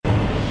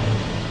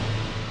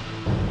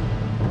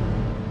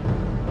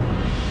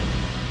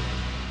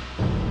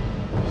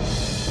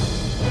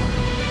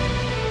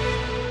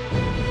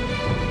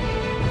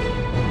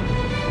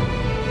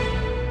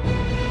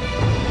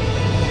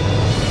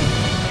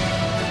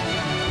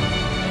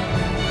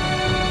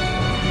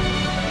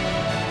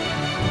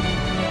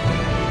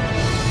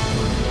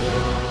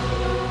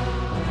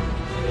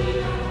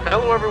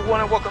Hello, everyone,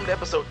 and welcome to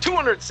episode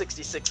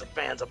 266 of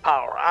Fans of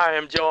Power. I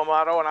am Joe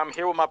Amato, and I'm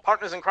here with my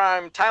partners in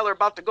crime, Tyler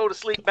about to go to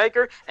sleep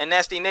Baker, and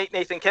Nasty Nate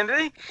Nathan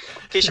Kennedy.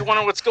 In case you're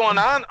wondering what's going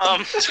on,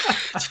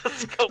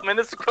 just a couple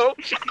minutes ago,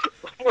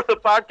 before the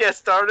podcast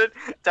started,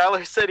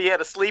 Tyler said he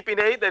had a sleeping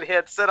aid that he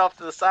had set off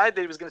to the side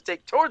that he was going to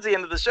take towards the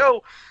end of the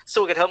show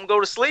so we could help him go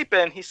to sleep,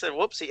 and he said,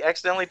 whoops, he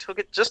accidentally took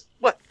it just,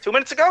 2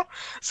 minutes ago?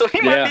 So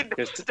he might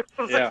be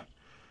doing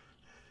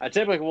I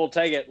typically will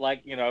take it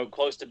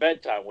close to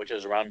bedtime, which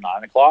is around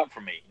 9 o'clock for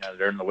me,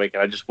 during the week.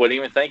 And I just wasn't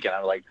even thinking. I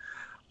was like,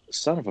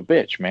 son of a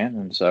bitch, man.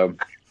 And so,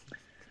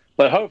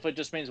 but hopefully it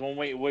just means when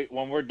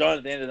we're done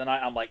at the end of the night,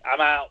 I'm like, I'm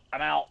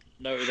out.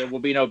 No, there will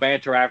be no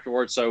banter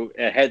afterwards. So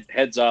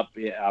heads up.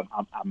 Yeah,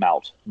 I'm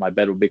out. My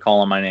bed will be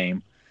calling my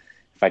name.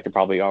 In fact, it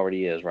probably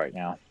already is right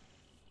now.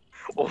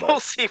 Well, we'll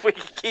see if we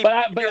can keep.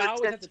 But I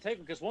always have to take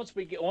it because once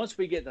we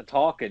get to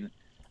talking,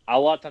 a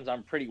lot of times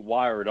I'm pretty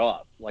wired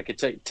up. Like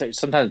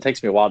sometimes it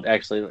takes me a while to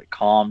actually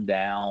calm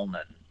down,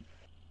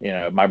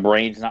 and my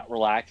brain's not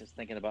relaxed. It's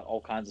thinking about all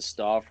kinds of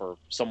stuff, or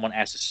someone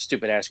asks a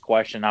stupid ass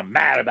question, I'm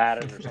mad about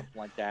it, or something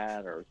like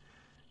that. Or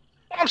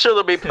I'm sure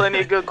there'll be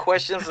plenty of good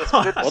questions. And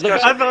some good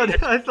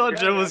I thought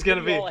Joe was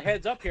gonna be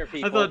heads up here,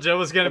 people. I thought Joe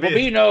was gonna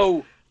be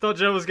thought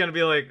Joe was gonna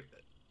be like,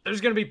 there's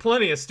gonna be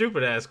plenty of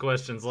stupid ass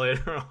questions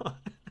later on.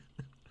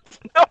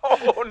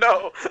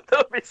 No.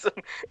 There'll be some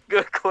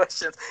good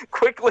questions.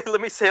 Quickly,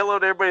 let me say hello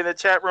to everybody in the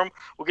chat room.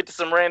 We'll get to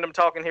some random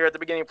talking here at the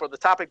beginning for the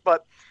topic,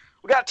 but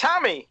we got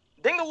Tommy,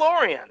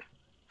 Dingalorian,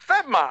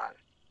 Fedmon,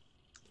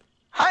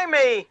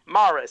 Jaime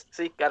Mares.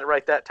 See, got it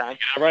right that time.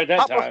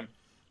 Time.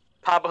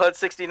 Papa Hud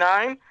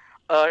 69,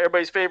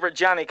 everybody's favorite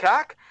Johnny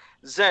Cock,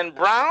 Zen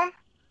Brown,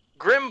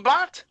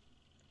 Grimbot,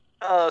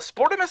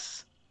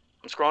 Sportimus.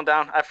 I'm scrolling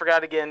down. I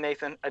forgot again,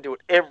 Nathan. I do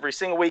it every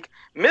single week.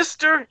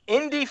 Mr.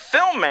 Indie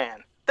Film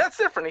Man. That's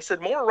different. He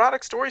said more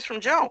erotic stories from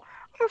Joe.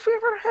 I don't know if we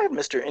ever had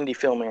Mr. Indie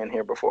Film Man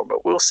here before,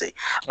 but we'll see.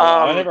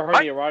 I never heard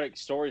the erotic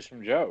stories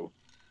from Joe.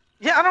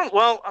 Yeah, I don't.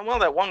 Well,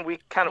 that one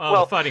week kind of.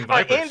 The Fighting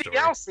Viper Andy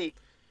Yalsey.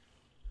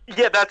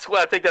 Yeah,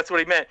 I think that's what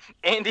he meant.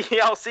 Andy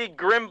Yalsey,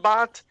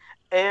 Grimbot,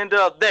 and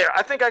there.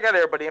 I think I got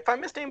everybody. If I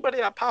missed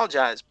anybody, I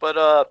apologize. But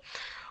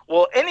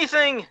well,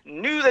 anything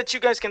new that you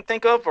guys can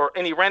think of, or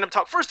any random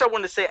talk? First, I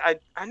wanted to say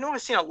I know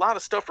I've seen a lot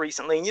of stuff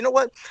recently, and you know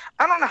what?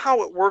 I don't know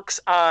how it works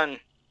on.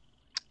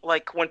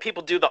 Like when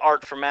people do the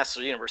art for Masters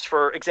of the Universe,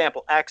 for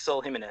example,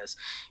 Axel Jimenez,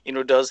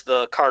 does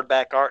the card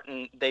back art,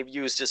 and they've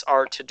used his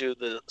art to do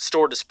the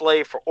store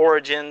display for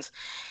Origins.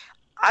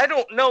 I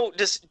don't know.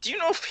 Do you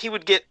know if he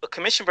would get a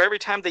commission for every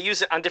time they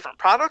use it on different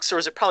products, or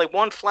is it probably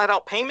one flat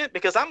out payment?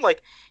 Because I'm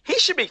like, he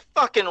should be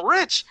fucking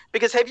rich.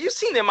 Because have you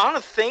seen the amount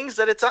of things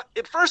that it's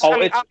at first?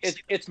 Oh,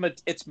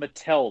 it's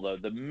Mattel though.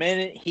 The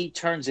minute he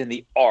turns in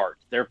the art,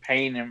 they're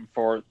paying him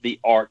for the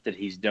art that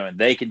he's doing.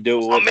 They can do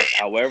it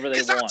however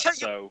they want.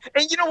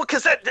 And you know what?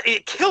 Because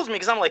it kills me.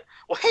 Because I'm like,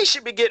 well, he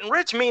should be getting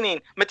rich.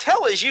 Meaning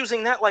Mattel is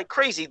using that like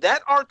crazy.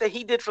 That art that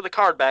he did for the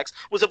card backs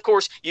was, of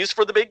course, used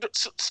for the big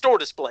store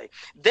display.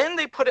 Then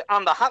they put it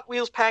on the Hot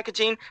Wheels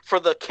packaging for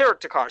the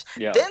character cars.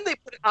 Yeah. Then they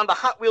put it on the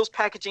Hot Wheels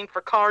packaging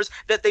for cars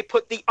that they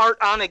put the art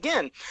on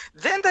again.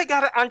 Then they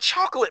got it on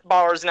chocolate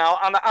bars now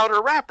on the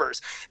outer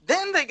wrappers.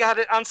 Then they got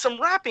it on some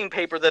wrapping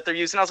paper that they're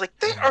using. I was like,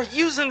 they are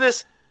using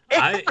this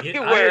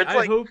everywhere.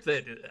 I hope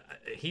that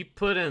he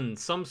put in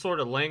some sort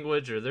of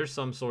language, or there's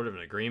some sort of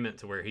an agreement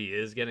to where he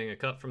is getting a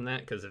cut from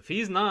that. Because if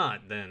he's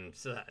not, then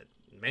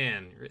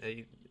man,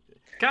 he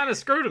kind of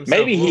screwed himself.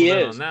 Maybe he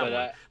is, on that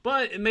one.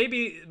 But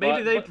maybe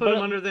they put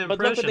him under the impression. But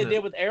look what they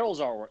did with Errol's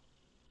artwork.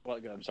 Well,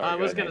 I'm sorry. I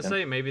was going to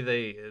say maybe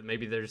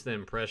there's the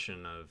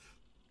impression of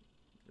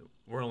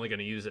we're only going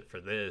to use it for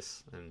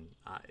this, and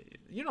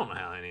you don't know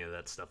how any of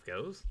that stuff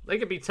goes. They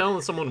could be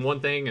telling someone one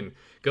thing and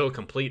go a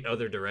complete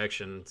other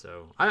direction.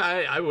 So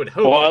I would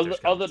hope. Well,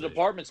 other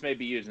departments may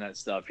be using that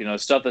stuff.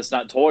 Stuff that's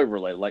not toy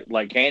related,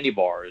 like candy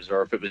bars,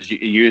 or if it was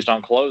used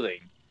on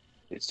clothing.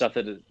 It's stuff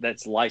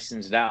that's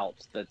licensed out.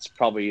 That's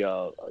probably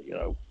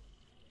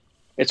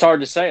it's hard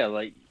to say.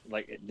 Like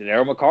did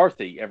Errol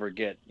McCarthy ever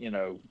get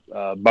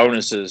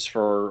bonuses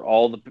for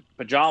all the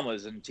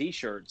pajamas and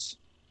T-shirts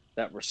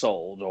that were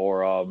sold,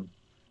 or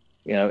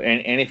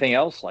anything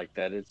else like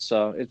that? It's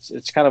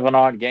kind of an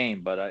odd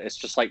game, but it's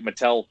just like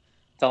Mattel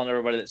telling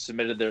everybody that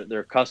submitted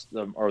their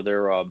custom or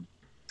their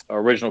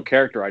original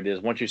character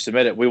ideas. Once you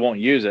submit it, we won't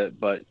use it,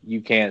 but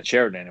you can't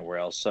share it anywhere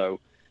else. So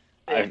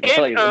I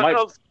feel like it might.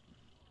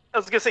 I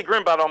was going to say,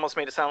 Grimbot almost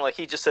made it sound like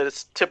he just said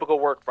it's typical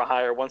work for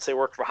hire. Once they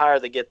work for hire,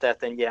 they get that,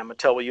 then yeah,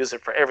 Mattel will use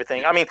it for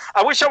everything. I mean,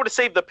 I wish I would have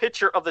saved the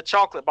picture of the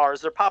chocolate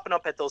bars. They're popping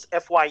up at those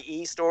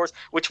FYE stores,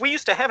 which we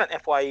used to have an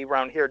FYE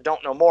around here,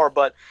 don't know more.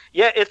 But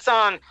yeah, it's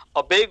on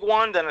a big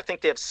one. Then I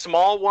think they have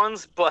small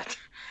ones, but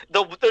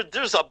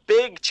there's a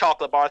big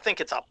chocolate bar. I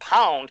think it's a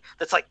pound.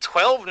 That's like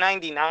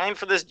 $12.99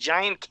 for this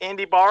giant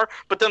candy bar.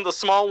 But then the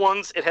small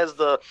ones, it has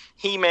the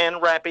He-Man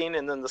wrapping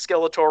and then the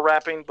Skeletor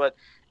wrapping, but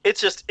it's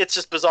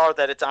just bizarre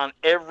that it's on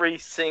every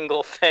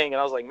single thing.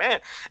 And I was like, man,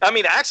 I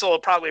mean, Axel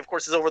probably, of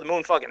course, is over the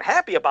moon fucking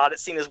happy about it,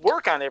 seeing his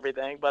work on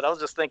everything. But I was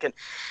just thinking,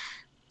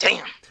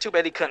 Damn, too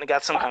bad he couldn't have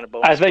got some kind of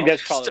bow. I think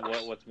that's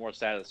probably what's more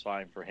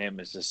satisfying for him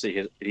is to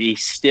see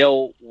he's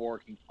still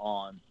working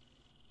on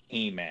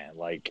He-Man.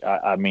 Like,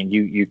 I mean,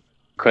 you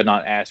could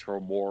not ask for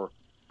a more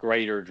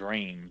greater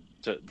dream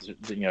to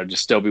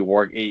just still be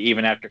working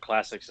even after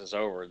Classics is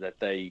over.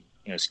 That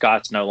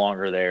Scott's no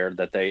longer there.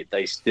 That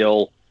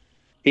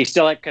he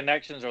still had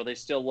connections, or they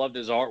still loved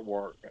his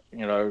artwork.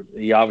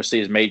 He obviously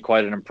has made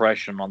quite an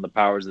impression on the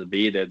powers that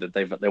be that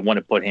they want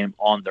to put him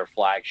on their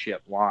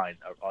flagship line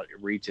of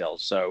retail.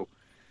 So,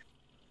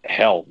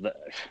 hell,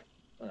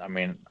 I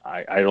mean,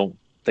 I don't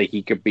think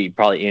he could be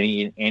probably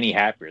any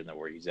happier than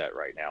where he's at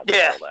right now.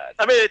 Yeah, all that.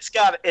 I mean, it's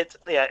got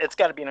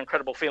to be an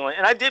incredible feeling.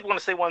 And I did want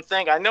to say one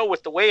thing. I know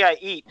with the way I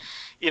eat,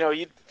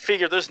 you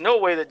figure there's no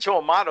way that Joe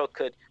Amato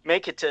could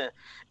make it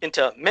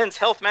into Men's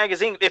Health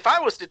magazine. If I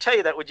was to tell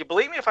you that, would you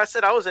believe me if I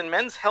said I was in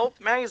Men's Health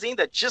magazine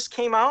that just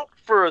came out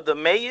for the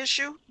May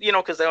issue?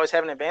 Because they always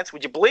have an advance.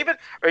 Would you believe it,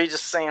 or are you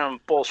just saying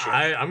bullshit?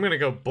 I'm gonna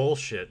go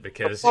bullshit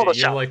because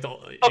you're like the.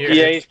 Okay.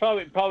 Yeah, he's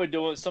probably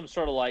doing some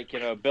sort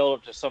of build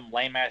up to some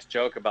lame ass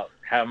joke about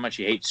how much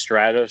he hates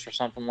Stratos or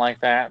something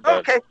like that. But...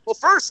 Okay, well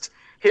first,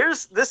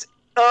 here's this.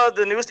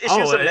 The newest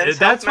issues of Men's Health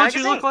that's what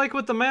magazine. You look like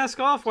with the mask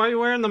off. Why are you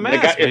wearing the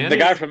mask, man? The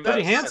guy from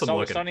pretty handsome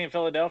looking. Sunny in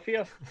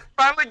Philadelphia.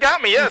 Finally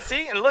got me, yeah.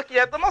 See, and look,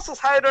 the muscles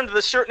hide under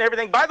the shirt and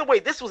everything. By the way,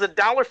 this was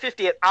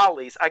 $1.50 at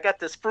Ollie's. I got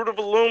this Fruit of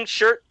the Loom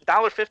shirt,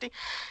 $1.50.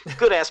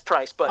 Good ass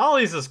price, but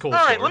Ollie's is cool.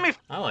 All right, store.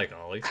 I like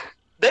Ollie's.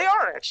 They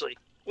are actually.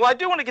 Well, I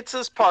do want to get to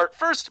this part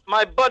first.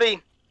 My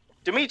buddy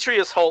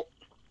Demetrius Holt,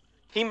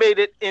 he made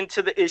it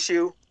into the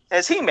issue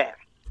as He-Man.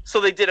 So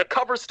they did a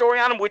cover story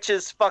on him, which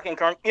is fucking,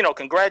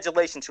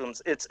 congratulations to him.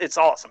 It's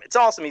awesome. It's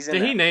awesome he's in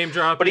there. Did he name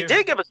drop But you? he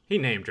did give us... He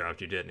name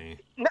dropped you, didn't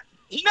he?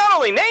 He not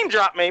only name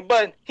dropped me,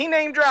 but he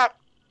name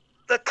dropped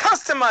the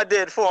custom I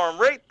did for him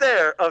right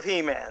there of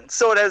He-Man.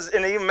 So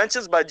and he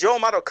mentions by Joe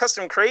Amato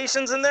Custom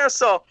Creations in there.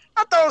 So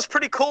I thought it was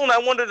pretty cool, and I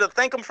wanted to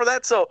thank him for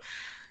that. So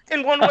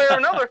in one way or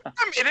another,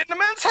 I made it into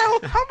Men's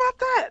Health. How about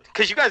that?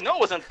 Because you guys know it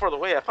wasn't for the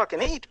way I fucking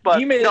eat.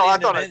 But you made it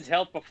into Men's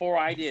Health before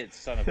I did,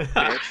 son of a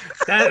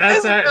bitch.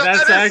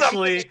 that's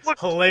actually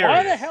hilarious.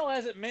 Why the hell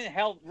hasn't Men's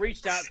Health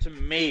reached out to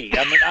me?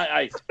 I mean,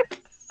 I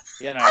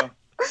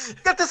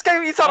got this guy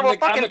who eats out of a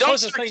fucking dumpster. I'm the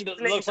closest thing that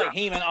looks like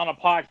He-Man on a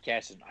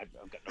podcast, and I've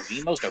got no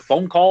emails, no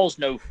phone calls,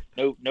 no,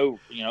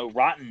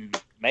 rotten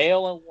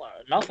mail,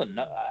 nothing.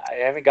 No, I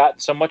haven't gotten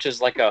so much as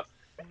like a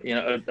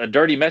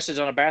dirty message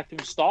on a bathroom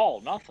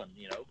stall. Nothing,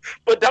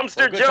 But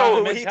Dumpster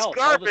Joe, who eats Health.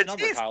 garbage,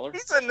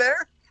 he's in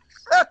there.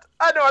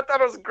 I know. I thought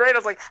it was great. I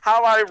was like,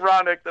 how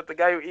ironic that the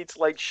guy who eats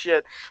like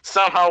shit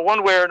somehow,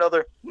 one way or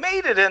another,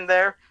 made it in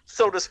there,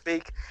 so to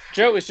speak.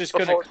 Joe is just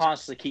going to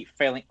constantly keep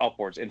failing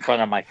upwards in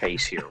front of my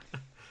face here.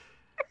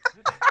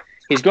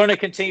 He's going to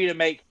continue to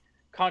make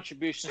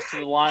contributions to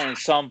the line in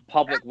some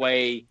public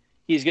way.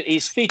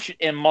 He's featured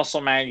in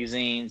muscle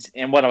magazines,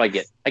 and what do I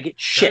get? I get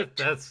shit.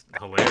 That's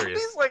hilarious.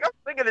 He's like, I'm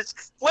thinking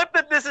it's flip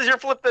it. This is your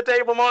flip the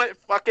table moment.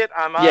 Fuck it,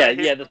 I'm out.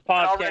 Yeah. This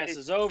podcast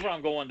is over.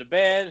 I'm going to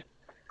bed.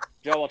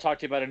 Joe, I'll talk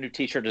to you about a new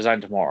T-shirt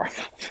design tomorrow.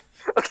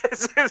 Okay.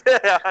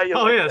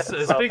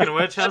 Speaking of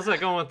which, how's that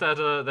going with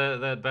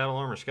that Battle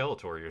Armor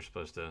Skeletor you're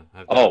supposed to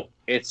have? Oh,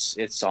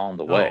 it's on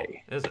the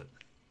way. Is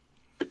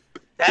it?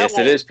 Yes,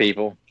 it is,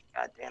 people.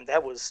 God damn,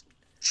 that was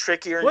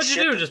trickier. What'd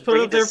you do? Just put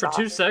it up there for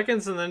 2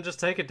 seconds and then just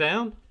take it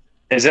down?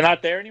 Is it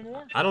not there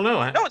anymore? I don't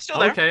know. No, it's still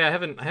there. Okay, I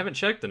haven't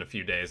checked in a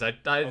few days. I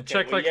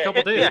checked a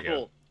couple days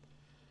ago.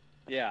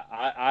 Yeah,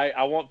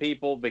 I want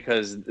people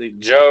because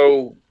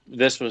Joe,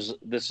 this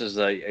is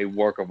a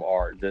work of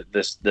art.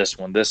 This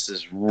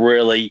is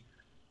really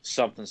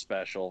something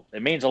special.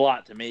 It means a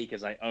lot to me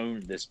because I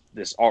own this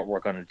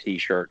artwork on a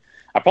T-shirt.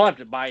 I probably have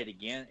to buy it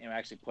again and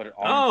actually put it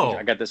on. Oh,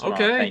 I got this one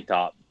on a tank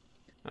top.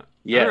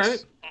 Yes, all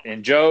right.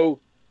 And Joe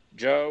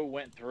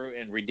went through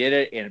and redid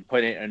it and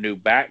put in a new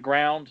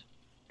background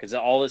because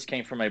all this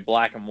came from a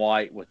black and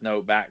white with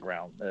no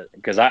background.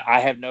 Because I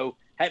haven't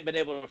been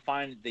able to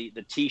find the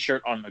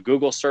T-shirt on a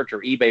Google search or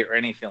eBay or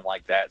anything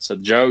like that. So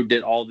Joe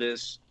did all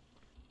this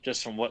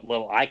just from what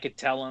little I could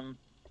tell him.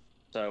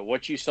 So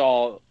what you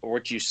saw or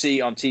what you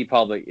see on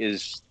TeePublic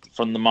is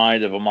from the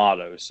mind of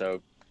Amato.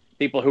 So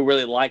people who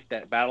really like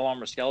that Battle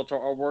Armor Skeletor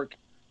artwork,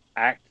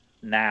 act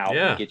now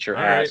and get your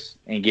ass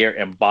and gear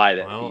and buy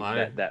that. Well,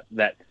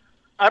 that.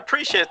 I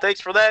appreciate it. Thanks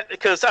for that.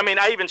 Because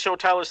I even showed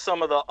Tyler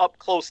some of the up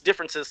close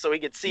differences so he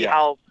could see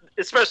how,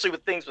 especially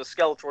with things with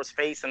Skeletor's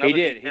face and he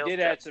did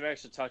add some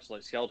extra touch.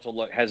 Like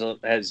Skeletor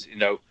has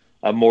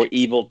a more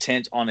evil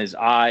tint on his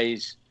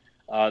eyes.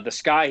 The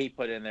sky he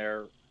put in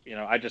there,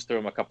 I just threw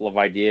him a couple of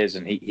ideas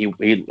and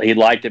he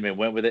liked him and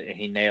went with it and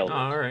he nailed it.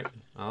 All right.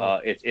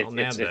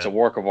 It's a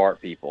work of art,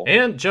 people.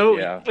 And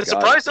Joe,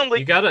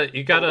 surprisingly, you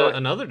got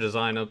another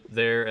design up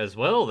there as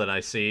well that I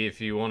see. If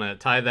you want to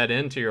tie that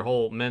into your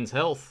whole Men's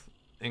Health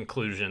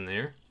inclusion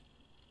there.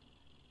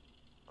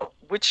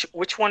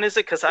 Which one is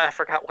it? Because I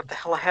forgot what the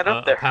hell I had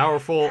up there. A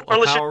powerful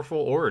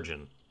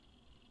origin.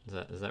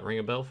 Does that ring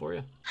a bell for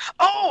you?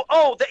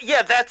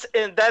 Yeah,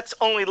 that's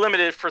only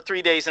limited for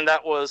 3 days, and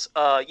that was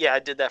I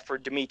did that for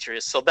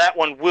Demetrius. So that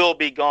one will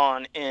be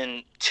gone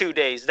in 2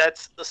 days.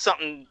 That's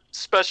something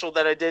special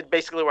that I did,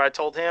 basically where I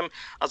told him,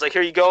 I was like,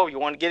 here you go, you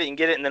want to get it, you can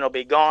get it, and then it'll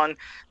be gone.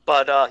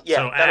 But so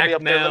that'll be act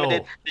up there now.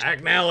 limited.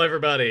 Act now,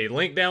 everybody.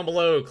 Link down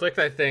below. Click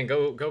that thing.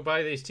 Go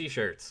buy these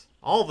T-shirts.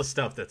 All the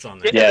stuff that's on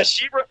there. Yeah, the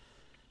She-Ra,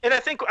 and I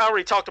think I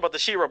already talked about the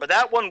She-Ra, but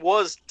that one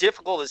was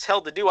difficult as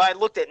hell to do. I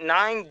looked at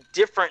 9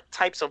 different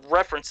types of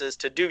references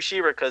to do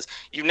She-Ra, because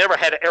you never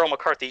had an Errol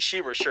McCarthy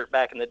She-Ra shirt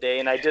back in the day,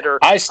 and I did her.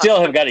 I still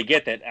have got to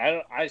get that.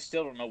 I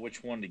still don't know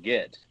which one to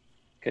get,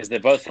 because they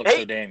both look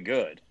so damn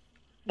good.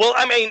 Well,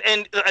 I mean,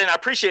 and I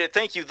appreciate it.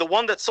 Thank you. The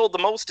one that sold the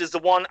most is the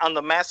one on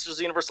the Masters of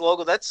the Universe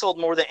logo. That sold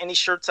more than any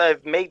shirts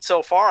I've made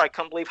so far. I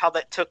couldn't believe how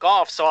that took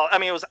off. So, I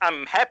mean,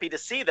 I'm happy to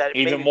see that.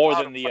 Even more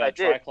than the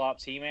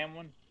Triclops He-Man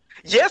one?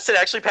 Yes, it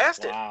actually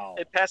passed it. Wow.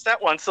 It passed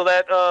that one. So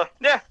that,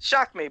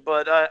 shocked me.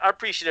 But I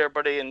appreciate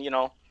everybody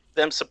and,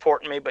 them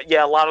supporting me. But,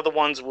 yeah, a lot of the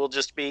ones will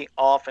just be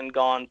off and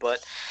gone.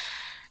 But,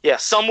 yeah,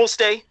 some will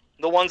stay.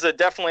 The ones that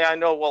definitely I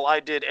know, well,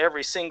 I did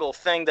every single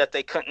thing that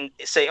they couldn't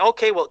say,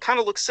 okay, well, it kind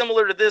of looks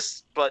similar to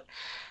this, but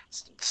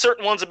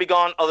certain ones will be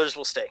gone, others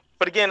will stay.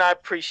 But again, I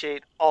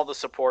appreciate all the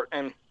support,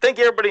 and thank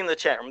you everybody in the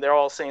chat room. They're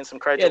all saying some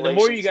congratulations. Yeah, the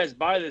more you guys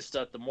buy this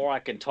stuff, the more I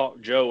can talk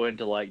Joe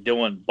into like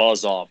doing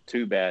Buzz Off,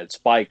 Too Bad,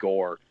 Spike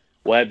or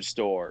Web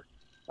Store,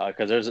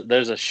 because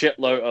there's a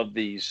shitload of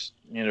these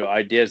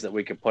ideas that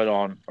we could put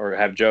on, or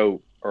have Joe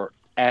or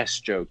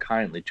ask Joe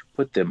kindly to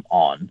put them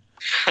on.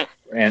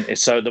 And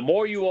so the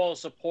more you all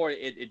support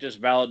it, it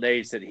just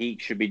validates that he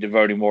should be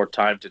devoting more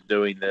time to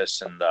doing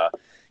this and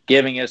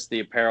giving us the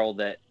apparel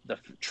that the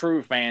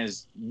true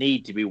fans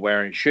need to be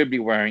wearing, should be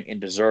wearing, and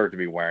deserve to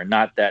be wearing.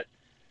 Not that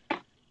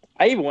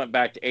I even went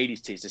back to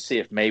 80s tees to see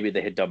if maybe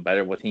they had done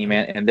better with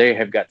He-Man, and they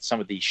have got some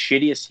of the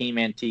shittiest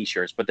He-Man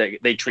T-shirts, but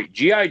they treat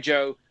G.I.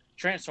 Joe,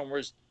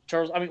 Transformers,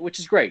 Turtles, which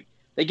is great.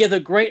 They give the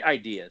great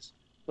ideas.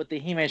 But the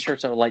He-Man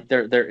shirts are like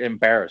they're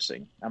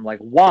embarrassing. I'm like,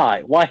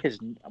 why?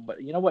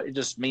 But you know what? It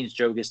just means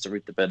Joe gets to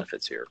reap the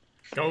benefits here.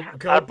 Go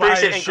buy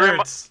his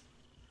shirts.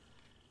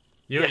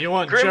 You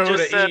want Grim Joe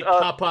to eat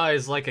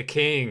Popeyes like a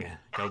king?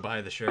 Go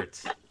buy the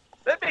shirts.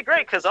 That'd be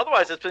great, because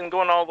otherwise it's been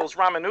going all those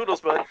ramen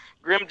noodles. But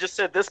Grim just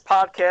said this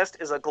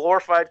podcast is a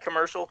glorified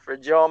commercial for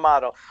Joe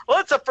Amato. Well,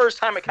 it's the first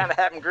time it kind of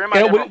happened, Grim.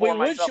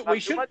 We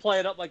should play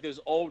it up like those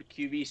old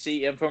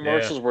QVC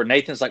infomercials where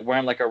Nathan's like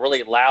wearing like a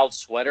really loud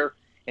sweater.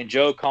 And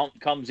Joe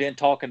comes in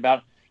talking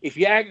about, if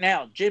you act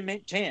now, Jim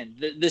Mint 10,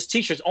 this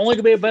T-shirt's only going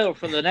to be available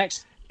for the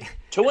next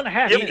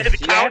 2.5 minutes.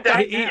 The countdown.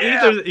 I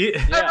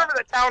remember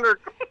the counter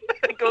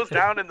it goes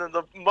down, and then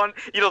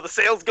the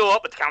sales go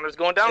up, but the counter's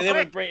going down. And then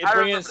we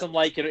bring in some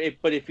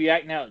but if you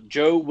act now,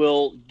 Joe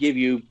will give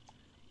you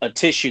a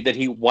tissue that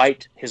he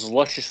wiped his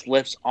luscious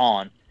lips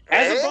on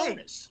as a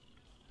bonus.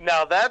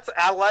 Now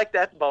I like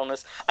that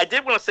bonus. I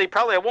did want to say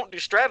probably I won't do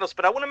Stratos,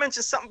 but I want to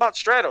mention something about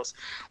Stratos.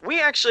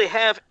 We actually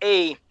have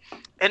an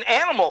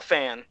animal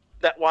fan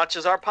that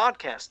watches our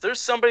podcast. There's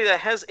somebody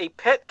that has a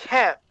pet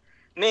cat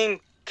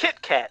named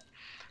Kit Kat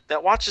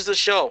that watches the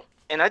show.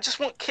 And I just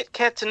want Kit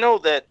Kat to know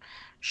that,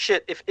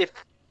 if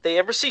they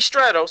ever see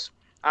Stratos,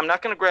 I'm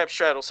not going to grab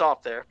Stratos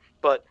off there,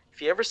 but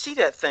if you ever see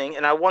that thing,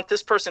 and I want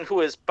this person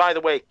who is, by the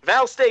way,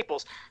 Val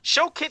Staples,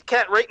 show Kit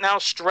Kat right now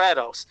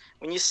Stratos.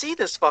 When you see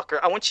this fucker,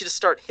 I want you to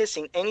start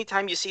hissing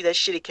anytime you see that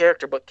shitty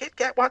character. But Kit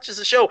Kat watches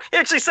the show. He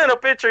actually sent a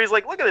picture. He's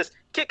like, look at this.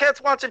 Kit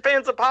Kat's watching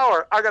Fans of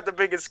Power. I got the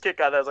biggest kick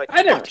out of that. I was like,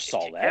 I never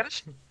saw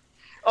that.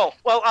 Oh,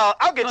 well,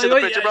 I'll get you the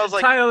picture. But I was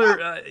like,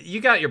 Tyler, you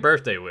got your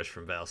birthday wish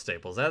from Val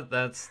Staples.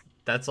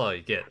 That's all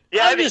you get.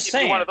 Yeah, I'm just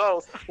saying, one of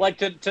those. Like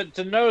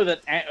to know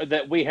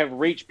that we have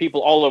reached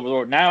people all over the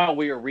world. Now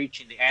we are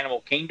reaching the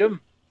animal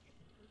kingdom.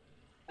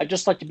 I'd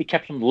just like to be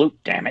kept in the loop,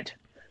 damn it.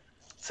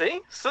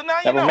 See? So now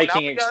we're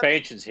making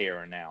expansions here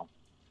and now.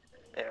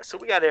 Yeah, so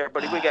we got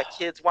everybody. We got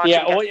kids watching.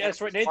 Yeah, that's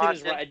right. Nathan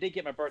is right. I did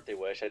get my birthday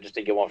wish. I just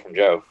didn't get one from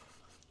Joe.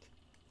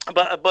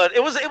 But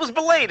it was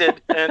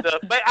belated, and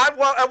but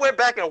I went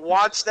back and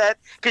watched that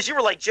because you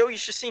were like, Joe, you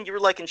should seen. You were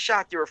like in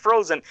shock. You were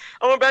frozen.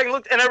 I went back and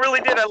looked, and I really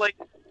did. I like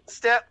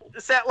sat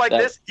like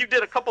this. You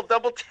did a couple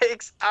double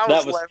takes.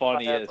 That was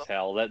funny as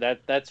hell.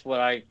 That's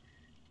what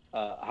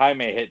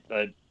Jaime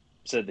had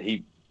said that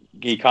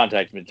he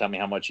contacted me to tell me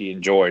how much he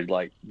enjoyed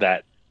like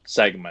that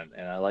segment,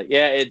 and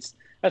I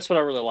that's what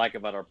I really like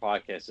about our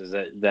podcast is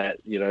that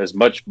as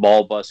much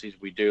ball busting as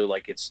we do,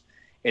 like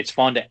it's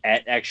fun to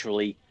add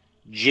actually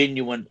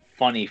genuine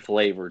funny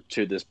flavor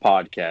to this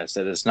podcast,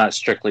 that it's not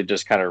strictly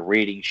just kind of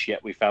reading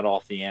shit we found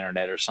off the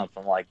internet or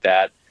something like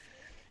that.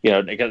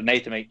 Because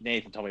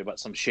Nathan told me about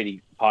some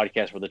shitty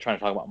podcast where they're trying to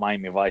talk about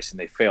Miami Vice and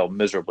they fail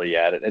miserably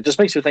at it. It just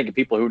makes me think of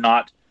people who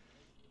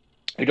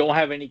don't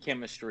have any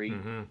chemistry.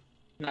 Mm-hmm.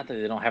 Not that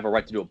they don't have a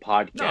right to do a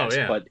podcast,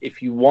 yeah. But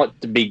if you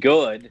want to be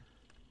good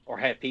or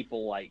have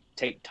people like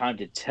take time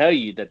to tell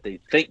you that they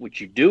think what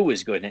you do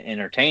is good and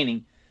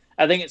entertaining,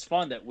 I think it's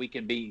fun that we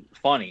can be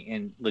funny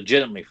and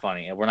legitimately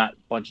funny, and we're not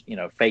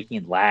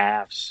faking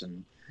laughs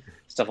and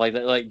stuff like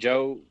that. Like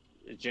Joe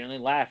is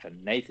genuinely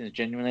laughing. Nathan's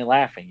genuinely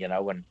laughing, and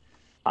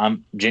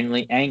I'm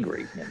genuinely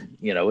angry. And,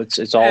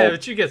 it's all. Yeah,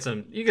 but you get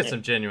some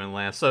genuine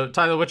laughs. So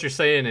Tyler, what you're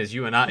saying is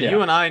you and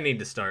I need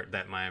to start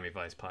that Miami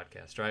Vice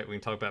podcast, right? We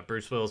can talk about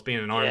Bruce Willis being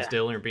an arms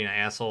dealer and being an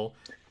asshole,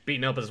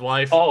 beating up his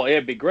wife. Oh,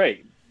 it'd be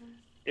great.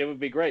 It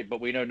would be great,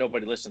 but we know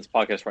nobody listens to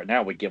podcasts right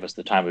now. We give us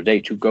the time of day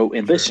to go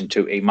and listen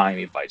to a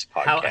Miami Vice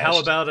podcast. How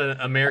about an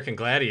American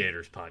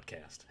Gladiators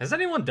podcast? Has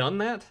anyone done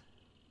that?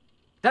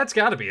 That's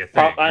got to be a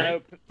thing. I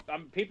know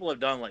people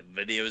have done like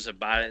videos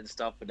about it and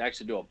stuff, but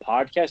actually do a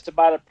podcast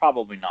about it,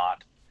 probably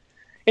not.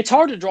 It's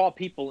hard to draw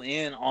people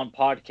in on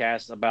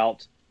podcasts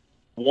about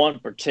one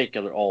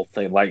particular old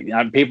thing. Like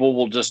people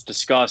will just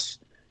discuss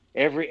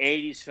every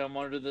 '80s film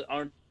under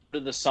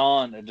the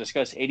sun and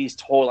discuss '80s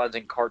toy lines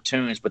and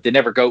cartoons, but they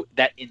never go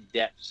that in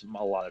depth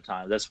a lot of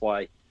times. That's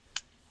why,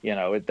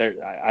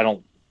 I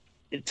don't.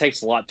 It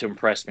takes a lot to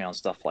impress me on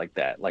stuff like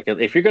that. Like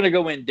if you're going to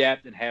go in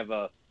depth and have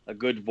a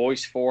good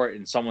voice for it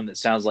and someone that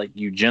sounds like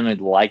you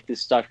genuinely like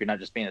this stuff, you're not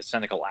just being a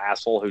cynical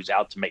asshole who's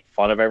out to make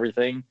fun of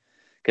everything,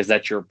 because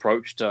that's your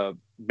approach to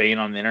being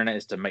on the internet,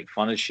 is to make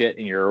fun of shit,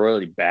 and you're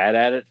really bad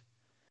at it,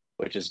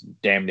 which is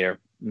damn near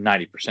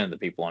 90% of the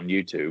people on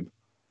YouTube.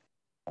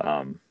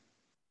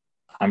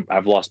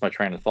 I've lost my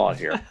train of thought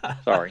here.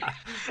 Sorry.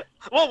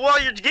 Well, while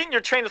you're getting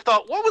your train of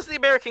thought, what was the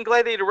American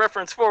Gladiator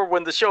reference for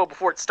when the show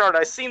before it started?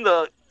 I seen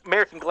the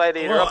American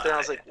Gladiator up there, and I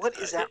was like, "What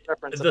is that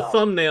reference?" The about?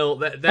 thumbnail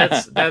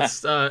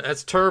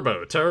that's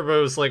Turbo.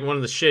 Turbo's like one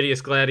of the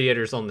shittiest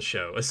gladiators on the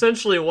show.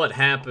 Essentially, what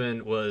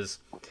happened was,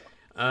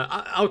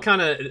 I'll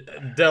kind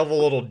of delve a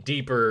little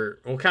deeper.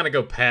 We'll kind of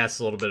go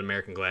past a little bit of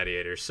American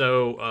Gladiator.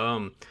 So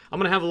I'm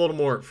gonna have a little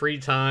more free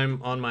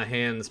time on my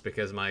hands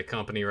because my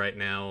company right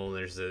now,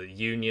 there's a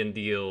union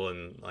deal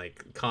and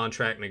like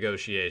contract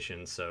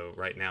negotiations. So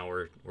right now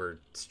we're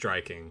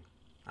striking.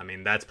 I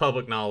mean, that's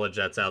public knowledge.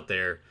 That's out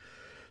there.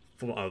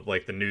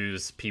 Like the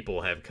news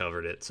people have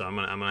covered it. So I'm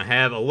gonna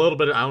have a little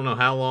bit. I don't know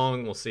how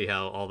long. We'll see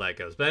how all that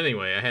goes. But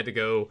anyway, I had to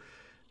go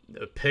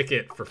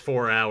picket for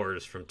 4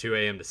 hours from 2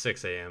 a.m. to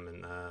 6 a.m.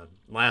 And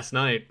last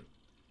night,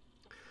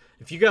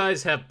 if you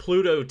guys have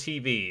Pluto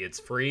TV, it's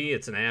free.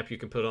 It's an app you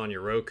can put on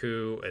your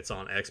Roku. It's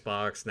on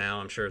Xbox now.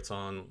 I'm sure it's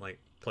on like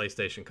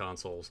PlayStation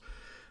consoles.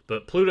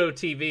 But Pluto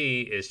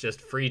TV is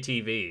just free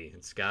TV.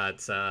 It's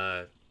got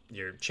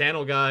your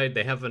channel guide.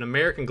 They have an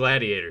American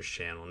Gladiators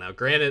channel. Now,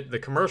 granted, the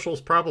commercials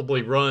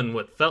probably run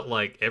what felt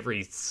like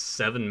every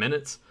 7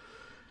 minutes.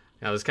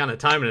 I was kind of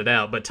timing it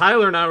out, but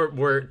Tyler and I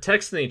were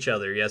texting each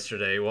other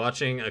yesterday,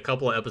 watching a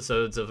couple of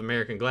episodes of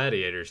American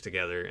Gladiators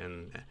together,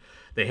 and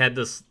they had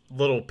this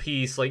little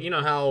piece, like, you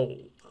know how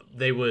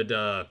they would,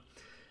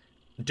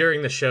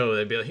 during the show,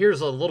 they'd be like,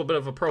 here's a little bit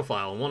of a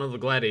profile on one of the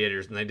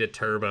gladiators, and they did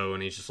Turbo,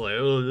 and he's just like,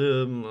 oh,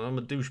 I'm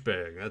a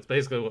douchebag. That's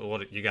basically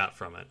what you got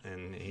from it,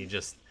 and he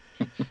just...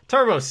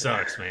 Turbo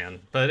sucks, man.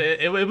 But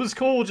it was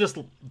cool just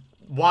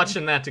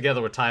watching that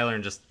together with Tyler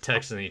and just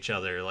texting each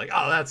other like,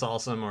 "Oh, that's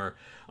awesome!" Or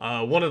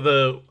one of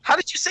the. How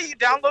did you say you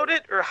download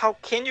it, or how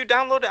can you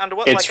download it? Onto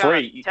what? It's like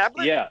free. On a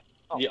tablet? Yeah,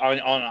 on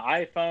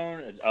an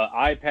iPhone,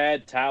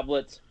 iPad,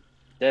 tablet,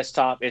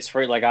 desktop. It's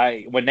free.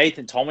 Like when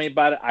Nathan told me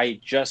about it,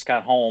 I just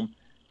got home,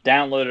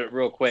 downloaded it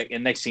real quick,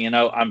 and next thing you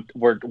know,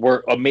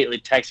 we're immediately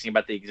texting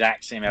about the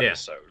exact same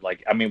episode. Yeah.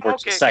 Like we're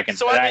seconds.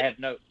 So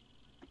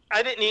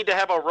I didn't need to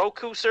have a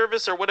Roku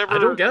service or whatever. I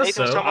don't guess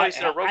Nathan was so.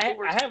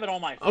 I have it on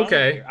my phone.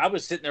 Okay. Here. I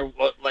was sitting there,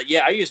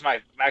 I use my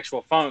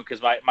actual phone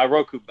because my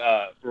Roku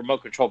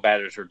remote control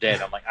batteries are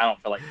dead. I'm like, I don't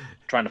feel like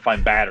trying to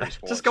find batteries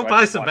for Just it. Go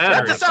buy some batteries.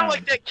 That doesn't sound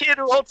like that kid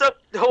who holds up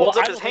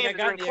his hand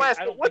during class.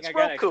 I don't What's think I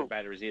got Roku? extra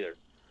batteries either.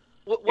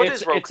 What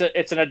is Roku?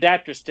 It's an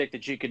adapter stick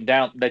that you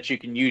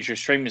can use your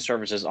streaming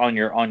services on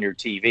your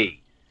TV.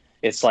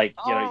 It's like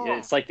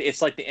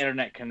it's like the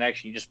internet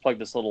connection. You just plug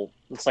this little.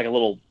 It's like a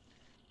little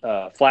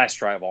flash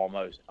drive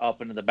almost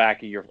up into the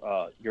back of your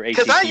HDTV.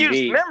 Because I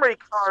use memory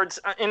cards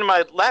in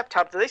my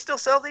laptop. Do they still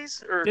sell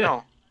these or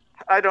no?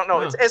 I don't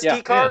know. No. It's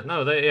SD card.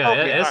 Yeah, no,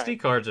 SD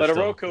cards. But a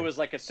Roku is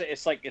like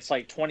it's like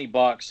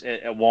 $20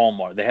 at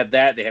Walmart. They have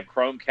that. They have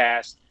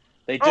Chromecast.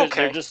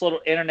 They're just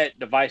little internet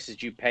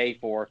devices you pay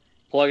for.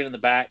 Plug it in the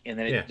back, and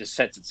then it just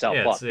sets itself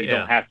up. You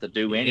don't have to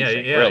do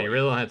anything. Really. You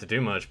really don't have to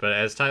do much. But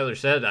as Tyler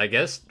said, I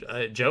guess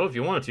Joe, if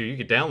you wanted to, you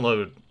could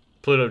download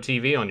Pluto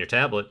TV on your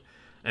tablet,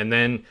 and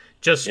then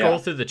just scroll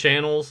through the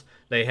channels.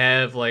 They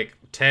have like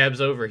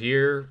tabs over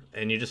here,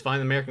 and you just find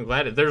the American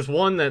Gladiator. There's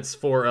one that's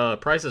for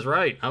Price is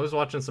Right. I was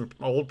watching some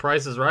old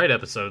Price is Right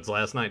episodes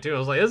last night too. I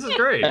was like, this is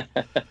great.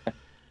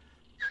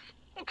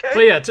 Okay.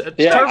 But yeah,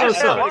 Turbo sucks.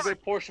 I spent a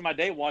good portion of my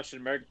day watching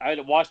American. I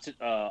had watched it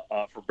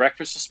for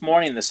breakfast this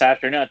morning and this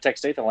afternoon. I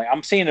texted Nathan, like,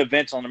 I'm seeing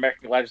events on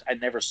American Gladiators I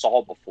never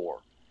saw before.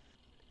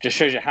 Just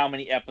shows you how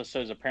many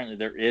episodes apparently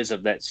there is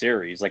of that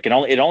series. Like it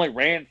only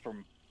ran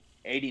from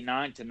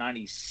 89 to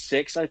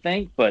 96, I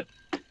think. But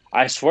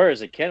I swear,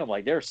 as a kid, I'm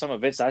like, there are some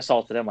events I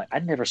saw today. I'm like, I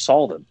never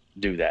saw them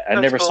do that. I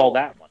That's never cool. saw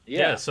that one.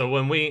 Yeah. So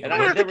when we And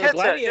Where are the there were kids at?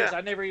 gladiators Yeah.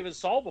 I never even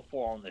saw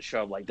before on the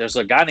show. Like, there's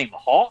a guy named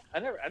Hawk. I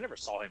never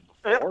saw him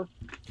before.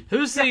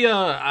 who's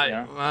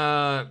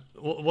the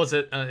was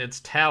it? It's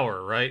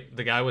Tower, right?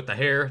 The guy with the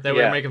hair that we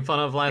were Yeah. making fun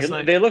of last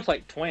night. They look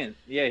like twins.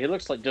 Yeah, he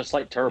looks like just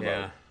like Turbo,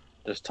 Yeah.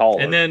 just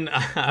taller. And then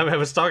I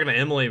was talking to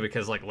Emily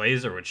because like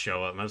Laser would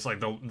show up, and I was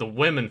like, the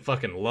women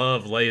fucking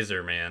love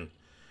Laser, man.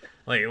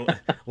 Like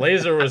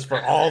Laser was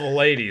for all the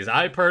ladies.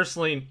 I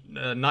personally,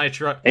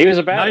 Nitro. he was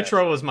a badass.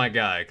 Nitro was my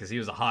guy because he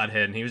was a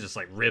hothead and he was just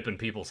like ripping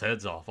people's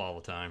heads off all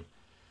the time.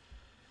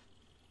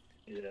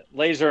 Yeah.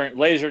 Laser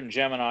and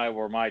Gemini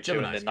were my two,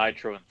 and Gemini's then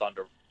Nitro and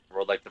Thunder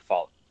were like the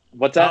fault.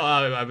 What's that?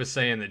 I was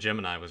saying that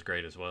Gemini was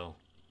great as well.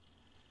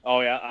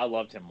 Oh yeah, I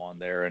loved him on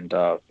there, and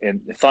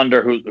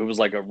Thunder, who was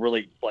like a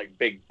really like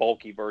big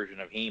bulky version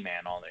of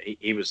He-Man on there.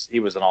 He was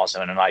an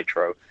awesome, and a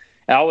Nitro.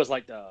 And I always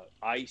liked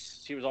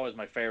Ice. She was always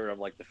my favorite of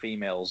like the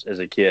females as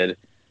a kid.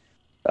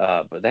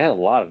 But they had a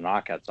lot of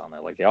knockouts on there.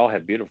 Like they all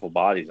had beautiful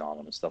bodies on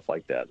them and stuff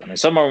like that. I mean,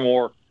 some are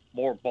more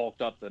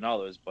bulked up than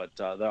others, but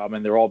I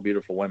mean they're all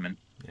beautiful women.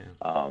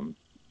 Yeah.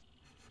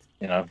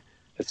 You know,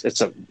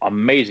 it's an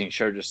amazing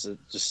show. Just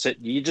sit,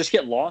 you just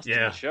get lost in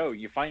Yeah. the show.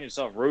 You find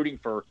yourself rooting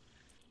for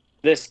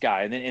this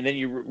guy, and then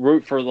you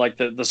root for like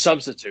the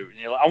substitute. And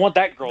you're like, I want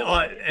that girl.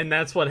 And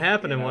that's what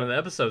happened in You one know? of the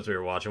episodes we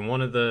were watching.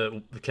 One of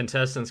the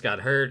contestants got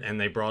hurt, and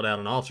they brought out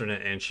an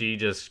alternate, and she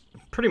just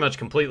pretty much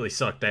completely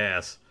sucked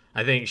ass.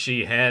 I think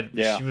she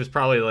was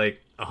probably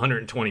like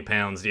 120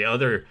 pounds. The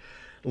other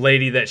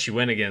lady that she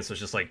went against was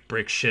just like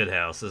brick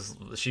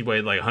shithouse. She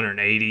weighed like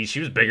 180. She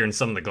was bigger than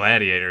some of the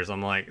gladiators.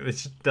 I'm like,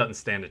 this doesn't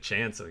stand a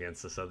chance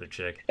against this other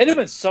chick. It'd have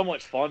been so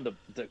much fun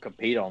to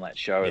compete on that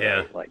show.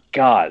 Yeah. Though. Like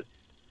God.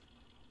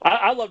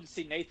 I love to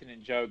see Nathan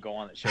and Joe go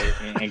on that show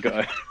and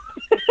go.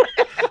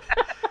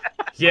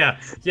 Yeah.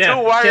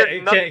 Two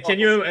wired Can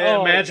you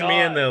Oh, imagine me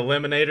in God. the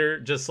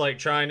Eliminator just like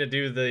trying to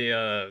do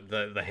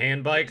the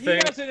hand bike You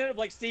thing? guys ended up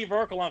like Steve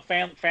Urkel on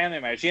Family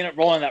Matters. You end up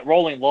rolling that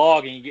rolling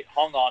log and you get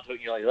hung onto it.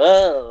 And you're like,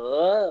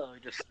 oh,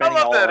 just I spinning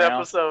love all that around.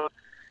 episode.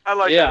 I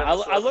like Yeah, that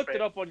episode. I looked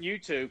it up on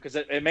YouTube because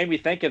it made me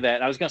think of that.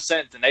 And I was going to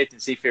send it to Nathan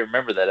see if he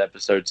remembered that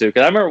episode too.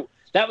 Because I remember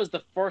that was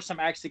the first time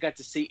I actually got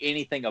to see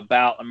anything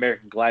about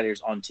American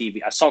Gladiators on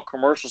TV. I saw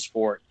commercials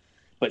for it,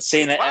 but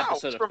seeing that Wow,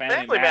 episode it's of from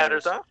Family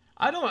Matters, huh?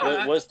 I don't.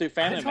 it was through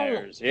Family I don't-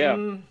 Matters.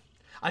 Yeah.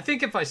 I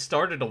think if I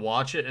started to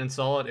watch it and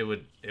saw it, it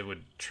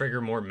would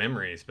trigger more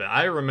memories. But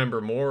I remember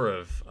more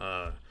of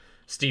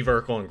Steve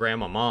Urkel and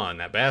Grandma Ma in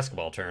that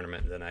basketball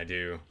tournament than I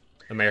do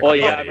American. Well,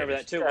 yeah, I Gladiators. remember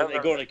that too. Yeah, I When they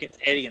remember go against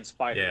Eddie and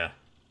Spider. Yeah,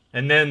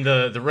 and then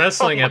the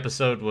wrestling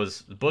episode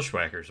was the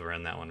Bushwhackers were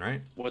in that one,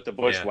 right? With the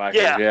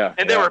Bushwhackers. Yeah. Yeah.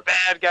 And they were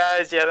bad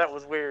guys. Yeah, that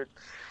was weird.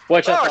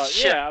 Which I Oh, thought,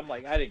 shit. yeah, I'm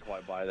like, I didn't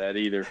quite buy that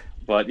either.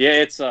 But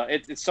yeah,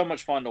 it's so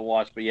much fun to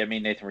watch. But yeah, me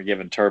and Nathan were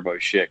giving Turbo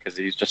shit because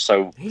he's just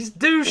so. He's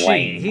douchey.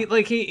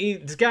 Lame.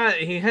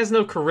 He has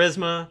no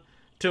charisma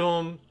to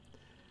him.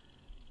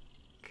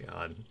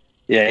 God,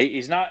 Yeah,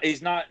 he's not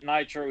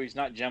Nitro. He's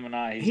not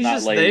Gemini. He's not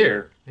just Laser.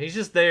 there. He's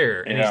just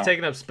there, and Yeah. he's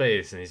taking up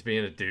space, and he's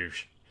being a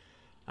douche.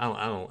 I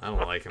don't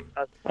like him.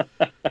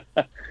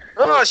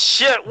 Oh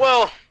shit!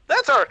 Well,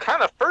 that's our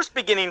kind of first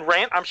beginning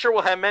rant. I'm sure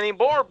we'll have many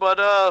more,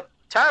 but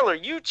Tyler,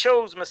 you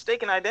chose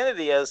Mistaken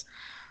Identity as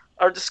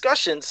our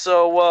discussion.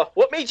 So,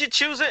 what made you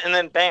choose it? And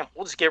then, bam,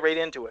 we'll just get right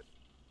into it.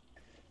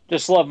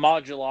 Just love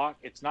Modulok.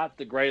 It's not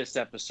the greatest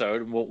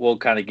episode. We'll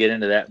kind of get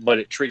into that, but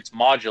it treats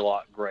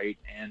Modulok great,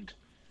 and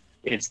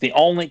it's the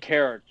only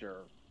character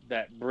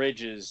that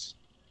bridges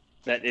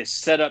that is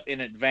set up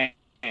in advance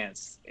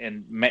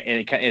and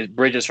it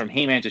bridges from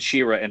He-Man to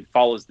She-Ra and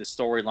follows the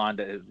storyline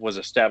that was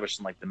established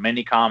in like the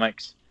mini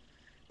comics.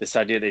 This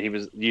idea that he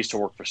was used to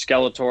work for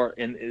Skeletor,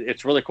 and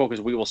it's really cool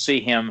because we will see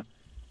him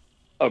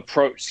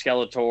approach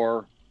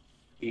Skeletor.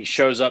 He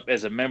shows up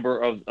as a member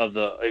of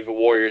the Evil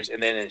Warriors,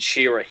 and then in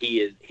She-Ra,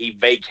 he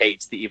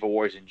vacates the Evil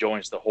Warriors and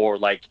joins the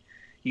Horde. Like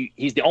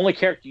he's the only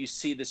character you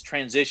see this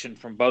transition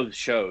from both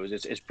shows.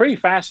 It's pretty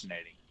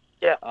fascinating.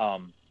 Yeah.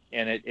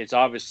 And it's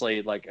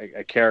obviously like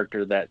a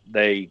character that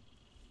they,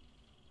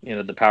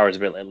 the powers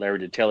of it, like Larry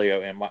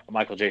DiTillio and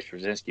Michael J.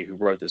 Straczynski, who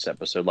wrote this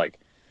episode, like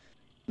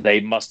they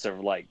must have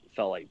like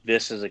felt like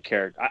this is a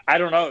character. I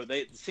don't know.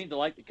 They seem to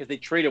like it because they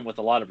treat him with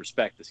a lot of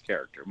respect. This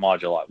character,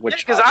 Modulok, which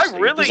Because I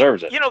obviously really,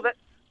 deserves it. that,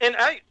 and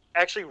I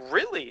actually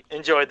really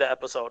enjoyed the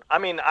episode. I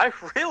mean, I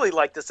really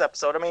liked this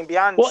episode. I mean,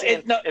 beyond Well,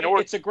 seeing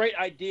it's a great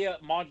idea.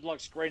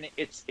 Modulok's great.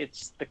 It's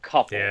the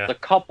couple. Yeah. The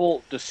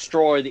couple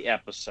destroy the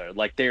episode.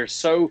 Like they're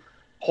so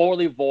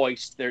poorly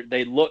voiced.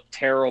 They look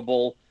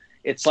terrible.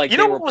 It's like you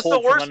they know were what was the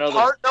pulled from worst another.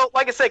 part though?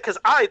 Like I said, because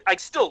I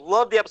still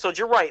love the episode.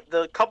 You're right.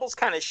 The couple's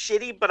kind of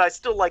shitty, but I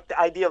still like the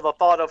idea of the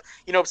thought of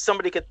if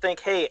somebody could think,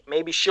 hey,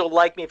 maybe she'll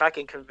like me if I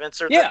can convince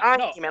her that I'm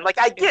He-Man. Like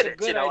I get it.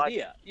 It's a good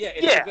idea.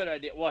 It's Yeah. a good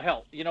idea. Well,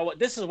 hell, you know what?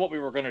 This is what we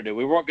were going to do.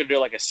 We weren't going to do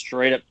like a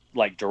straight up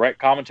like direct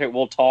commentary.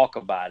 We'll talk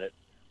about it.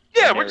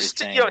 Yeah, and we're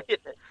just everything.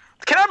 hitting it.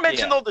 Can I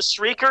mention Yeah. though the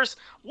Shriekers?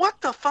 What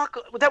the fuck?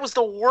 That was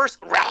the worst.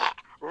 Rah,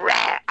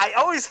 rah. I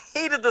always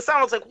hated the sound.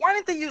 I was like, why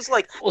didn't they use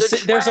like Well, the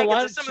see, there's a dragons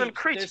lot or of some of them cheap.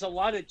 creatures? There's a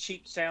lot of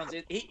cheap sounds.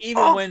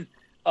 Even when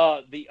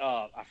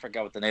I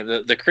forgot what the name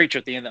the creature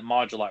at the end that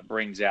Modulot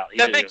brings out.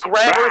 That big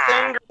grabber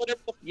thing or whatever.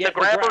 Yeah, the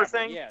grabber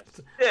thing. Yes.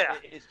 Yeah.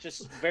 It's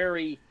just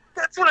very.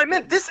 That's what I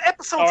meant. This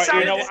episode All right,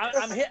 sounded.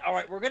 I'm hit. All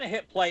right, we're gonna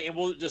hit play and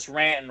we'll just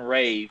rant and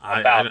rave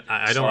I about.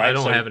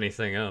 don't have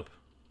anything up.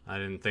 I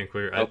didn't think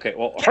we were. Okay,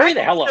 well, hurry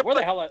the hell up. Where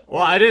the hell?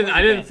 Well, I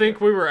didn't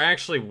think we were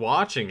actually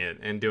watching it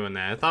and doing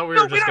that. I thought we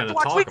were just going to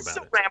talk we about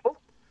still it. ramble.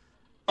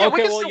 Yeah,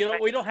 okay, well,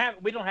 we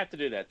don't have to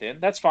do that then.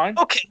 That's fine.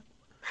 Okay.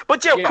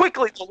 But yeah,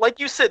 quickly, like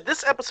you said,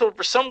 this episode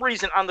for some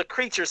reason on the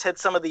creatures had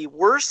some of the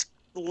worst,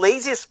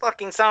 laziest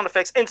fucking sound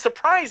effects. And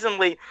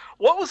surprisingly,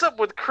 what was up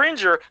with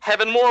Cringer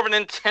having more of an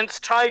intense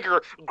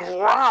tiger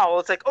growl?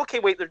 It's like, okay,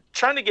 wait, they're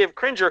trying to give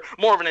Cringer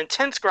more of an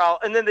intense growl,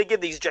 and then they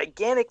give these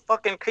gigantic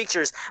fucking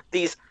creatures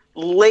these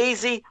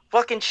lazy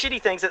fucking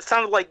shitty things that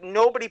sounded like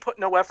nobody put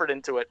no effort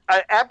into it.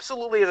 I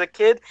absolutely, as a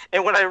kid,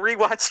 and when I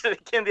rewatched it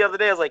again the other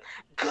day, I was like,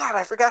 God,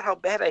 I forgot how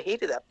bad I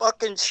hated that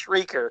fucking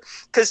Shrieker.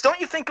 Because don't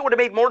you think it would have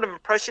made more of an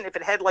impression if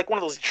it had like one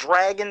of those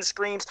dragon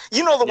screams?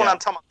 You know the one I'm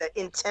talking about,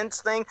 that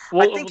intense thing.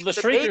 Well, I think the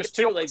Shriekers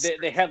too, like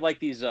they have like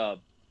these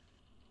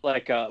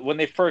when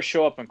they first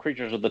show up in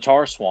Creatures of the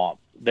Tar Swamp,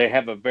 they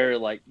have a very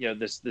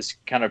this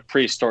kind of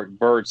prehistoric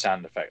bird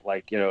sound effect.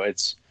 Like,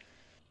 it's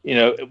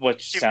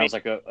which sounds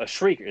like a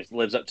shrieker. It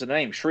lives up to the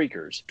name,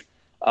 Shriekers.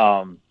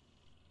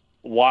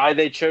 Why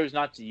they chose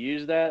not to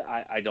use that,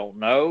 I don't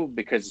know,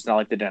 because it's not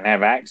like they didn't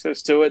have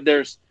access to it.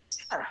 There's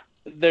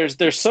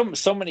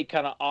so many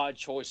kind of odd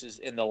choices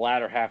in the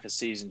latter half of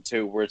season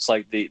 2 where it's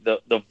like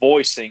the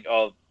voicing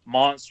of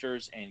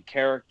monsters and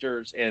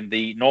characters and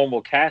the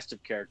normal cast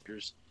of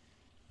characters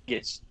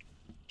gets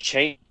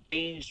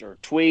changed or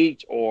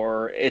tweaked,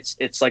 or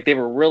it's like they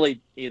were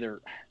really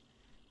either.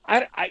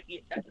 And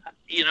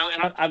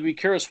I'd be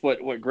curious what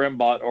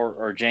Grimbot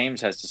or James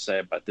has to say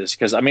about this,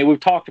 because I mean we've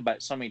talked about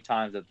it so many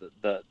times that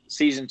the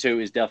season 2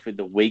 is definitely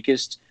the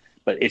weakest,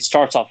 but it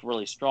starts off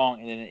really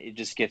strong and then it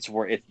just gets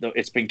where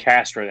it's been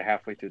castrated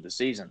halfway through the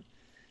season.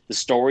 The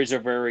stories are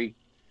very,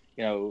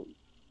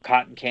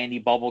 cotton candy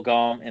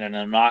bubblegum in an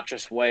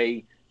obnoxious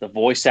way. The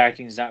voice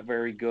acting is not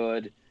very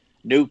good.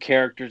 New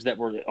characters that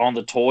were on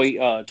the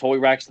toy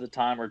racks at the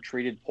time are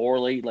treated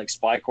poorly, like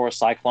Spycore,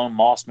 Cyclone,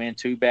 Mossman,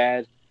 Too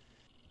Bad.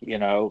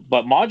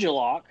 But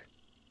Modulok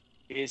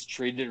is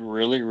treated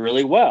really,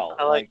 really well.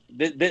 And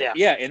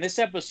this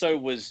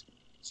episode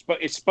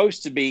it's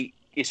supposed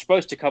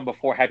to come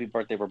before Happy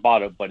Birthday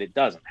Roboto, but it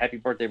doesn't. Happy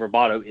Birthday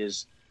Roboto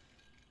is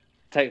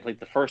technically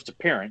the first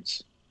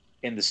appearance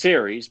in the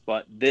series,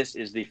 but this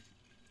is the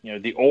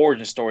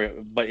origin story.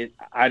 But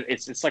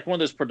it's like one of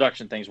those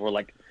production things where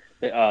like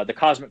the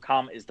Cosmic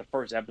Comet is the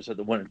first episode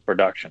that went into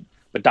production,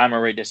 but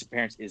Diamond Ray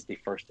Disappearance is the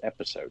first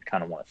episode.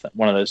 Kind of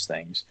one of those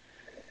things.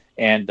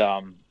 And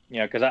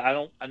because I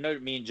know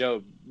that me and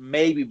Joe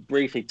maybe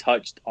briefly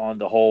touched on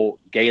the whole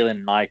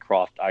Galen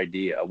Nycroft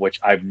idea, which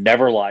I've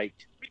never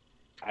liked.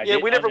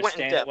 We never went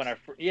in depth.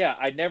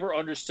 I never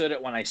understood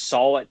it when I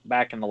saw it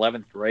back in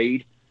 11th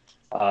grade.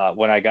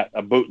 When I got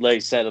a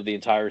bootleg set of the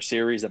entire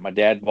series that my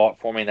dad bought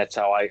for me, and that's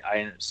how I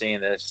ended up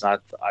seeing that it's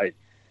not.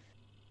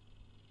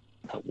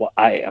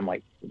 I'm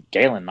like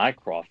Galen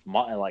Nycroft,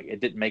 like it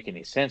didn't make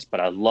any sense, but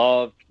I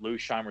loved Lou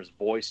Scheimer's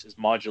voice as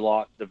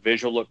Modulok. The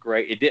visual looked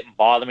great. It didn't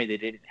bother me they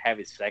didn't have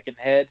his second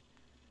head,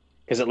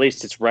 because at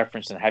least it's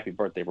referenced in Happy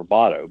Birthday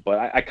Roboto.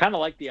 But I kind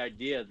of like the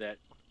idea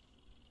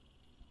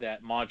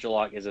that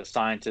Modulok is a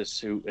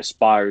scientist who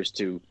aspires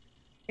to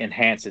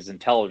enhance his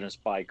intelligence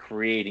by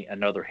creating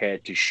another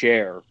head to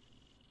share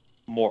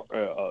more,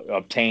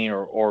 obtain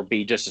or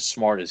be just as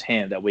smart as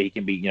him. That way he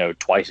can be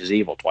twice as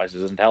evil, twice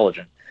as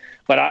intelligent.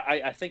 But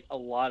I think a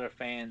lot of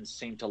fans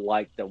seem to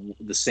like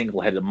the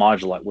single-headed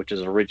Modulok, which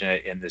is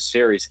originated in this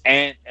series,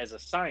 and as a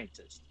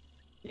scientist.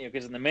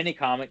 Because in the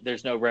mini-comic,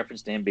 there's no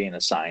reference to him being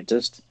a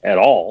scientist at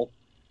all.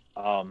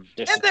 And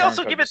they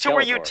also give it to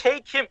where you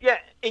take him,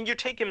 and you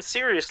take him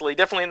seriously,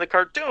 definitely in the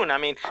cartoon. I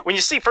mean, when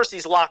you see first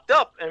he's locked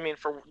up,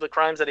 for the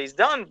crimes that he's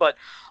done, but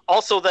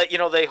also that,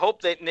 they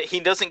hope that he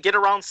doesn't get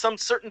around some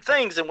certain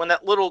things. And when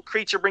that little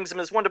creature brings him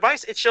his one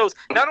device, it shows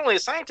not only a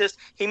scientist,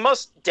 he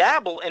must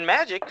dabble in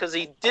magic, because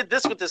he did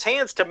this with his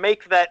hands to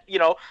make that,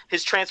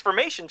 his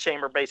transformation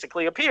chamber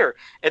basically appear.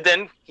 And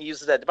then he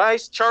uses that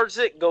device, charges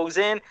it, goes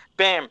in,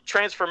 bam,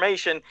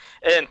 transformation.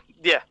 And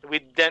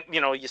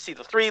you see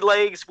the 3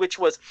 legs, which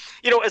was,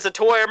 as a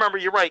toy, I remember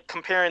you're right,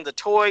 comparing the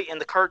toy and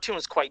the cartoon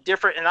is quite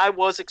different. And I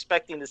was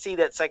expecting to see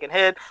that second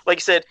head. Like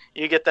you said,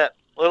 you get that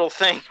little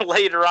thing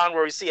later on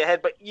where we see a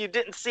head, but you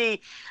didn't see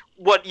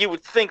what you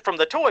would think from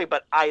the toy.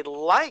 But I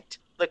liked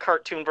the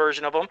cartoon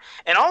version of him.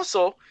 And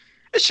also,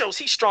 it shows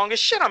he's strong as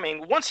shit.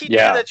 Once he did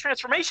that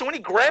transformation, when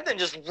he grabbed it and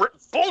just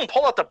boom,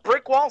 pull out the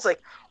brick walls,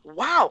 like,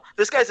 wow,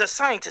 this guy's a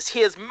scientist. He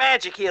has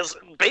magic. He has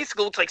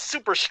basically looks like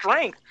super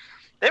strength.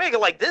 They make it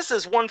like this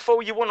is one foe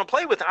you want to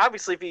play with. And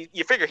obviously, if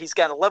you figure he's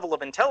got a level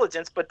of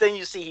intelligence, but then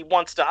you see he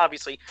wants to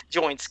obviously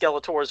join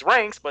Skeletor's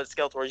ranks, but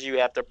Skeletor's, you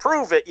have to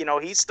prove it. You know,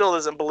 he still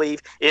doesn't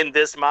believe in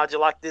this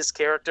Modulok, this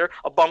character,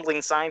 a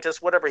bumbling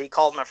scientist, whatever he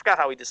called him. I forgot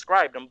how he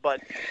described him, but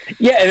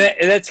yeah,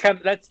 and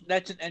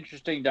that's an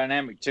interesting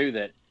dynamic too.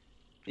 That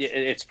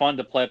it's fun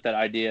to play up that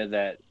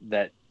idea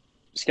that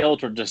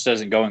Skeletor just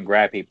doesn't go and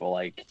grab people.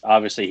 Like,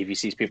 obviously, if he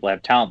sees people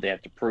have talent, they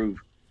have to prove.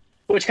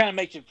 Which kind of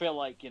makes you feel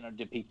like,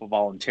 did people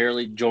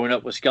voluntarily join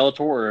up with Skeletor,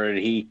 or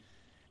did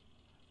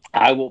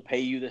I will pay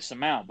you this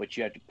amount, but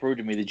you have to prove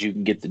to me that you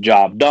can get the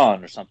job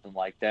done, or something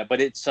like that.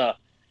 But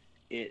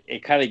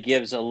it kind of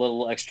gives a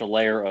little extra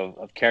layer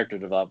of character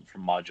development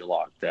from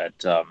Modulok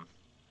that,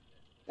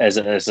 as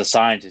a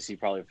scientist, he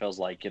probably feels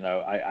like,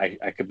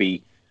 I could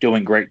be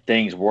doing great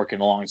things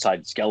working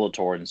alongside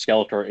Skeletor, and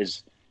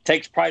Skeletor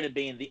takes pride in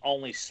being the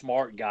only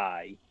smart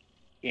guy.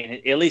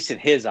 At least in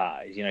his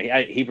eyes,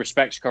 he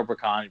respects Cobra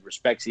Khan, he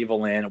respects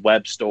Evil Lyn,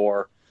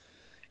 Webstor,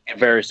 and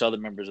various other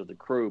members of the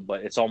crew.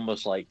 But it's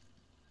almost like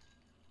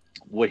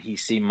what he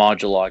see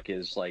Modulok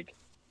is like,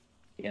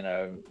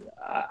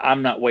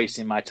 I'm not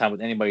wasting my time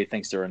with anybody who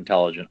thinks they're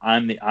intelligent.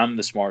 I'm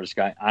the smartest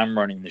guy. I'm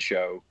running the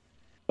show.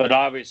 But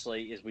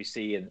obviously, as we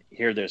see and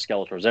hear, there's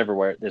Skeletors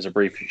everywhere. There's a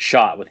brief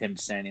shot with him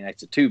standing next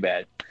to Too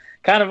Bad.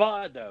 Kind of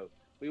odd though.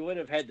 We would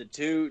have had the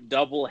two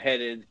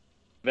double-headed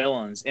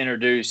villains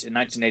introduced in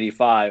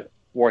 1985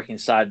 working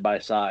side by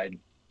side.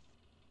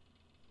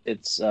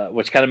 It's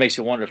which kind of makes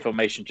you wonder if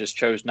Filmation just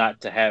chose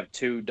not to have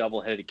two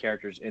double-headed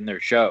characters in their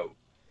show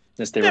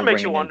since they were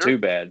bringing in Too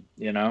Bad.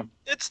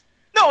 It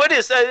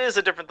is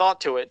a different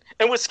thought to it.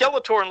 And with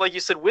Skeletor, and like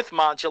you said, with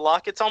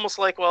Modulok, it's almost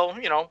like, well,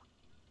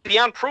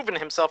 beyond proving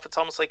himself, it's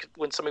almost like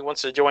when somebody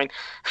wants to join,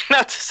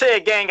 not to say a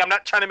gang, I'm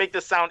not trying to make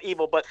this sound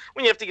evil, but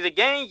when you have to get a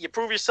gang, you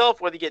prove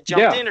yourself, whether you get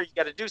jumped in or you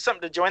got to do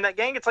something to join that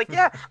gang. It's like,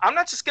 yeah, I'm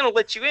not just going to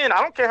let you in.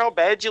 I don't care how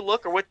bad you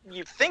look or what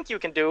you think you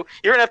can do.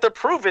 You're going to have to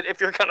prove it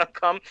if you're going to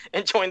come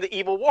and join the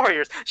Evil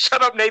Warriors.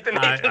 Shut up, Nathan.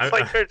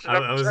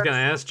 I was going to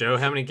ask, Joe,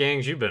 how many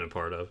gangs you've been a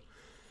part of?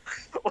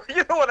 Well,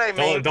 you know what I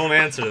mean. Don't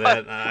answer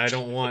that. I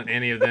don't want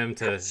any of them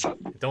to.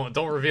 Don't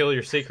reveal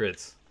your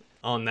secrets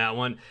on that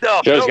one.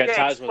 Joe's got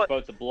ties with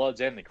both the Bloods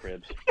and the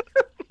Cribs.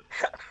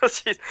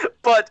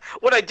 But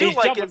what I do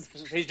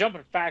he's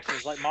jumping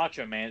factions like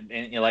Macho Man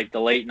in like the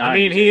late 90s. I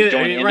mean, he is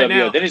right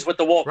now. Then he's with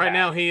the Wolf. Right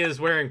now, he is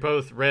wearing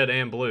both red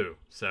and blue.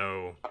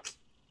 So.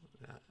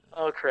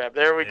 Oh crap!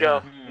 There we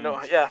go.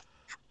 No, yeah.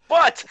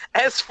 But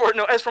as for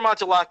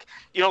Modulok, like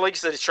you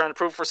said, he's trying to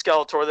prove for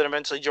Skeletor that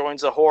eventually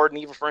joins the Horde,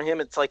 and even for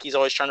him, it's like he's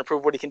always trying to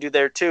prove what he can do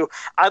there too.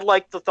 I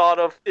like the thought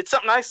of it's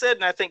something I said,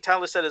 and I think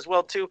Tyler said as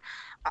well too.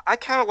 I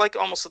kind of like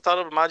almost the thought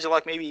of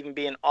Modulok maybe even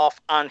being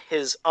off on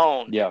his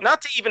own. Yeah.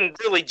 Not to even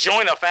really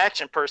join a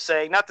faction per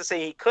se, not to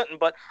say he couldn't,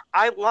 but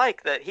I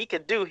like that he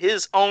could do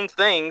his own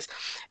things.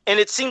 And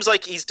it seems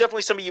like he's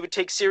definitely somebody you would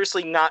take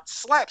seriously, not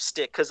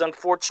slapstick, because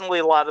unfortunately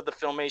a lot of the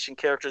Filmation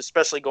characters,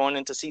 especially going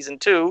into season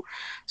 2,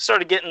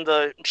 started getting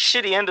the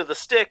shitty end of the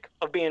stick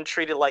of being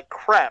treated like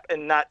crap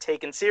and not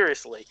taken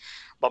seriously.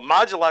 But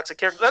Modulok's a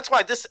character. That's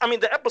why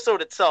the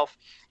episode itself,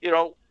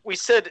 we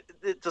said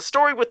the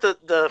story with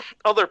the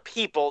other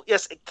people,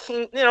 yes, it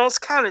came, it's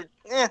kind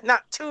of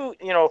not too,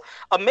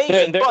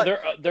 amazing.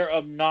 They're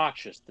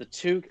obnoxious. The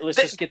two.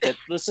 Let's just get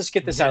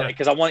this out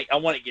because I want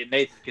to get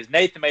Nathan, because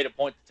Nathan made a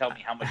point to tell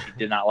me how much he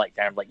did not like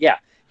Darren. Like, yeah,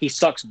 he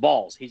sucks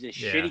balls. He's a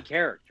shitty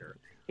character.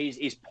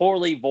 He's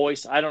poorly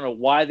voiced. I don't know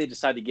why they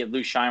decided to give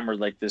Lou Scheimer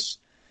like this.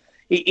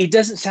 He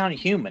doesn't sound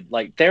human.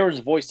 Like, Darren's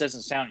voice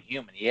doesn't sound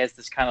human. He has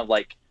this kind of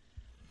like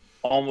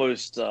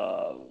almost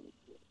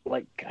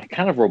like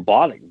kind of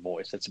robotic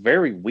voice. It's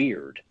very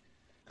weird.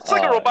 It's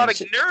like a robotic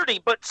nerdy,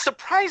 but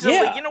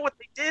surprisingly, you know what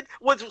they did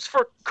was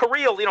for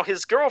Kirill,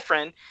 his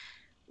girlfriend.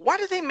 Why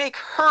did they make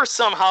her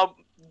somehow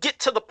get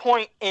to the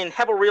point and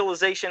have a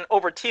realization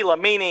over Teela?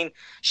 Meaning,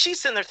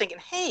 she's sitting there thinking,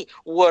 hey,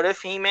 what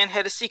if He-Man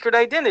had a secret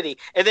identity?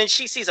 And then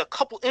she sees a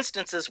couple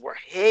instances where,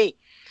 hey,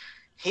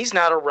 he's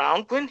not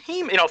around when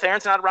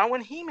Theron's not around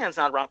when He-Man's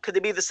not around. Could they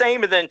be the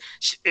same? And then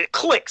it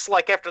clicks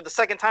like after the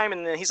second time,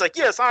 and then he's like,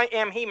 yes, I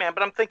am He-Man.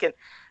 But I'm thinking,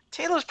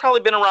 Taylor's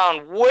probably been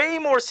around way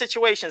more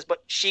situations,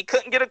 but she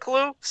couldn't get a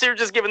clue. So you're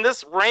just giving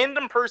this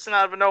random person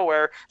out of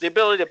nowhere the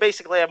ability to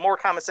basically have more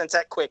common sense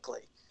that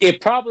quickly.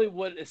 It probably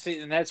would. See,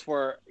 and that's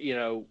where,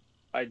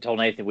 I told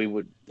Nathan we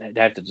would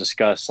have to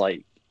discuss,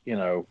 like,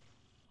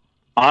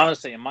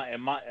 honestly,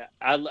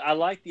 I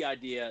like the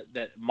idea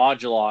that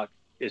Modulok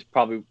is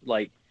probably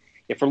like,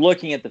 if we're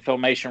looking at the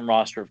Filmation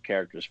roster of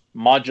characters,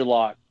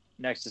 Modulok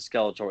next to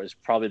Skeletor is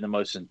probably the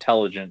most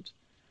intelligent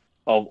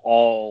of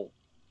all,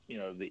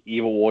 the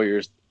Evil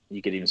Warriors.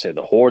 You could even say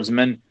the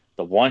Hordemen,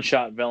 the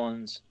one-shot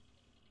villains,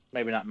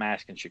 maybe not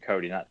Mask and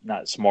Chakotay,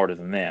 not smarter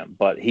than them,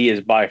 but he is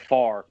by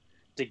far,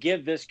 to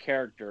give this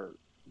character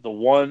the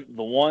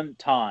one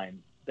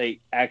time they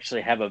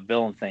actually have a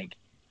villain think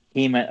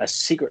He-Man a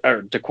secret,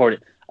 or to quote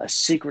it, a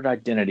secret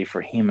identity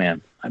for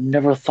He-Man. I've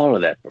never thought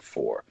of that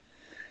before.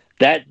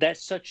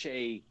 That's such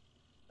a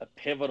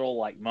pivotal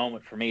like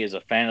moment for me as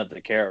a fan of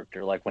the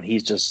character. Like when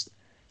he's just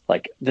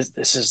Like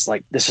this is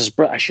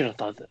I should have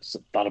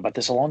thought about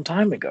this a long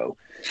time ago.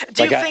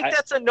 Do you think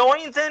that's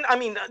annoying then? I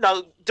mean,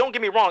 no, don't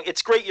get me wrong.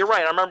 It's great. You're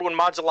right. I remember when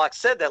Modulok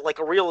said that, like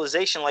a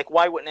realization, like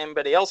why wouldn't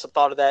anybody else have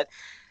thought of that?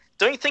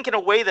 Don't you think in a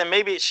way that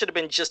maybe it should have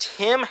been just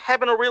him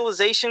having a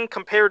realization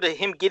compared to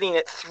him getting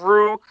it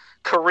through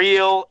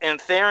Kirill and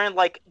Theron?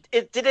 Like,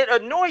 did it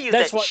annoy you?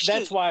 That's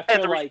why I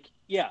feel like,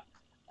 yeah.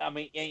 I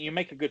mean, and you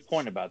make a good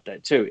point about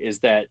that too, is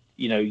that,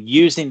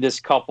 using this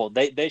couple,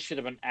 they should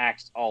have been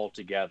axed all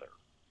together.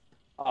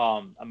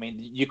 I mean,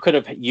 you could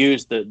have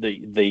used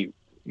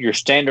your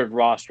standard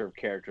roster of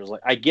characters.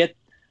 Like, I get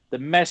the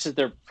message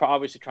they're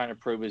obviously trying to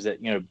prove is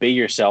that, be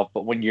yourself,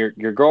 but when your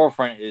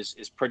girlfriend is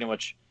pretty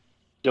much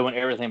doing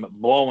everything but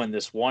blowing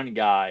this one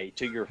guy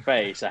to your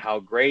face at how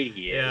great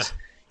he is,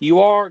 you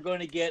are going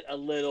to get a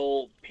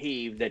little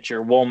peeved that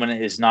your woman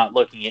is not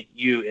looking at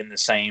you in the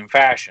same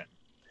fashion.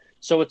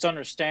 So it's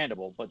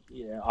understandable, but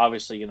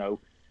obviously,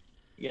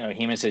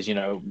 Heyman says,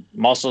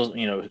 muscles,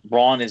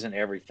 brawn isn't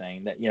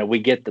everything. That we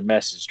get the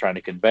message trying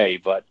to convey,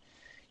 but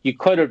you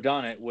could have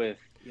done it with,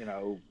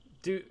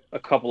 a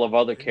couple of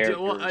other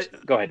characters.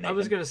 Go ahead, Nathan. I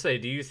was going to say,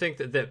 do you think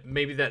that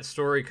maybe that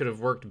story could have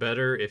worked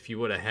better if you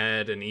would have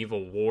had an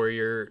evil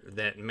warrior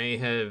that may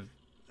have,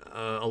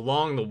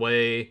 along the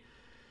way,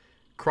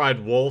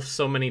 cried wolf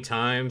so many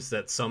times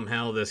that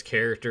somehow this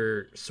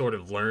character sort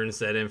of learns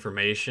that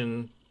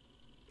information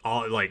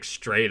all like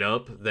straight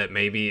up, that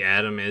maybe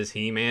Adam is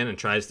He-Man and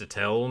tries to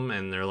tell them,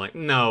 and they're like,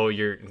 no,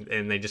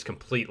 and they just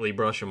completely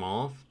brush him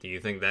off? Do you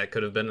think that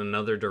could have been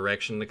another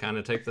direction to kind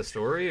of take the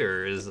story,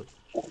 or is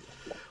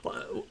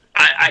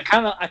I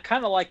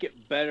kind of like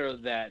it better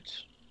that,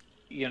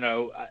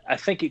 I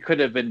think it could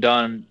have been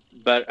done,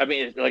 but I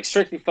mean, like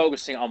strictly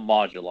focusing on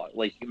Modulok.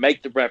 Like, you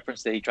make the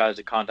reference that he tries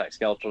to contact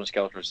Skeletor and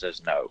Skeletor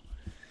says no.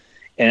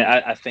 And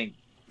I think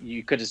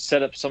you could have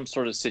set up some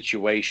sort of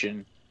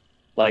situation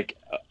like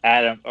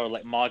Adam or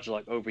like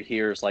Modulok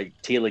overhears like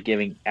Teela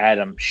giving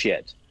Adam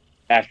shit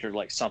after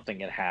like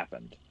something had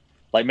happened.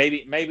 Like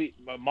maybe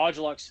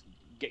Modulok's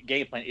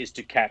game plan is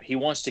he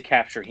wants to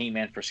capture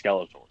He-Man for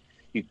Skeletor.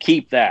 You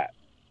keep that.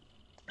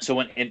 So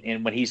when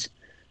he's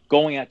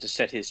going out to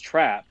set his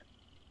trap,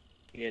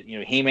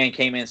 He-Man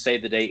came in,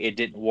 saved the day. It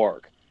didn't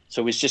work.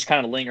 So he's just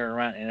kind of lingering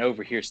around and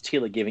overhears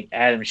Teela giving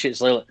Adam shit.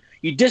 It's like,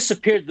 you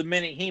disappeared the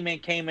minute He-Man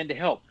came in to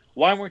help.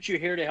 Why weren't you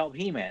here to help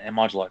He-Man? And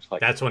Modulok's like,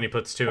 that's when he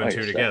puts two and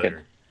two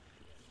together.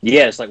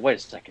 Yeah, it's like, wait a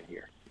second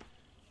here.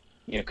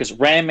 Because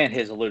Ram-Man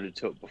has alluded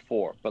to it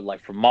before, but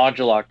like for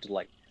Modulok to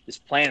like, this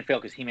plan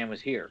failed because He-Man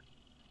was here.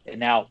 And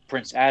now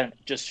Prince Adam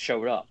just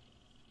showed up.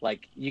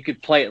 Like, you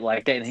could play it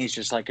like that, and he's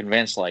just like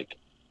convinced, like,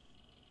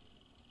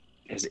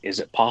 is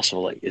it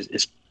possible? Like,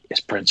 is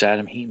Prince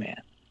Adam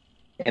He-Man?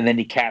 And then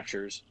he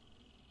captures,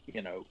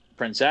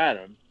 Prince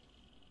Adam,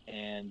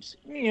 and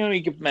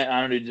you could,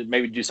 I don't know,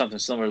 maybe do something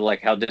similar to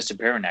like how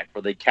Disappearing Act,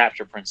 where they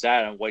capture Prince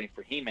Adam, waiting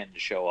for He-Man to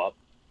show up.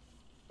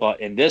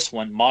 But in this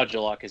one,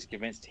 Modulok is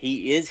convinced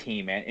he is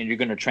He-Man, and you're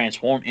going to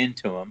transform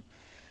into him.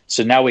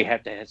 So now we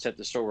have to set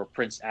the story where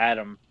Prince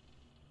Adam,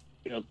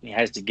 he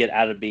has to get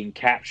out of being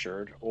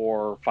captured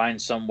or find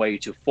some way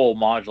to fool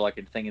Modulok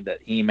into thinking that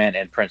He-Man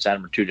and Prince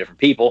Adam are two different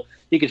people.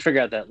 You can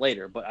figure out that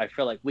later, but I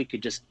feel like we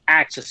could just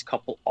axe this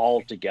couple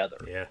all together.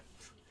 Yeah.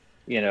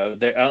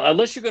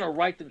 Unless you're going to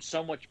write them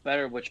so much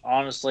better, which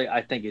honestly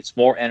I think it's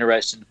more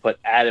interesting to put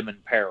Adam in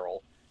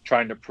peril,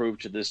 trying to prove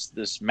to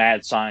this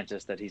mad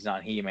scientist that he's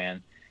not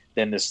He-Man,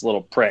 than this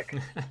little prick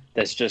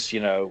that's just just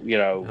being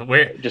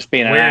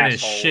an wearing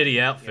asshole. His shitty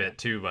outfit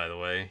too, by the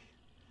way.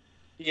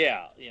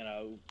 Yeah,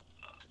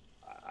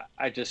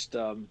 I just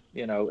and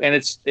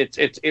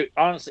it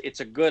honestly, it's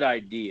a good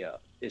idea.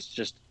 It's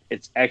just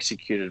it's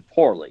executed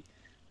poorly.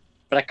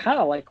 But I kind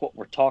of like what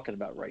we're talking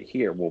about right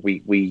here. Where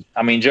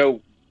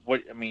Joe,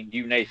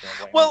 you, Nathan.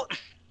 Well,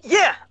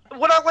 yeah.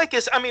 What I like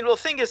is, the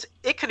thing is,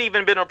 it could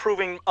even been a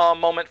proving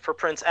moment for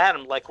Prince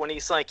Adam. Like when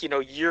he's like,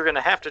 you're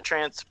gonna have to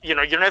you're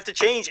gonna have to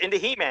change into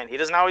He-Man. He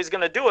doesn't know he's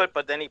gonna do it,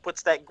 but then he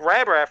puts that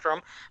grabber after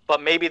him.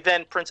 But maybe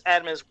then Prince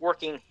Adam is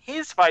working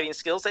his fighting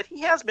skills that he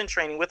has been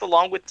training with,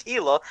 along with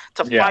Teela,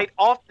 to fight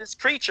off this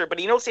creature. But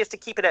he knows he has to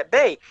keep it at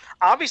bay.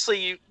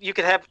 Obviously, you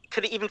could have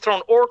even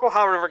thrown Oracle.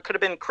 However, it could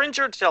have been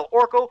Cringer to tell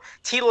Oracle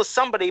Teela's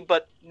somebody,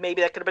 but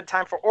maybe that could have been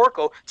time for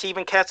Oracle to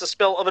even cast a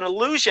spell of an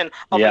illusion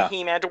of a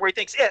He-Man to where he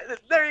thinks,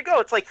 there you go.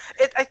 It's like,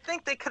 I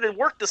think they could have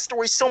worked the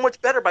story so much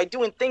better by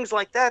doing things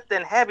like that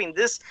than having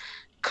this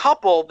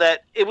couple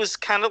that it was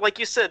kind of like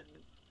you said,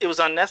 it was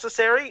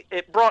unnecessary.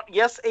 It brought,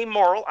 a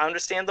moral. I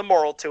understand the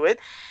moral to it.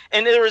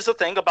 And there is a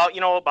thing about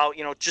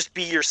just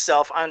be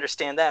yourself. I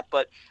understand that,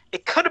 but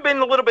it could have been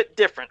a little bit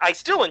different. I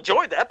still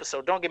enjoyed the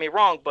episode, don't get me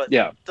wrong, but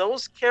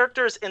those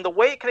characters and the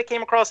way it could have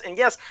came across, and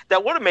yes,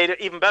 that would have made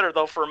it even better,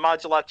 though, for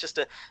Modulok just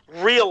to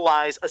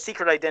realize a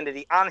secret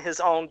identity on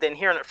his own than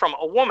hearing it from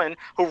a woman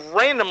who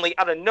randomly,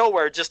 out of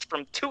nowhere, just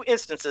from two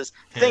instances,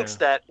 thinks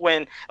that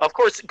when, of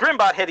course,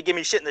 Grimbot had to give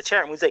me shit in the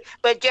chat room. He's like,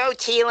 but Joe,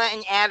 Teela,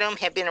 and Adam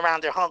have been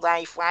around their whole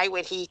life. Why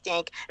would she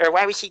think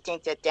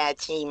that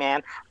that's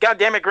He-Man? God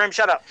damn it, Grim,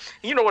 shut up.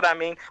 You know what I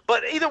mean.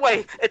 But either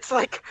way, it's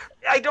like,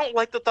 I don't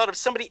like the thought of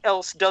somebody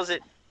else does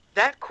it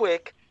that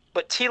quick,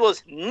 but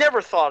Teela's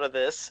never thought of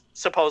this,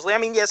 supposedly. I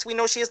mean, yes, we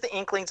know she has the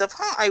inklings of,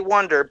 I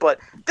wonder, but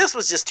this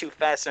was just too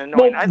fast and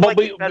annoying.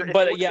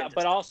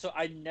 But also,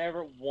 I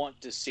never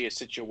want to see a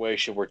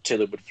situation where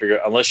Teela would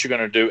figure, unless you're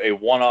going to do a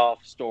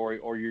one-off story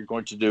or you're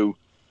going to do,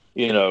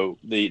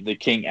 the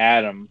King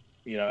Adam,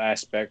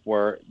 aspect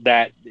where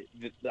that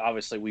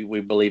obviously we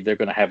believe they're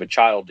going to have a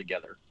child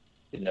together.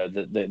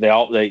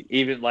 They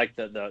even like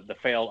the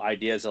failed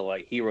ideas of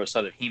like hero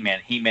son of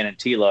He-Man and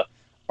Teela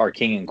are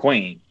king and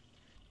queen.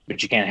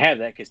 But you can't have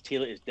that because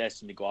Teela is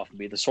destined to go off and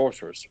be the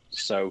sorceress.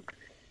 So,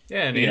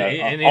 yeah, and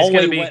he's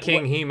going to be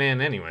King He-Man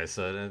anyway,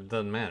 so it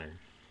doesn't matter.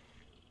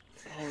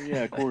 Oh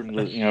yeah, according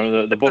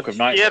to the Book of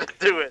Night. You have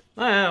to do it.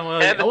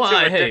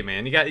 Hey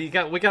man,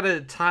 we got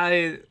to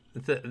tie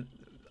the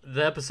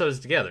episodes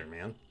together,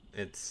 man.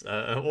 It's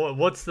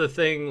what's the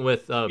thing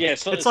with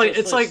it's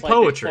like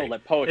poetry.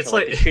 It's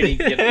like the shitty,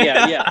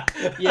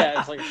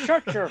 It's like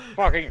shut your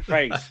fucking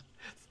face.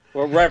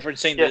 We're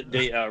referencing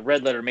the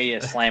Red Letter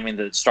Media slamming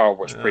the Star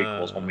Wars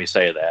prequels when we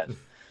say that.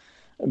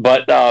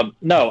 But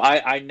no,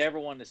 I never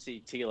want to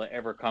see Teela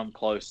ever come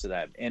close to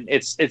that. And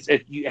it's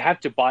you have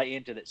to buy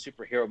into that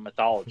superhero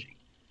mythology.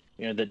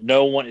 That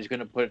no one is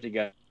going to put it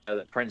together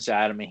that Prince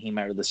Adam and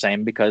He-Man are the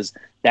same, because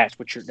that's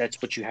what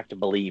you have to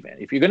believe in.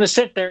 If you're going to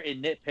sit there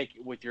and nitpick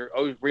with your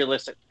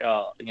realistic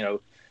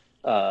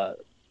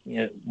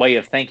way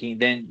of thinking,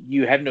 then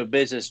you have no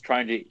business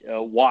trying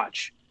to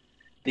watch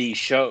these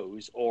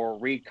shows or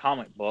read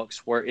comic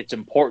books where it's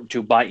important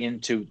to buy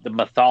into the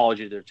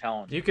mythology they're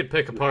telling you. You could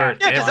pick apart.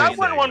 Yeah, because I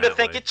wouldn't want to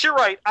think it. You're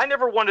right. I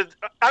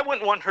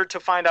wouldn't want her to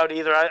find out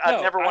either.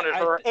 I've never wanted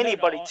her or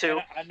anybody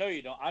to. I know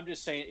you don't. I'm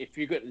just saying, if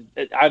you could,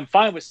 I'm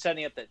fine with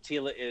setting up that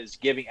Teela is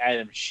giving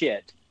Adam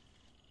shit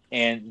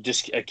and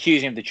just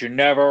accusing him that you're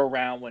never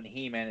around when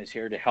He-Man is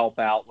here to help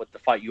out with the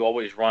fight. You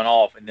always run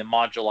off, and then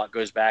Modulok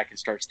goes back and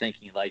starts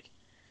thinking like,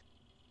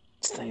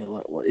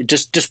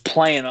 just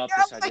playing up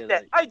this idea.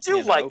 That. I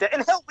do like that.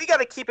 And hell, we got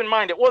to keep in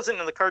mind, it wasn't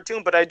in the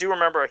cartoon, but I do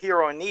remember A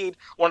Hero in Need,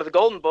 one of the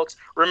Golden Books.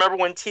 Remember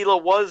when Teela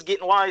was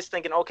getting wise,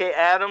 thinking, okay,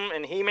 Adam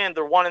and He-Man,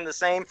 they're one and the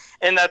same.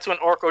 And that's when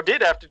Orko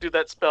did have to do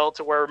that spell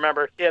to where,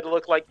 remember, he had to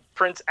look like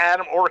Prince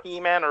Adam or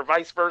He-Man or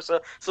vice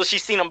versa. So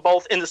she's seen them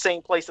both in the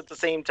same place at the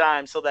same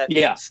time. So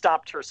that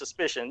stopped her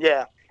suspicion.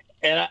 Yeah.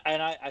 And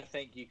I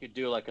think you could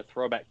do like a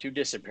throwback to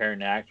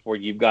Disappearing Act where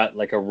you've got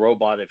like a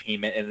robot of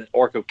He-Man and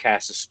Orko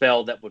casts a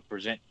spell that would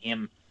present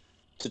him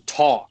to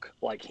talk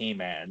like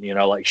He-Man,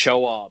 like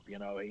show up,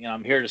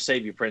 I'm here to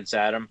save you, Prince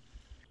Adam,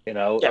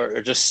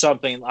 or just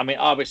something. I mean,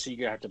 obviously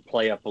you have to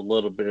play up a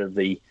little bit of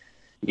the,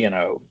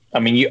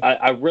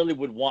 I really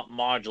would want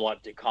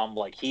Modulok to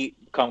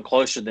come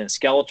closer than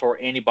Skeletor or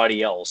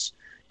anybody else,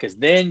 because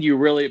then you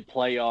really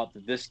play off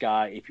that this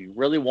guy, if you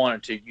really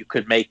wanted to, you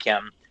could make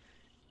him,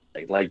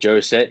 like Joe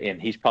said,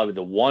 and he's probably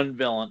the one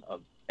villain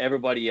of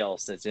everybody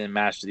else that's in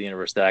Master of the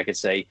Universe that I could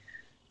say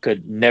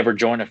could never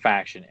join a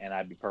faction, and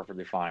I'd be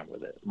perfectly fine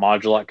with it.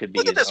 Modulok could be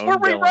Look at his this. own We're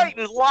villain.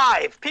 rewriting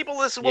live. People,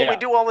 this is what we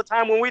do all the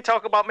time when we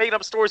talk about made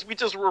up stories. We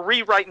just were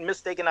rewriting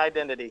mistaken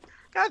identity.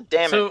 God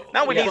damn it!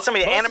 Now we need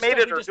somebody to animate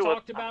it or do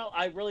it.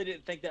 I really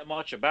didn't think that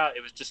much about.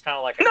 It was just kind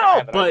of like I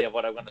have an idea of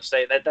what I'm going to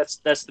say.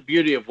 That's the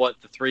beauty of what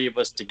the three of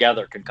us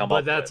together can come up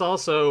with. But that's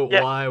also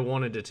why I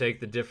wanted to take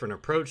the different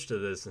approach to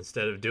this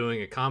instead of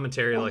doing a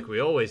commentary like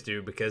we always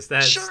do, because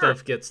that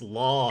stuff gets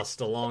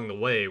lost along the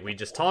way. We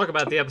just talk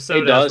about the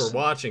episode as we're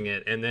watching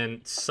it, and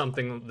then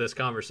this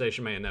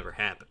conversation may have never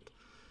happened.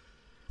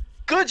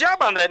 Good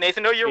job on that,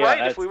 Nathan. No, you're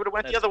right. If we would have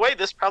went the other way,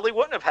 this probably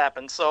wouldn't have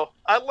happened. So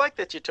I like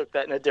that you took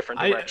that in a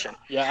different direction.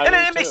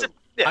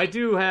 I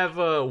do have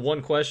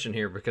one question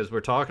here, because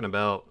we're talking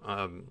about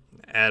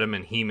Adam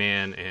and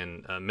He-Man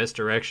and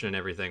misdirection and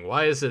everything.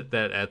 Why is it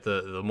that at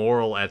the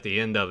moral at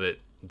the end of it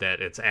that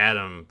it's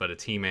Adam but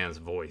it's He-Man's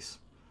voice?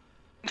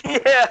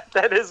 Yeah,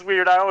 that is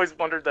weird. I always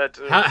wondered that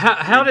too.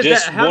 How did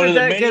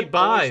that get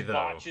by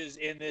though?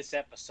 In this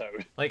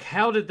episode, like,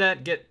 how did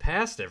that get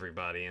past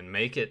everybody and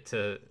make it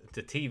to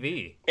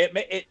TV?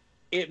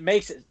 It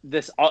makes it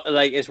this,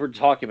 like, as we're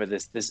talking about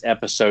this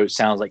episode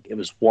sounds like it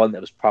was one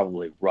that was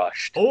probably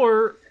rushed,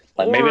 or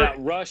maybe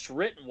not rushed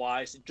written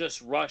wise,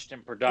 just rushed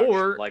in production.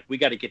 Or, like, we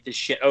got to get this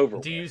shit over.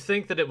 Do you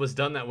think that it was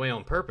done that way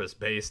on purpose,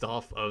 based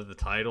off of the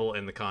title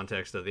and the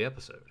context of the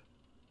episode?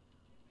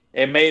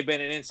 It may have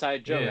been an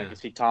inside joke. I could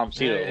see Tom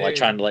Cedar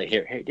trying to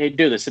hey,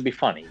 do this. It'd be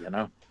funny,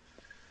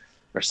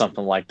 or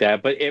something like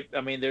that. But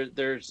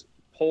there's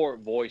poor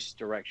voice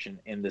direction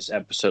in this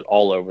episode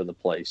all over the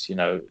place.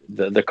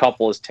 The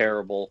couple is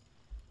terrible.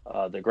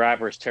 The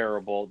grabber is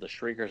terrible. The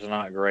shriekers are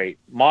not great.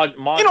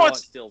 Modulok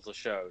steals the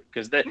show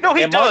because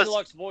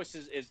Modulok's voice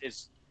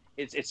is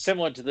it's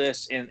similar to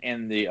this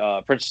in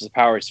the Princess of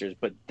Power series,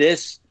 but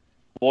this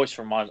voice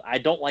from Modulok, I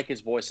don't like his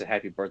voice at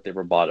Happy Birthday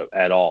Roboto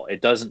at all. It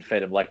doesn't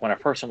fit him. Like when I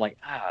first, I'm like,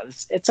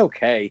 it's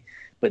okay,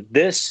 but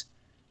this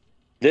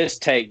this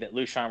take that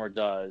Lou Scheimer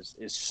does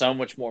is so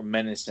much more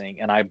menacing,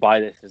 and I buy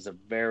this as a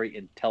very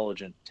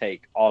intelligent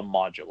take on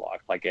Modulok.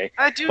 I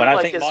do when I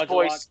like think his Modulok,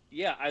 voice.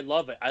 Yeah, I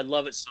love it. I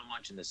love it so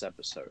much in this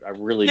episode. I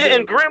really Yeah, do.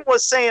 and Grimm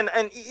was saying,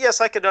 and yes,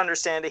 I could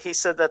understand it. He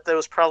said that there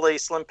was probably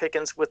slim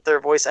pickings with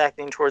their voice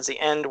acting towards the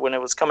end when it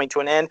was coming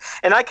to an end,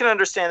 and I can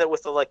understand that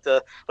with like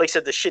you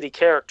said, the shitty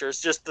characters.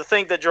 Just the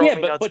thing that drove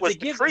me nuts was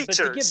the creatures.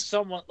 But to give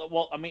someone,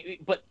 well, I mean,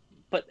 but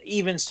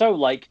even so,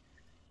 like.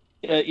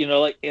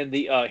 Like in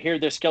the here,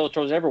 there's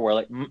Skeletors everywhere.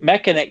 Like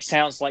Mechanic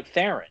sounds like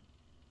Theron.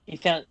 He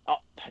sounds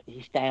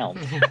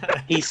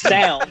just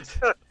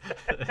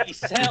like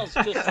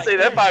say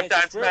that 5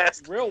 times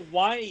fast. Real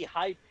whiny,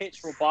 high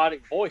pitched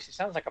robotic voice. He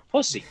sounds like a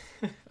pussy.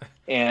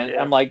 And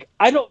I'm like,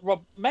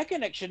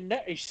 Mechanic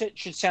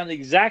should sound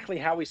exactly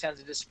how he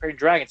sounds in Disappearing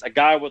Dragons, a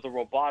guy with a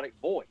robotic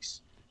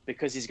voice,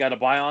 because he's got a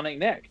bionic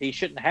neck. He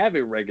shouldn't have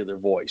a regular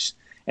voice.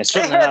 And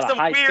certainly not a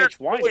high-pitched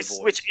whiny voice.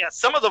 Which, yeah,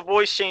 some of the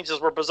voice changes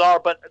were bizarre,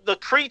 but the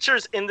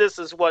creatures in this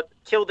is what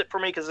killed it for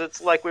me, because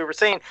it's like we were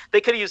saying, they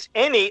could have used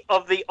any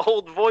of the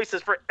old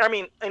voices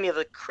any of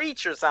the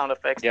creature sound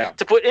effects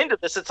to put into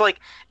this. It's like,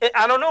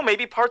 I don't know,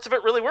 maybe parts of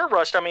it really were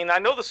rushed. I mean, I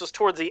know this was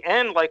towards the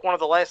end, like one of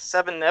the last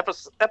 7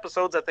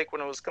 episodes, I think, when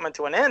it was coming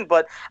to an end,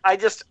 but I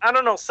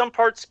don't know, some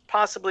parts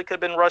possibly could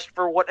have been rushed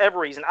for whatever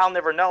reason. I'll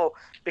never know,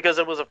 because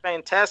it was a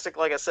fantastic,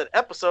 like I said,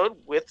 episode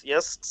with,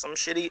 yes, some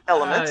shitty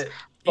elements.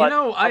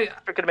 I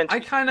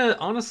kind of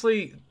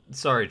honestly,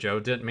 sorry, Joe,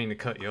 didn't mean to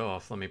cut you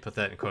off. Let me put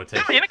that in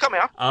quotation. No, you didn't cut me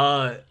off.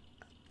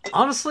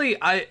 Honestly,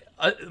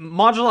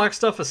 Modulok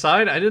stuff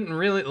aside, I didn't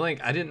really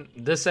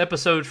this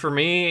episode for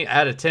me,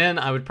 out of 10,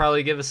 I would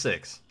probably give a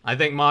 6. I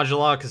think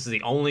Modulok is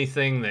the only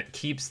thing that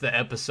keeps the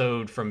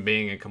episode from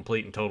being a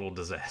complete and total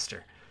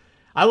disaster.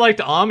 I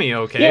liked Ami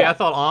okay. Yeah. I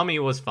thought Ami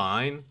was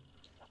fine.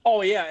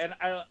 Oh yeah,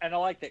 and I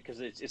like that because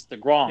it's the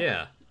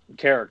Gronk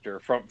character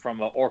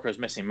from Orko's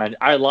Missing Man.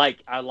 I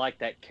like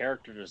that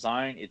character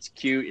design. It's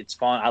cute. It's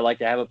fun. I like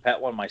to have a pet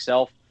one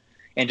myself,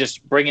 and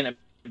just bringing it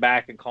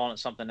back and calling it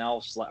something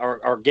else,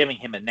 or giving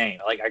him a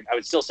name. Like I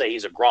would still say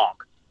he's a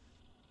Gronk,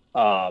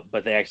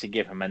 but they actually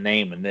give him a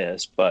name in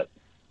this. But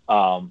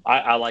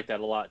I like that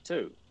a lot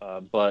too.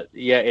 But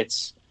yeah,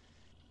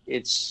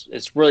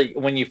 it's really,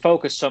 when you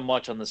focus so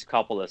much on this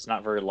couple that's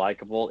not very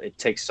likable, it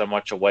takes so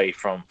much away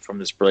from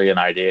this brilliant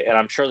idea. And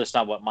I'm sure that's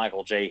not what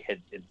Michael J. had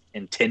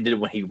intended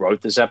when he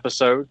wrote this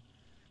episode.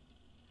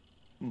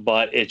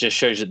 But it just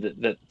shows you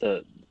that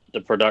the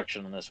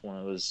production on this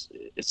one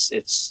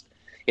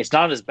it's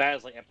not as bad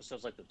as like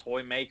episodes like The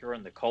Toy Maker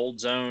and The Cold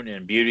Zone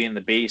and Beauty and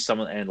the Beast.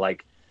 Some of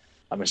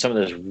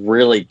those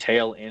really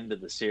tail end of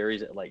the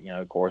series, like,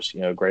 of course,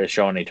 Greatest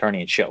Show on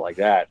Eternity and shit like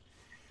that.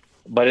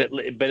 But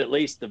at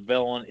least the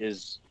villain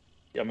is,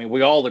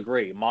 we all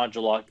agree,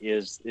 Modulok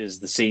is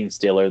the scene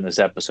stealer in this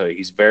episode.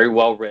 He's very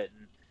well written.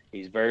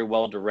 He's very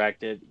well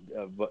directed,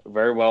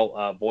 very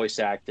well voice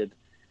acted.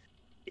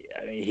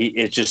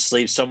 It just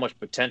leaves so much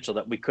potential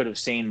that we could have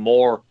seen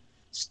more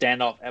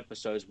standoff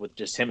episodes with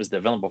just him as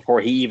the villain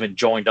before he even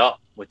joined up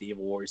with the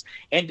Evil Warriors.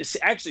 And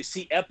to actually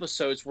see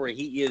episodes where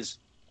he is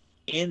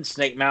in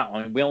Snake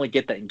Mountain. We only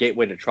get that in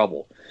Gateway to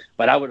Trouble.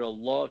 But I would have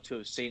loved to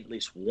have seen at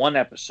least one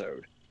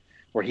episode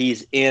where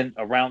he's in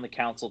around the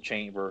council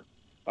chamber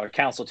or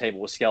council table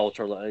with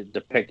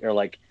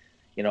Skeletor,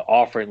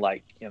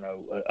 offering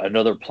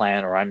another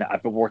plan, or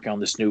I've been working on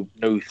this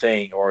new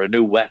thing or a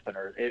new weapon,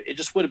 or it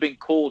just would have been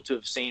cool to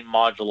have seen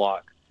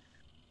Modulok.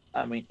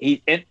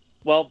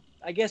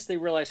 I guess they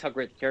realize how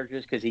great the character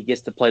is because he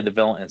gets to play the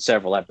villain in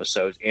several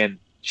episodes, and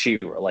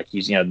She-Ra, like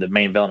he's the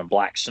main villain in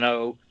Black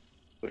Snow,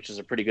 which is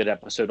a pretty good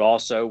episode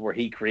also, where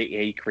he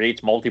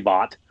creates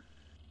Multibot.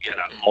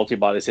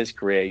 Multibot is his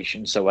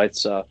creation, so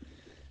it's for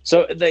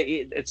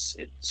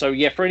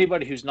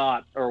anybody who's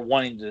not or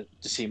wanting to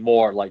see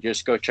more, like,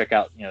 just go check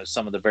out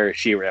some of the various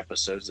She-Ra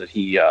episodes that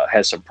he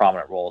has some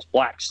prominent roles.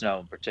 Black Snow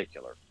in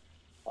particular,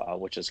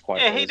 which is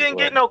quite. Yeah, he didn't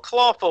get no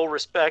Clawful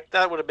respect.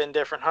 That would have been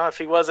different, huh? If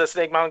he was at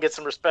Snake Mountain, get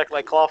some respect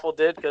like Clawful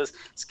did, because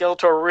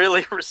Skeletor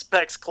really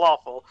respects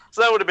Clawful.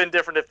 So that would have been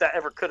different if that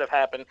ever could have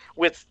happened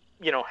with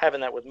having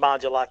that with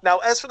Modulok. Now,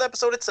 as for the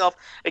episode itself,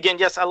 again,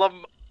 yes, I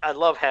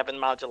love having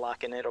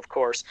Modulok in it, of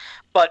course,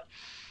 but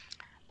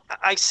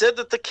I said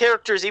that the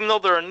characters, even though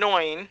they're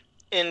annoying,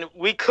 and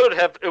we could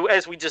have,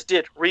 as we just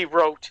did,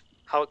 rewrote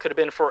how it could have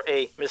been for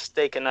a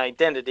mistaken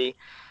identity.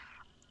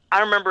 I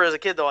remember as a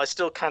kid, though, I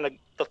still kind of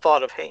the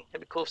thought of, hey,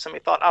 it'd be cool if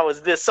somebody thought I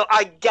was this. So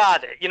I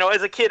got it.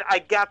 As a kid, I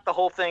got the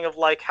whole thing of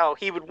like how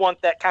he would want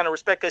that kind of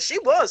respect, because she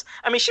was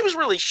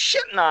really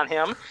shitting on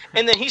him,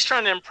 and then he's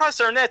trying to impress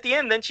her, and at the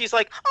end, then she's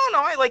like, oh no,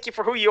 I like you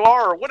for who you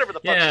are, or whatever the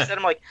fuck she said.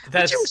 I'm like,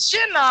 but you were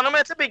shitting on him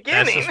at the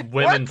beginning. That's just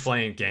women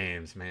playing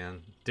games,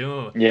 man.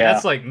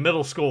 That's like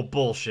middle school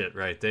bullshit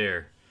right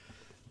there.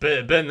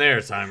 Been there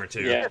a time or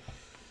two. Yeah.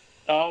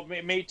 Oh,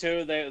 me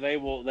too. They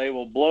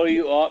will blow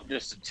you up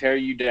just to tear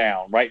you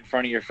down right in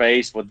front of your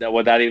face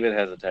without even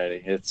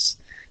hesitating. It's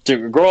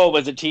to grow up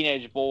as a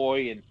teenage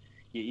boy and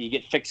you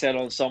get fixated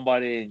on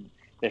somebody and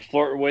they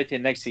flirt with you.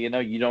 Next thing you know,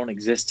 you don't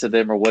exist to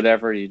them or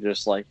whatever. You're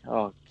just like,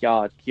 oh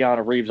God,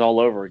 Keanu Reeves all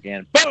over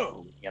again.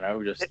 Boom.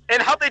 just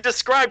and how they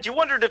described. You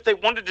wondered if they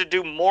wanted to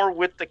do more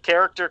with the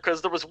character,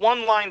 because there was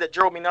one line that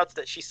drove me nuts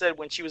that she said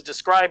when she was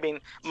describing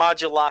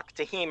Modulok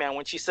to He-Man,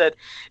 when she said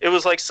it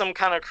was like some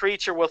kind of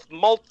creature with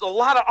a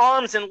lot of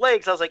arms and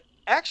legs. I was like,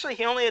 actually,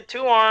 he only had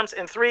 2 arms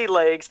and 3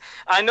 legs.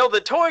 I know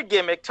the toy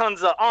gimmick,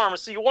 tons of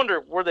arms. So you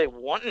wonder, were they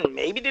wanting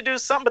maybe to do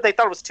something, but they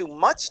thought it was too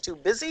much, too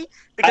busy?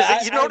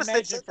 Because you noticed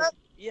they said that?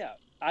 Yeah.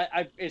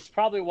 It's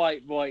probably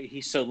why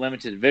he's so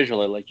limited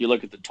visually. Like, you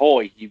look at the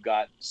toy, you've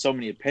got so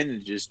many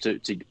appendages to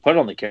put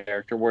on the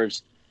character,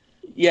 whereas,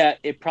 yeah,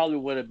 it probably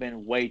would have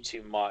been way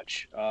too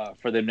much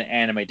for them to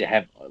animate to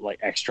have, like,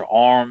 extra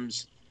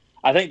arms.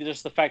 I think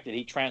just the fact that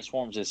he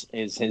transforms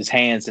his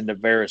hands into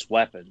various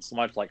weapons,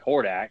 much like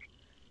Hordak,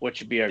 which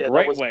would be a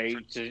great way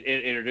to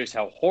introduce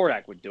how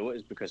Hordak would do it,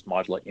 is because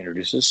Modulok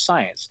introduces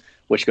science,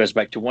 which goes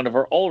back to one of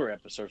our older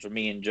episodes where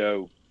me and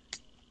Joe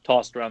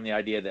tossed around the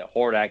idea that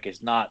Hordak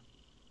is not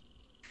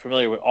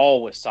familiar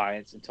with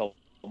science until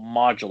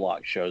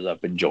Modulok shows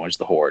up and joins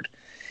the Horde.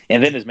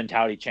 And then his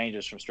mentality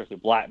changes from strictly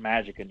black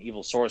magic and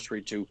evil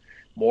sorcery to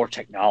more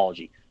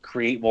technology,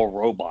 create more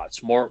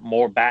robots, more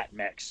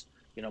Batmechs,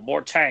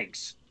 more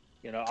tanks.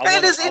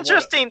 It is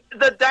interesting,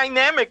 the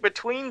dynamic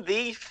between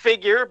the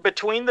figure,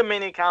 between the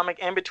mini comic,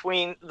 and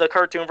between the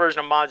cartoon version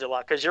of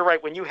Modulok. Because you're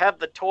right, when you have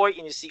the toy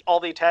and you see all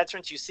the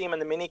attachments, you see them in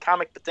the mini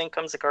comic, but then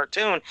comes the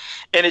cartoon,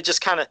 and it just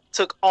kind of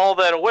took all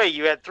that away.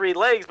 You had 3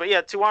 legs, but you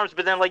had 2 arms.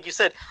 But then, like you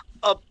said,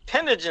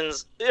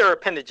 appendages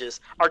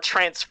are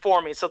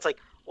transforming. So it's like,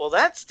 well,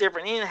 that's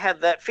different. He didn't have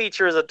that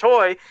feature as a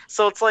toy.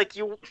 So it's like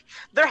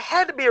there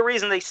had to be a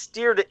reason they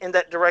steered it in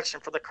that direction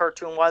for the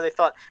cartoon, why they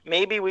thought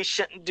maybe we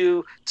shouldn't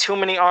do too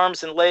many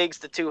arms and legs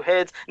to 2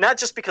 heads. Not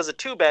just because of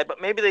Too Bad, but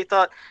maybe they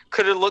thought,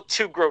 could it look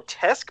too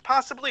grotesque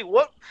possibly?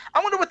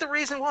 I wonder what the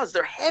reason was.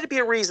 There had to be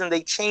a reason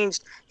they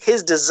changed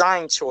his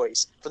design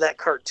choice for that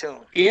cartoon.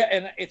 Yeah,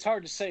 and it's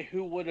hard to say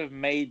who would have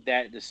made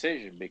that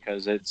decision,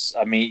 because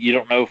you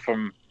don't know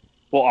from...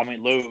 Well,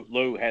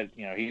 Lou had,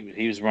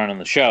 he was running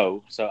the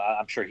show, so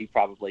I'm sure he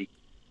probably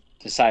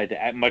decided to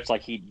act much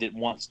like he didn't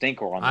want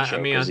Stinkor on the show,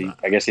 because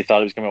I guess he thought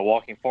he was going to be a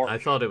walking fort. I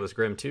thought it was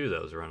Grimm 2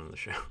 that was running the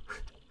show.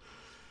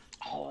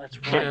 Oh, that's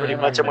right. Pretty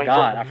much.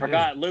 I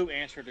forgot. Lou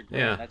answered to Grimm.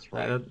 Yeah, that's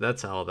right.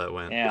 That's how that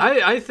went. Yeah.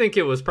 I think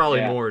it was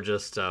probably more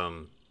just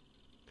the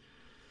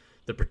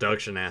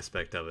production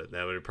aspect of it.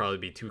 That would probably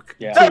be too.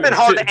 Yeah. That would have been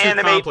hard to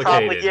animate,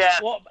 probably. Yeah.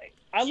 Well,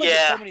 I look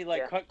at so many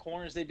cut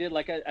corners they did.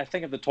 Like I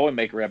think of the Toy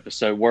Maker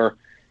episode where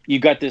you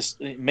got this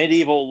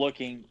medieval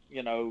looking,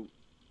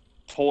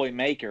 toy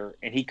maker,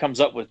 and he comes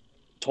up with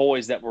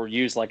toys that were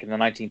used like in the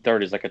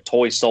 1930s, like a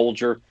toy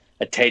soldier,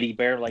 a teddy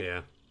bear. Like,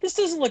 this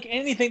doesn't look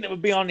anything that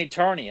would be on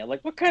Eternia.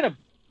 Like, what kind of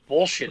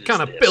bullshit what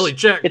kind of Billy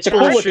Jack It's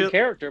bullshit? A cool looking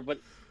character, but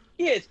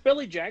it's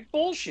Billy Jack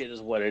bullshit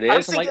is what it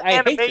is.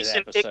 I hate this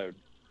episode.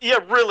 Yeah,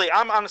 really.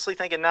 I'm honestly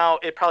thinking now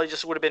it probably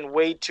just would have been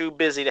way too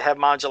busy to have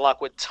Modulok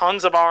with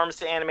tons of arms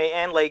to animate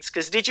and legs.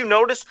 Because did you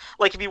notice,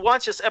 like, if you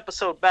watch this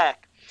episode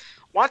back,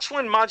 watch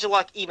when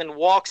Modulok even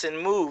walks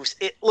and moves.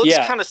 It looks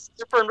kind of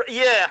different.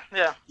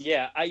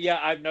 Yeah.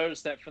 I've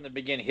noticed that from the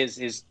beginning.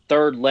 His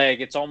third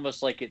leg, it's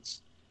almost like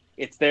it's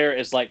there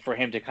as like for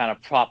him to kind of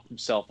prop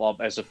himself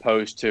up, as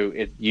opposed to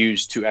it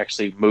used to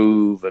actually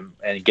move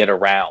and get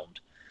around.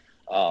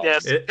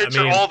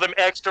 Picture all them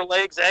extra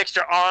legs,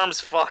 extra arms.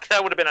 Fuck,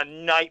 that would have been a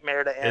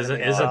nightmare to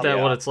animate. Isn't that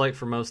what it's like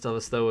for most of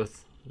us, though,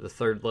 with the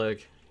third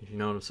leg? You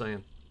know what I'm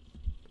saying?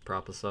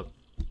 Prop us up.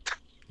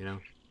 We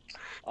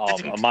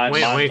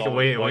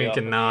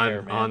can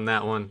nod on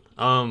that one.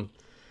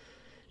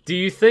 Do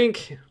you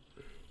think...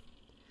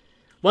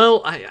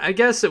 Well, I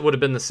guess it would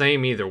have been the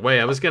same either way.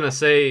 I was going to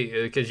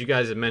say, because you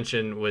guys had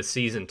mentioned with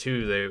Season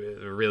 2,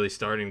 they were really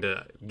starting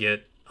to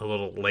get a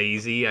little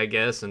lazy, I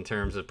guess, in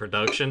terms of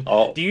production.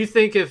 Do you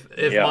think if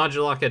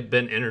Modulok had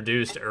been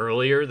introduced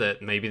earlier,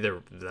 that maybe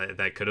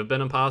that could have been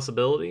a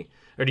possibility?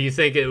 Or do you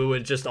think it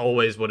would just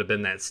always would have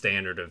been that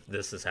standard of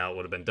this is how it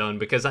would have been done?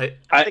 Because I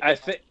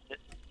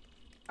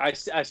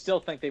still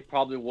think they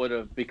probably would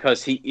have,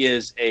 because he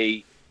is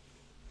a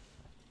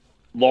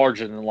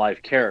larger than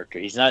life character.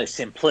 He's not a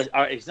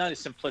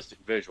simplistic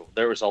visual.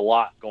 There was a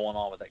lot going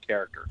on with that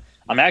character.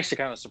 I'm actually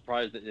kind of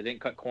surprised that they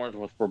didn't cut corners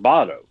with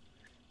Roboto.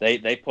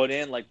 They put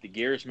in like the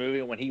Gears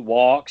movie when he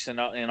walks and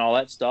all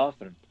that stuff.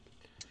 And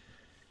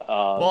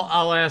well,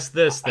 I'll ask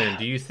this then: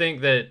 do you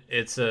think that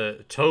it's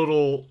a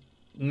total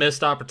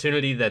missed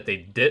opportunity that they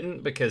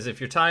didn't? Because if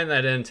you're tying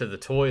that into the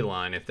toy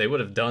line, if they would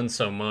have done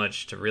so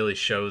much to really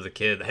show the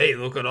kid, hey,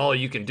 look at all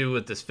you can do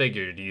with this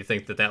figure, do you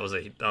think that was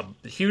a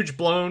huge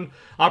blown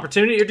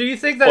opportunity, or do you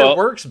think that it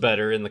works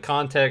better in the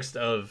context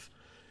of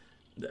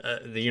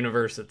the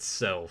universe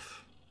itself?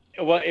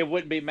 Well, it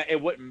wouldn't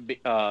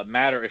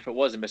matter if it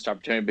was a missed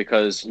opportunity,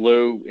 because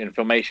Lou and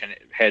Filmation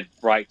had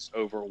rights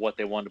over what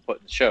they wanted to put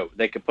in the show.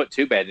 They could put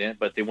Too Bad in it,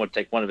 but if they want to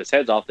take one of his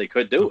heads off, they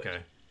could do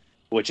it.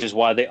 Which is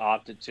why they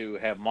opted to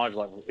have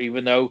Modulok,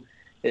 even though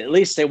at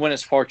least they went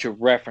as far to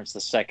reference the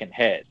second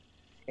head.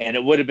 And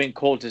it would have been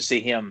cool to see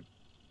him.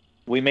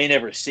 We may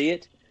never see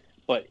it,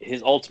 but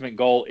his ultimate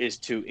goal is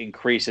to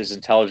increase his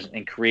intelligence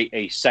and create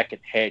a second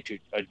head to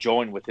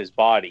join with his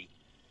body.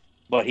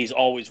 But he's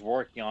always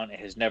working on it,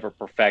 has never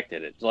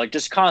perfected it. Like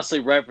just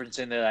constantly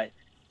referencing that,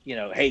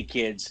 hey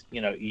kids,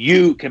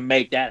 you can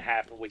make that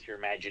happen with your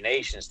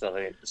imagination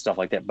and stuff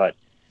like that. But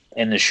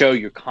in the show,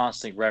 you're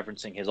constantly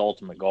referencing his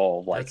ultimate goal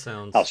of like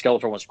how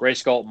Skeletor wants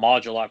Grayskull,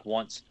 Modulok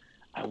wants,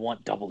 I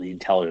want double the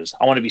intelligence.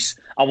 I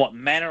want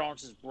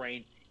Man-at-Arms'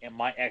 brain and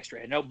my extra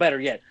head. No, better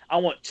yet, I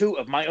want 2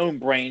 of my own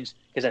brains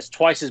because that's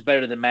twice as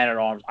better than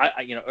Man-at-Arms.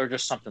 Or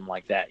just something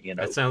like that.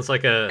 That sounds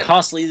like a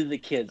constantly the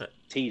kids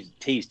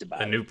teased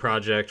about a new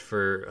project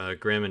for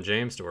Graham and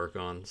James to work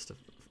on. Just to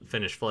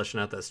finish fleshing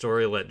out that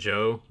story. Let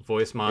Joe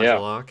voice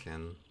Modulok,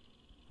 and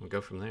we'll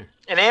go from there.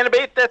 And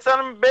animate that son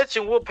of a bitch,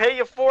 and we'll pay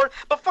you for it.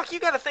 But fuck, you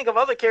got to think of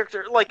other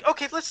characters. Like,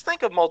 okay, let's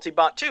think of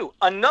Multibot too.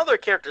 Another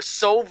character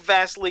so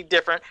vastly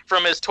different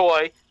from his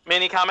toy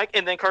mini comic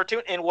and then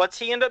cartoon. And what's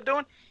he end up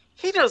doing?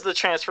 He does the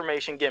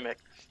transformation gimmick.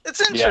 It's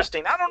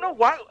interesting. Yeah. I don't know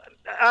why.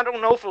 I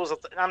don't know if it was.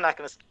 I'm not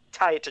going to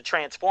tie it to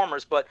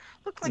Transformers, but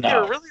looked like they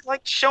were really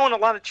like showing a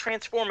lot of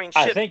transforming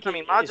shit.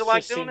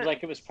 Modulok seemed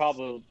like it was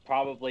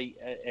probably,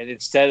 and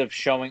instead of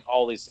showing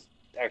all these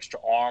extra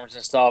arms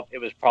and stuff, it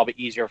was probably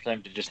easier for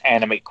them to just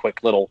animate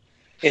quick little.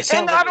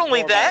 And not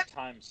only that,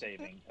 time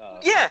saving.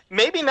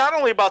 Maybe not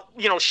only about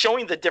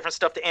showing the different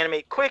stuff to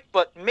animate quick,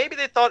 but maybe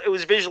they thought it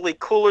was visually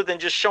cooler than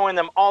just showing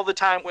them all the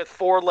time with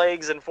 4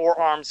 legs and 4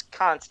 arms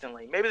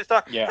constantly. Maybe they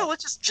thought,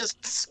 let's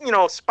just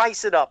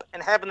spice it up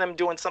and having them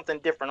doing something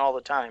different all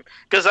the time.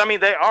 Because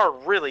they are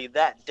really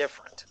that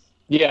different.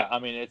 Yeah,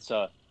 it's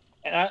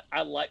and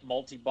I like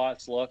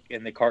Multibot's look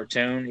in the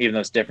cartoon, even though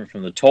it's different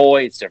from the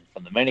toy, it's different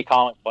from the mini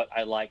comic, but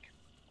I like.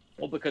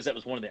 Well, because that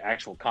was one of the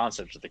actual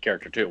concepts of the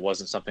character too. It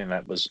wasn't something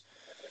that was,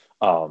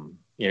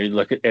 you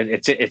look at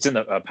it's in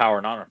the Power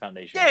and Honor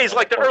Foundation. Yeah, he's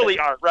like the early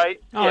art,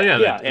 right? Oh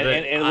yeah. And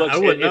it looks. I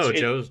wouldn't know.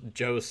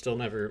 Joe still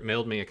never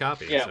mailed me a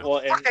copy. Yeah, so.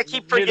 Well, and I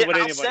keep forgetting.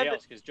 Anybody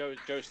else because Joe's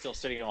still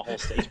sitting on a whole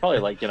stage. He's probably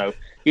like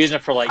using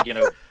it for like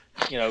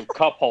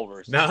cup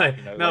holders. He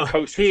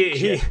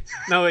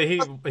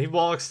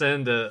walks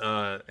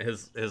into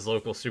his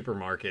local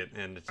supermarket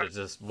and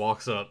just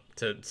walks up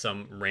to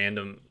some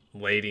random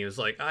lady who's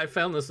like, I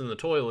found this in the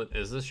toilet.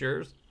 Is this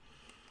yours?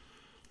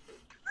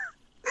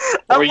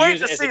 Or he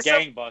uses it as a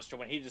gangbuster.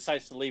 When he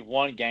decides to leave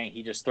one gang,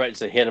 he just threatens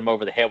to hit him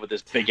over the head with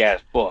this big ass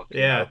book.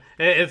 Yeah,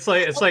 it's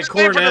like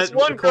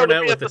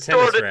Cornette with the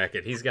tennis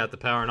racket. He's got the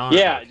Power and Honor.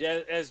 Yeah,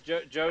 as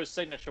Joe's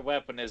signature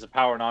weapon is a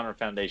Power and Honor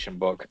Foundation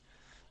book.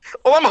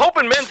 Well, I'm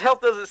hoping Men's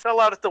Health doesn't sell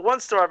out at the one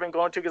store I've been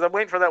going to because I'm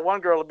waiting for that one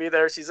girl to be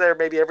there. She's there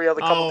maybe every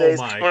other couple days.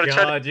 Oh my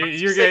god!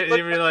 You're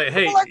gonna be like,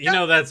 hey,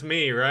 that's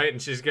me, right?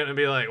 And she's gonna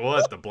be like,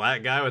 what? The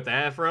black guy with the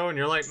afro? And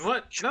you're like,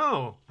 what?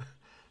 No.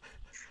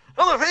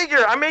 Oh, the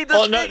figure! I made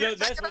this. No,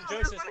 that's what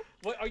Joe says.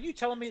 What, are you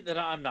telling me that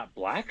I'm not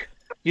black?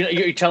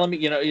 You're telling me,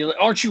 you're like,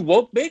 aren't you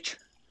woke, bitch?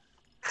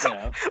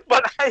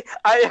 But I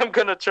am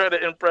gonna try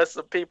to impress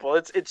the people.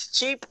 It's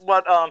cheap,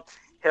 but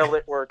hell,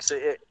 it works.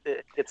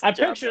 It's. I'm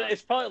picturing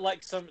it's probably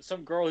like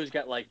some girl who's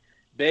got like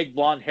big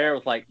blonde hair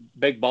with like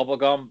big bubble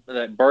gum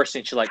that bursts,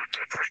 and she's like,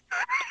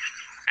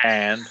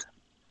 and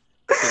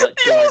she's like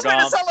chewing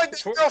gum, sound like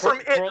the girl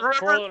from It,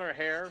 twirling her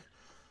hair.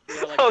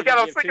 Oh God,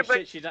 I was thinking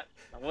that. She's not.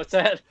 What's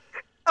that?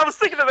 I was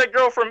thinking of that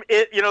girl from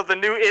It, the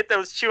new It that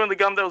was chewing the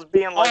gum that was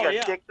being like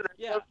a dick to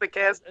the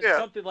cast. Yeah.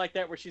 Something like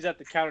that where she's at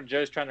the counter,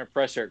 Joe's trying to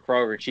impress her at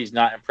Kroger, and she's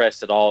not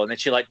impressed at all. And then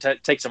she like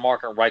takes a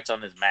marker and writes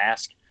on his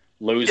mask,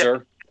 "Loser." Yeah.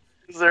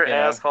 Loser,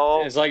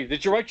 asshole. It's like,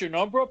 did you write your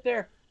number up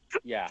there?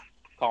 Yeah.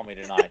 Call me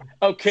tonight.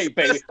 Okay,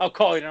 baby. I'll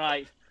call you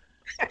tonight.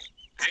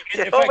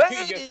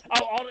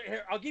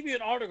 I'll give you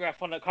an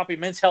autograph on a copy of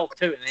Men's Health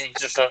too, and then he's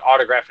just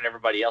autographing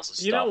everybody else's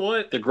stuff. You know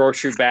what? The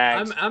grocery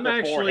bags. I'm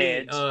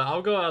actually.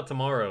 I'll go out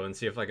tomorrow and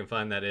see if I can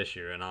find that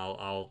issue, and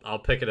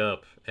I'll pick it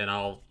up, and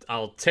I'll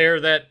tear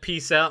that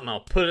piece out, and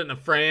I'll put it in a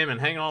frame and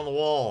hang it on the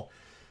wall.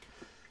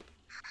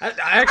 I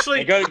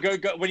actually go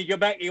when you go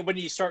back when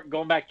you start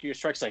going back to your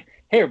strikes. Like,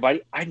 hey,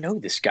 everybody, I know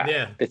this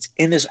guy. That's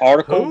in this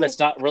article. That's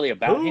not really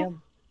about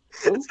him.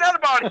 It's not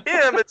about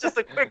him. It's just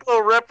a quick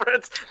little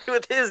reference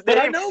with his name. But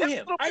I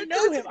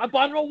know him. I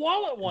bought him a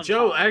wallet once.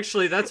 Joe,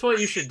 actually, that's what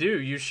you should do.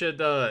 You should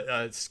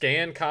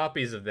scan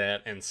copies of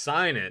that and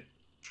sign it,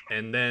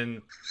 and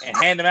then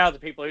hand them out to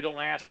people who don't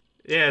ask.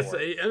 Yes,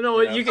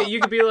 you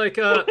could be like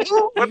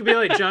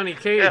Johnny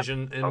Cage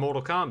in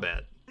Mortal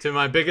Kombat. To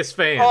my biggest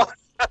fan. Oh,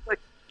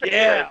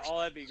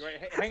 that'd be great.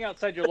 Hang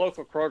outside your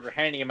local Kroger,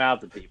 handing them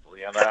out to people.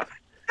 Yeah,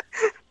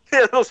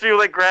 those people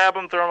that grab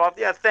them, throw them off.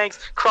 Yeah, thanks.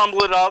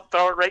 Crumble it up,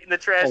 throw it right in the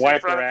trash.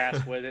 Wipe their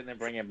ass with it, and then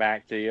bring it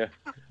back to you.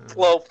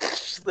 Well,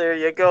 there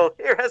you go.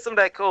 Here, has some of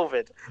that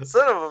COVID.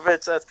 Son of a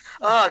bitch.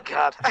 Oh,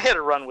 God. I had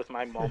to run with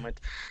my moment.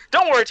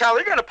 Don't worry, Tyler.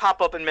 You're going to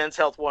pop up in Men's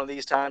Health one of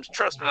these times.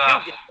 Trust me.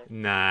 You'll get there.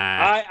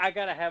 Nah. I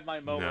got to have my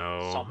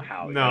moment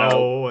somehow.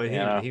 No,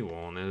 he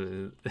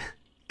won't.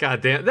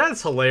 God damn.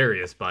 That's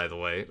hilarious, by the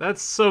way.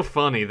 That's so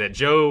funny that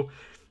Joe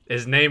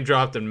is name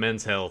dropped in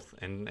Men's Health,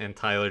 and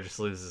Tyler just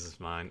loses his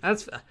mind.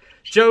 That's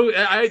Joe.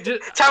 I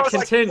just Tyler's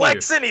continue.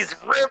 like flexing, he's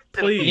ripped.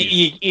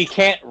 Please. You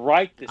can't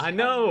write this. I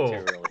know. Kind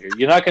of material here.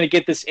 You're not going to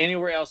get this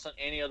anywhere else on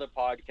any other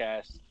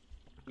podcast.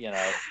 You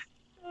know,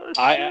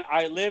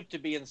 I live to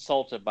be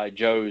insulted by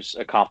Joe's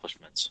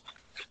accomplishments.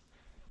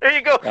 There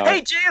you go. No.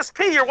 Hey,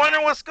 JSP, you're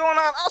wondering what's going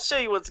on? I'll show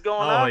you what's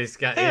going on. Oh, you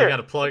got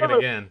to plug it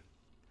again.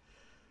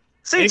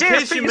 See, In JSP,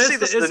 case you missed it,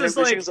 this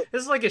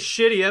is like a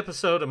shitty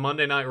episode of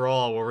Monday Night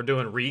Raw where we're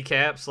doing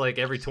recaps like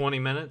every 20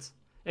 minutes.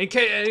 In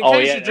case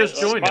you just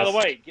joined us. By the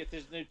way, get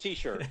this new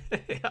T-shirt.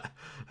 Yeah.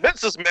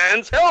 This is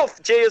Men's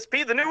Health,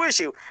 JSP, the new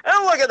issue.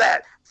 And look at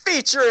that,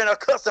 featuring a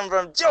custom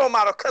from Joe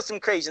Amato Custom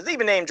Creations.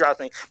 Even name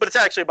drops me, but it's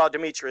actually about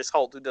Demetrius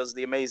Holt, who does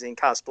the amazing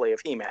cosplay of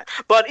He-Man.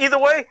 But either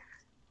way,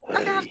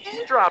 I got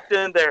name dropped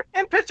in there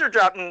and picture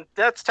dropped, and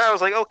that's how I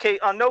was like, okay,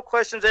 no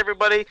questions,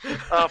 everybody.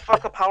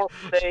 Fuck a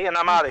powerful day, and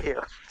I'm out of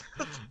here.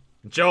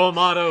 Joe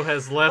Amato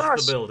has left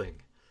the building.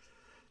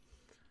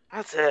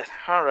 That's it.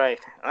 All right.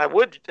 I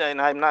would,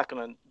 and I'm not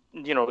going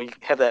to,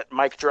 have that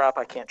mic drop.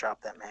 I can't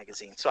drop that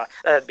magazine. So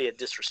that'd be a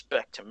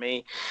disrespect to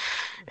me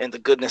and the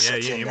goodness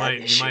that's in that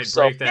issue. You might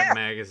break that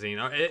magazine.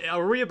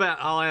 Are we about?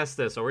 I'll ask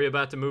this. Are we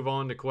about to move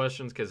on to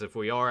questions? Because if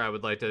we are, I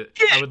would like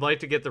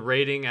to get the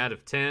rating out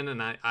of 10,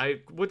 and I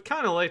would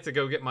kind of like to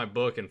go get my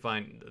book and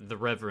find the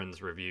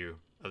Reverend's review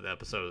of the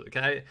episode.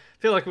 I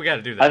feel like we got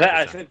to do that.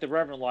 I think the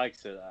Reverend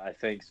likes it. I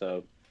think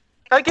so.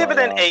 I give it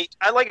an 8.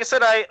 Like I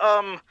said,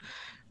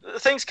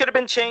 things could have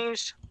been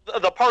changed.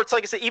 The parts,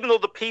 like I said, even though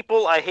the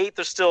people I hate,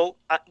 there's still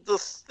the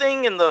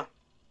thing and the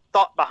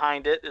thought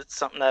behind it. It's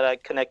something that I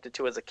connected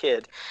to as a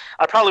kid.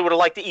 I probably would have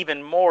liked it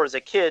even more as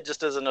a kid.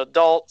 Just as an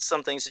adult,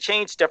 some things have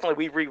changed.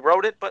 Definitely, we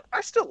rewrote it, but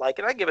I still like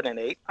it. I give it an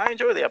 8. I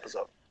enjoy the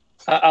episode.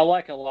 I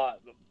like a lot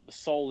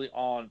solely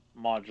on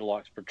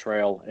Modulok's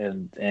portrayal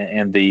and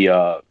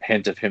the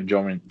hint of him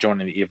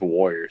joining the Evil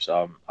Warriors.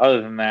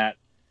 Other than that,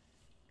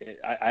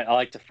 I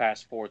like to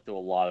fast forward through a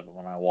lot of it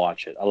when I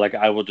watch it.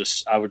 I would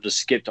just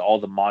skip to all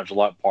the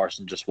Modulok parts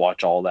and just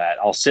watch all that.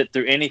 I'll sit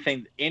through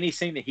anything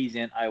that he's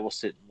in. I will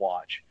sit and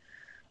watch.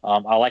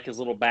 I like his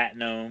little bat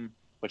gnome,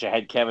 which I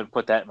had Kevin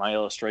put that in my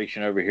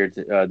illustration over here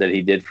that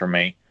he did for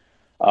me.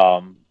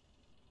 But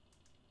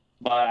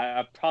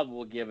I probably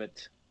will give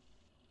it.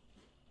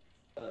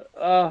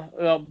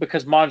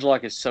 Because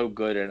Modulok is so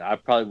good, and I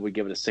probably would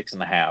give it a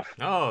 6.5.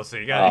 Oh, so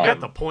you got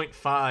the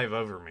 0.5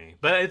 over me,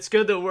 but it's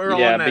good that we're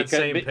on that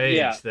same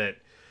page.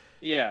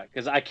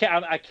 Because I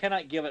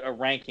cannot give it a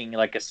ranking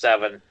like a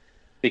 7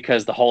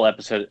 because the whole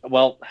episode.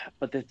 Well,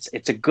 but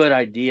it's a good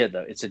idea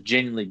though. It's a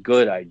genuinely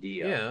good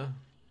idea. Yeah,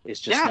 it's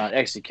just not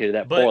executed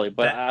that poorly.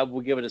 But I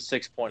will give it a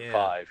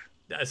 6.5.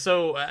 Yeah.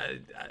 So I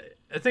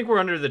think we're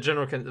under the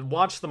general.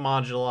 Watch the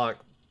Modulok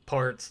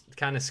parts,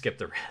 kind of skip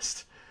the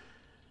rest.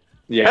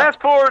 Yeah.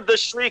 Fast forward the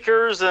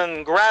Shriekers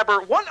and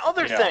Grabber. One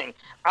other thing,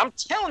 I'm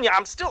telling you,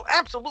 I'm still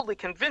absolutely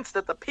convinced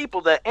that the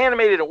people that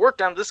animated and worked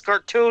on this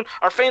cartoon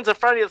are fans of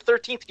Friday the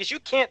 13th, because you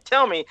can't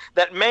tell me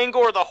that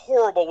Mangor the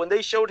Horrible, when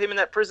they showed him in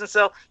that prison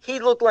cell,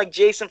 he looked like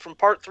Jason from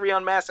Part 3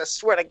 Unmasked. I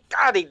swear to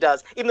God he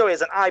does, even though he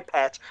has an eye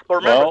patch. But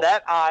remember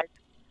that eye.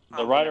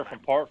 The writer from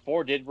Part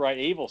 4 did write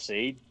Evil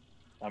Seed.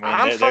 I mean,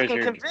 I'm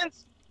fucking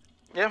convinced.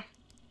 Yeah.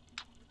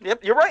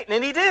 Yep, you're right,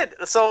 and he did.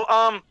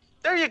 So,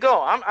 there you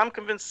go. I'm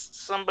convinced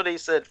somebody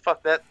said,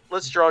 fuck that.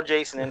 Let's draw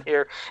Jason in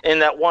here. In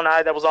that one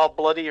eye that was all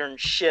bloody and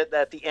shit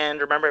at the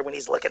end. Remember when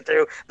he's looking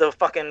through the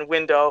fucking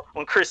window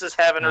when Chris is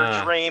having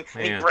her dream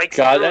and he breaks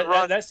through and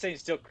runs. That scene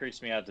still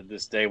creeps me out to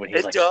this day when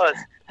he's It does.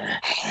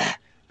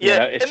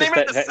 Yeah, it's and they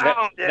made the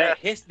sound. That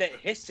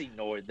hissing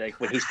noise,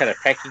 when he's kind of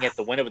pecking at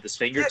the window with his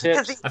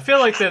fingertips. I feel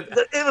like that.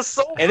 It was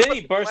so. And then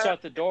he bursts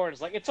out the door and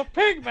it's like, it's a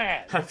pig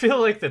man. I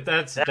feel like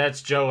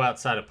that's Joe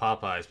outside of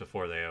Popeyes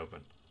before they open.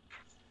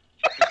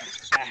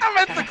 I'm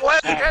at the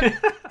glass.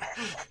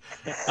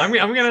 I'm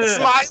gonna.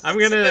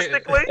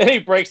 And he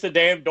breaks the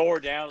damn door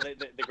down.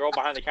 The girl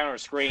behind the counter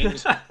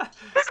screams.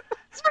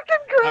 It's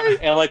freaking great.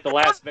 And like the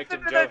last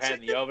victim Joe had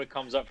in the oven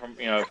comes up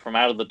from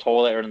out of the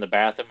toilet or in the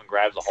bathroom and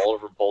grabs a hold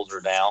of her and pulls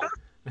her down.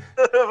 A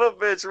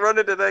bitch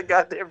running to that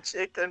goddamn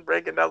chick and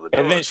breaking down the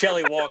door. And then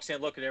Shelly walks in,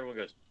 looking at everyone,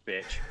 and goes,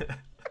 "Bitch."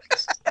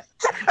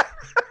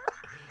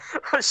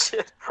 Oh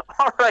shit!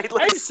 All right,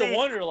 I used to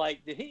wonder, like,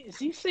 is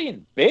he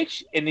saying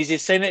 "bitch" and is he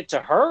saying it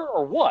to her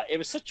or what? It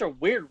was such a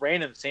weird,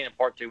 random scene in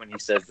Part 2 when he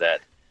says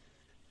that.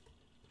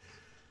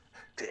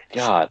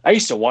 God, I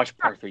used to watch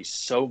Part 3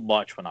 so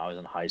much when I was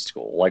in high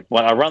school. Like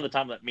around the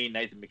time that me and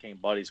Nathan became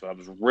buddies, when I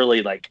was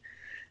really like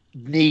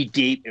knee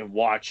deep in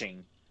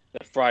watching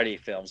the Friday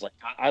films. Like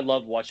I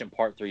loved watching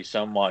Part 3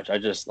 so much.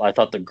 I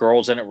thought the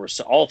girls in it were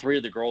all three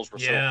of the girls were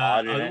so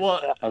hot in it.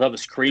 I thought it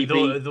was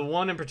creepy. The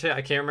one in particular,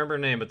 I can't remember her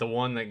name, but the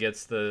one that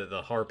gets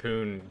the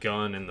harpoon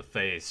gun in the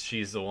face,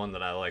 she's the one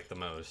that I like the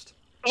most.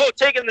 Oh,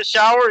 taking the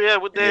shower, yeah.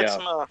 They had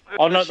some.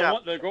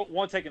 The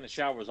one taking the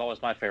shower was always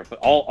my favorite. But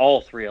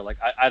all three,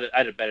 I'd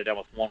have bet it down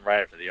with one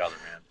right after the other,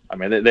 man. I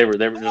mean, they were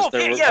just all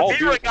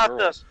beautiful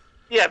girls.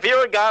 Yeah,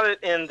 Vera got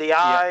it in the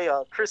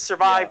eye. Chris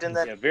survived, and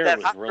then Vera that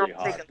was hot really girl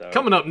hot, taken- though.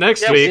 Coming up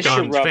next Yeah, week Is she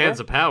on rubber?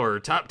 Fans of Power,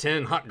 top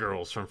 10 hot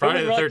girls from Who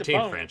Friday the would like 13th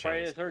bone on Friday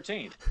franchise. the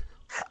 13th.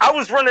 I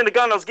was running the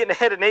gun. I was getting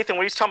ahead of Nathan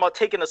when he was talking about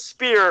taking a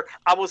spear.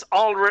 I was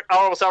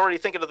already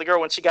thinking of the girl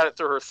when she got it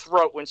through her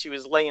throat when she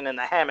was laying in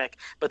the hammock.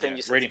 But then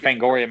you said reading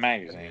Fangoria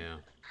magazine. Yeah.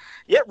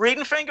 yeah,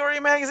 reading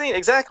Fangoria magazine,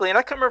 exactly. And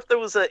I can't remember if there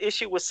was an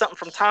issue with something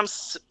from Tom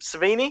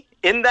Savini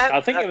in that.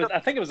 I think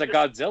it was a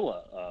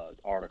Godzilla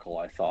article.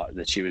 I thought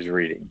that she was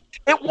reading.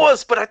 It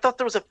was, but I thought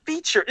there was a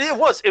feature. It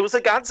was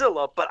a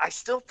Godzilla, but I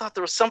still thought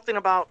there was something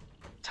about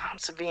Tom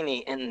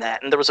Savini in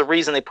that, and there was a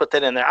reason they put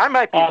that in there. I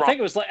might be wrong. I think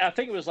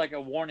it was like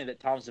a warning that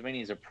Tom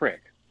Savini is a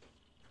prick.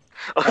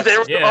 They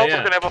were Yeah, also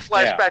yeah. going to have a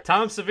flashback.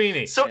 Tom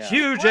Savini, So-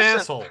 huge Listen.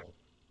 asshole.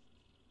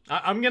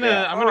 I'm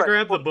gonna Alright.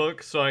 grab the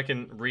book so I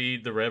can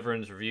read the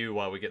Reverend's review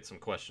while we get some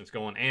questions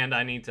going, and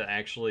I need to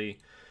actually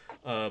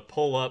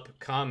pull up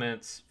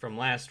comments from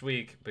last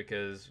week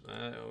because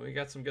we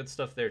got some good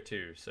stuff there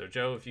too. So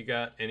Joe, if you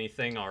got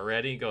anything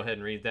already, go ahead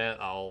and read that.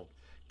 I'll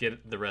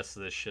get the rest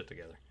of this shit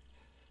together.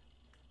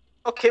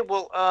 Okay,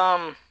 well,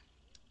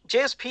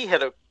 JSP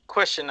had a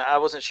question. I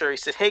wasn't sure. He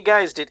said, "Hey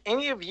guys, did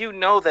any of you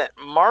know that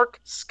Mark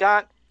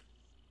Scott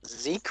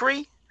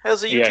Zekri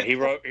has a YouTube?"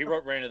 Yeah, he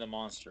wrote Reign of the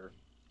Monster.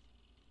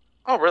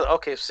 Oh, really?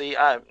 Okay. See,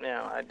 I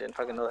didn't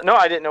fucking know that. No,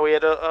 I didn't know he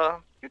had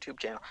a YouTube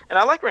channel. And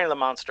I like Reign of the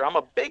Monster. I'm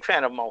a big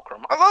fan of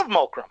Mulcrum. I love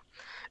Mulcrum.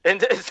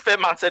 And as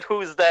Fedmon said,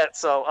 who's that?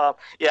 So,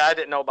 yeah, I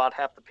didn't know about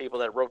half the people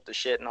that wrote the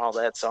shit and all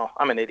that, so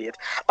I'm an idiot.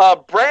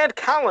 Brad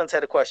Collins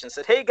had a question.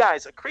 Said, "Hey,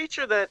 guys, a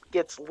creature that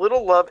gets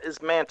little love is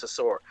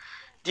Mantisaur.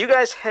 Do you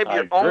guys have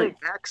your own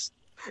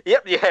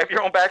Yep, you have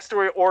your own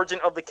backstory origin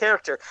of the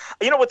character.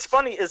 You know what's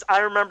funny is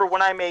I remember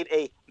when I made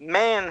a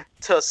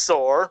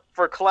Mantisaur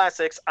for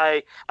Classics,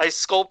 I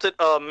sculpted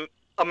a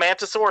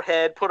Mantisaur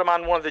head, put him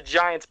on one of the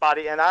Giants'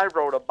 body, and I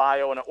wrote a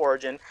bio and an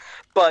origin.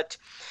 But,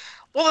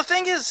 well, the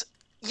thing is,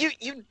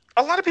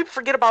 a lot of people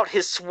forget about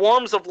his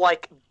swarms of,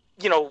 like,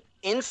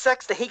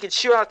 insects that he could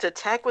shoot out to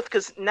attack with,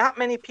 because not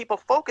many people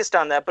focused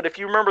on that. But if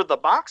you remember the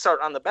box art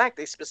on the back,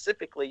 they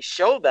specifically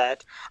show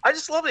that. I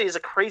just love that he's a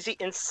crazy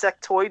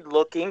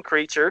insectoid-looking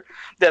creature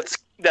that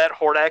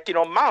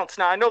Hordak, mounts.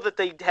 Now, I know that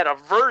they had a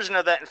version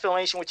of that in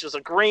Filmation, which was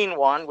a green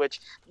one, which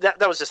that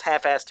was just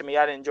half-assed to me.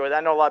 I didn't enjoy that.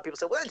 I know a lot of people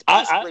say, well, it's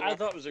basically... I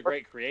thought it was a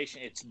great creation.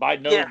 It's by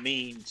no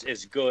means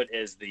as good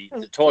as the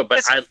toy, but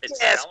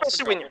it's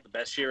especially when the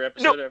best Sheer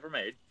episode ever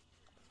made.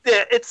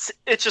 Yeah, it's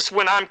just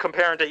when I'm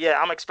comparing to,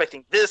 I'm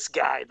expecting this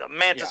guy, the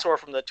Mantisaur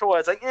from the toy.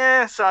 It's like,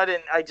 so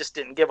I just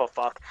didn't give a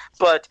fuck.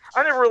 But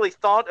I never really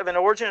thought of an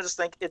origin. I just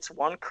think it's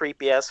one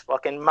creepy ass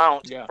fucking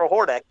mount for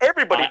Hordak.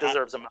 Everybody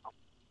deserves a mount.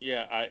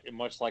 Yeah,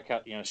 much like how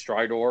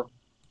Stridor.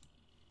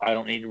 I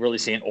don't need to really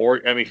see an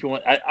I mean, if you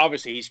want,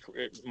 obviously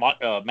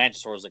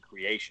Mantisaur is a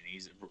creation.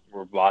 He's a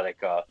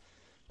robotic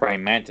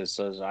praying mantis,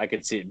 so I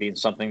could see it being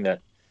something that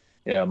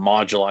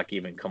Modulok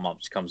even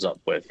comes up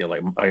with.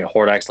 Like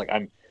Hordak's like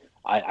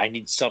I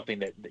need something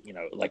that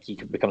like he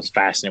becomes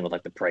fascinated with,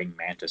 like the praying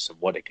mantis and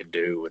what it can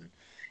do,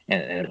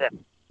 and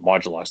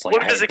Modulok's like,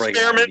 what is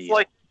experiments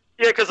like?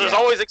 Yeah, because there's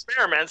always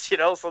experiments,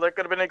 so there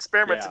could have been an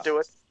experiment to do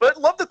it.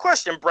 But love the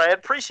question, Brad.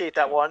 Appreciate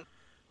that one.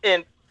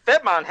 And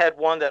Fedmon had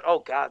one that, oh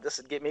god, this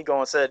would get me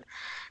going. Said,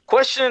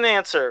 question and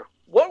answer.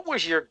 What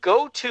was your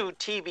go-to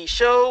TV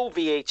show,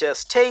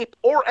 VHS tape,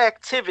 or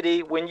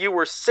activity when you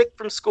were sick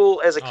from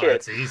school as a kid?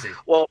 That's easy.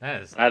 Well,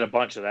 I had a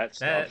bunch of that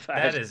stuff.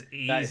 That is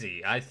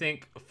easy. I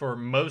think for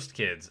most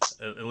kids,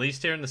 at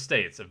least here in the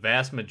States, a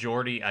vast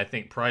majority, I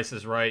think Price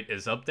is Right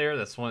is up there.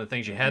 That's one of the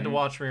things you had to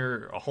watch when you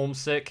were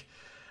homesick.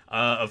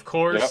 Of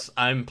course,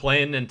 I'm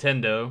playing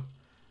Nintendo.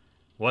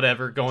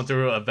 Whatever, going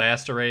through a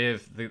vast array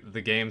of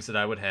the games that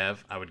I would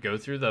have. I would go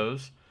through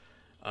those.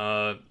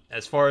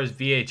 As far as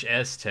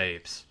VHS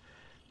tapes...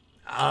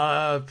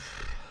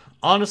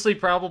 honestly,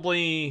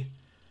 probably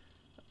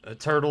a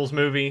Turtles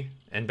movie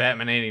and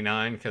Batman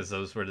 '89, because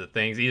those were the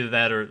things. Either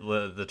that or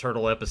the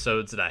Turtle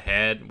episodes that I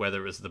had,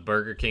 whether it was the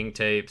Burger King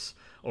tapes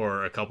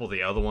or a couple of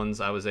the other ones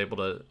I was able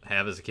to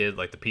have as a kid,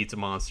 like the Pizza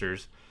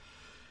Monsters.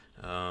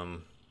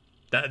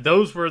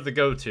 Those were the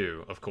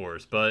go-to, of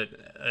course, but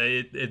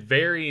it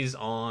varies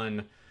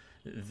on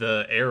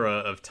the era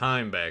of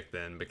time back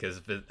then, because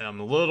if I'm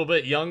a little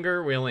bit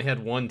younger, we only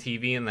had one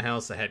TV in the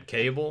house that had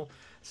cable.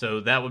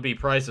 So that would be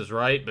Price is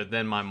Right, but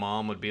then my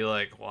mom would be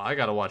like, well, I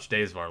got to watch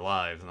Days of Our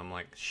Lives. And I'm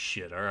like,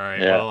 shit, all right,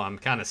 well, I'm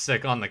kind of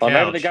sick on the couch.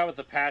 Remember the guy with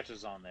the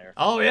patches on there.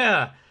 Oh,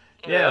 yeah.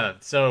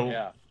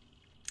 So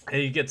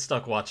you get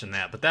stuck watching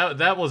that. But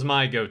that was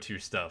my go-to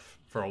stuff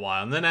for a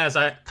while. And then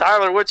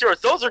Tyler, what's yours?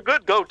 Those are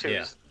good go-tos.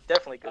 Yeah.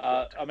 Definitely good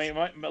go-tos. I mean,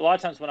 a lot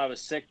of times when I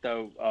was sick,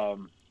 though,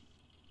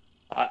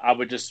 I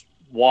would just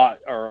watch,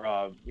 or,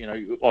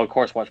 of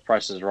course, watch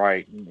Price is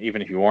Right,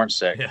 even if you weren't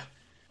sick. Yeah.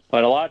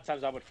 But a lot of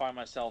times I would find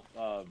myself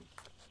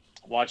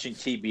watching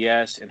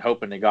TBS and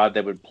hoping to God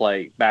they would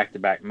play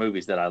back-to-back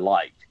movies that I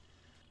liked.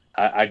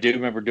 I do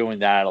remember doing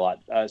that a lot.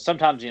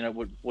 Sometimes,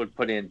 would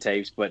put in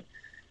tapes, but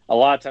a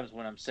lot of times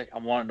when I'm sick,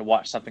 I'm wanting to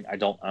watch something I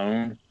don't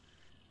own.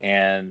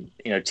 And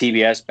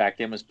TBS back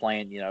then was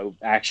playing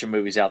action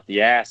movies out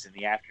the ass in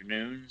the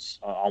afternoons.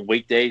 On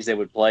weekdays they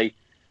would play.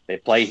 They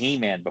played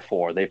He-Man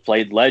before. They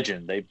played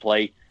Legend. They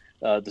played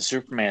the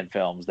Superman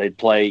films. They'd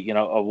play a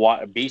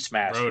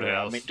Beastmaster.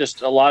 Roadhouse. I mean,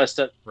 just a lot of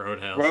stuff.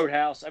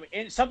 Roadhouse. I mean,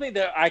 and something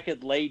that I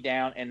could lay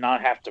down and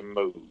not have to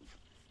move,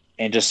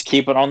 and just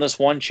keep it on this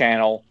one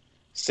channel.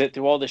 Sit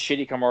through all the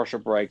shitty commercial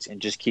breaks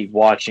and just keep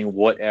watching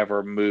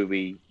whatever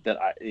movie that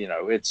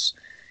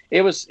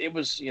it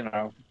was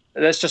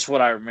that's just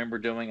what I remember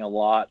doing a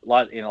lot. A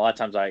lot of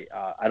times I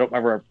don't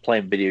remember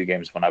playing video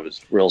games when I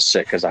was real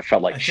sick because I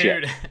felt like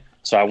shit.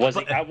 So I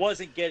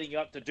wasn't getting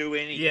up to do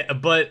anything. Yeah,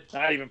 but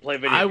not even play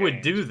video games. I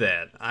would do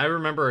that. I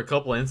remember a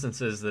couple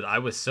instances that I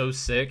was so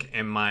sick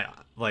and my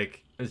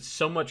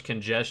so much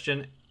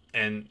congestion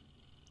and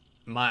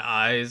my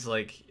eyes,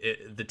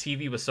 the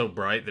TV was so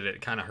bright that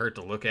it kind of hurt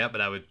to look at,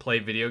 but I would play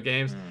video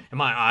games and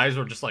my eyes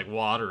were just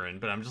watering,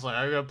 but I'm just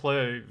I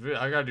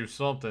gotta do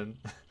something.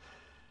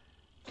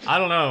 I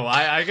don't know.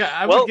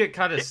 I would get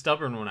kind of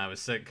stubborn when I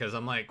was sick because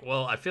I'm like,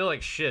 well, I feel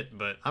like shit,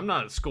 but I'm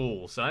not at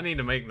school, so I need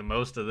to make the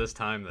most of this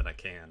time that I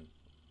can,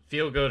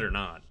 feel good or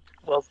not.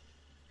 Well,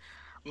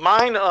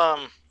 mine,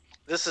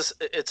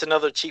 it's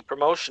another cheap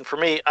promotion for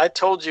me. I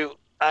told you,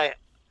 I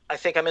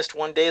think I missed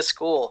one day of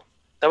school.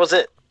 That was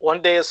it.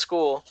 One day of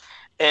school.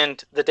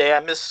 And the day I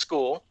missed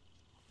school,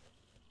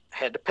 I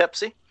had the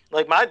Pepsi.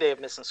 Like my day of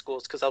missing school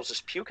is because I was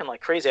just puking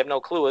like crazy. I have no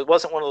clue. It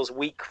wasn't one of those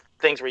weak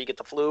things where you get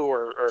the flu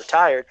or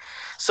tired.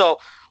 So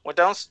went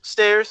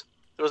downstairs.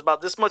 There was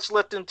about this much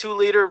left in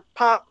 2-liter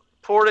pop.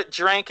 Poured it,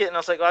 drank it, and I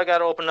was like, oh, I got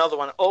to open another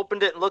one.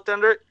 Opened it and looked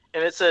under it,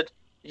 and it said,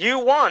 you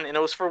won. And it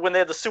was for when they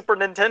had the Super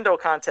Nintendo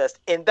contest.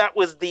 And that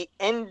was the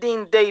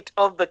ending date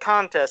of the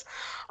contest.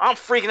 I'm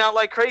freaking out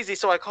like crazy.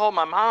 So I called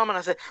my mom and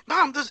I said,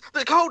 Mom, there's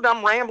a code. And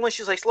I'm rambling.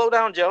 She's like, slow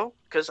down, Joe.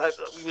 Because I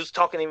was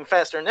talking even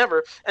faster than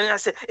ever. And I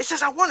said, it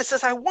says I won. It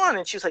says I won.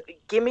 And she was like,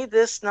 give me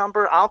this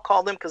number. I'll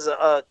call them because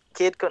a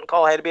kid couldn't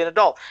call. I had to be an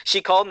adult.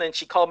 She called, and then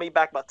she called me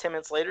back about 10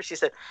 minutes later. She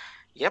said,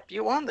 yep,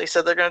 you won. They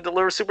said they're going to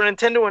deliver Super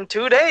Nintendo in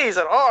 2 days.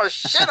 And oh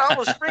shit, I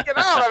was freaking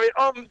out.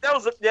 I mean, that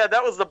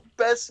was the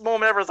best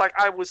moment ever. It's like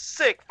I was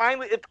sick.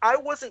 Finally, if I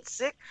wasn't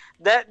sick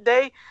that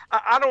day,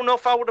 I don't know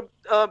if I would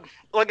have,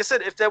 like I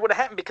said, if that would have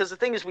happened. Because the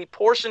thing is, we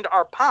portioned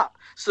our pop,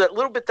 so that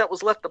little bit that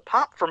was left of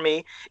pop for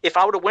me, if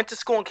I would have went to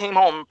school and came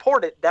home and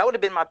poured it, that would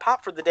have been my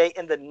pop for the day.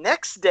 And the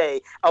next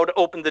day, I would have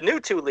opened the new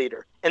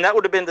 2-liter, and that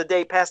would have been the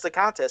day past the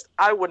contest.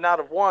 I would not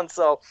have won.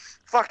 So,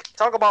 fuck,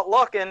 talk about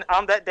luck. And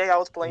on that day, I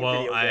was playing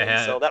video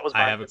games. So that was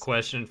I have a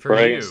question for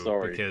you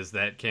because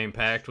that came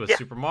packed with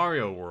Super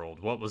Mario World.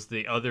 What was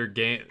the other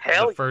game?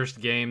 The first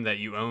game that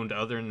you owned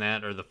other than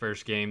that, or the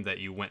first game that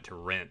you went to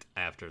rent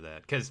after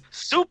that? Because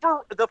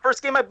the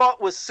first game I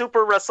bought was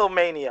Super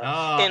WrestleMania,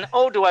 and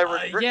do I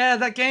regret? Yeah,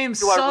 that game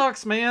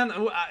sucks, man.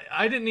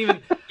 I didn't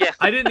even.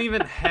 I didn't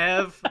even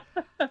have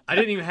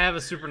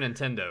a Super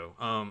Nintendo.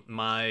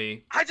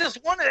 I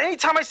just wanted.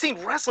 Anytime I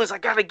seen wrestling, I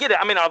gotta get it.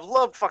 I mean, I've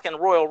loved fucking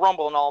Royal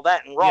Rumble and all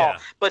that and Raw.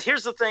 But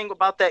here's the thing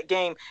about that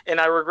game, and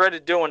I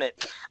regretted doing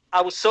it.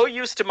 I was so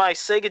used to my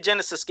Sega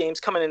Genesis games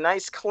coming in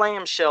nice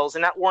clamshells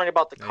and not worrying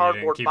about the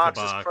cardboard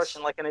boxes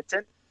crushing like a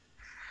Nintendo.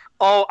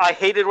 Oh, I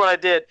hated what I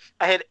did.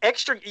 I had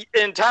extra,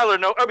 and Tyler,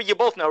 you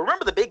both know.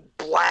 Remember the big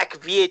black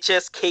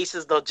VHS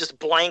cases, the just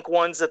blank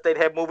ones that they'd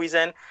have movies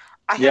in?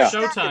 I had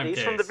Showtime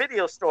these from the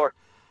video store.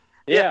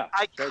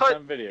 I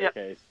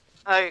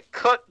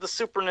cut the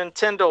Super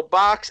Nintendo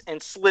box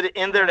and slid it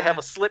in there to have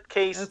a slip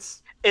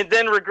case, and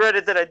then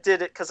regretted that I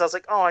did it because I was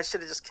like, oh, I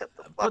should have just kept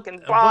the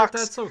fucking box. But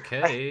that's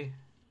okay.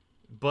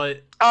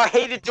 But I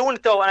hated doing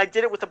it though, and I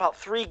did it with about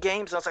 3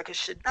 games. And I was like, I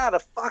should not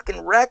have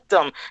fucking wrecked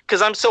them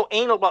because I'm so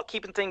anal about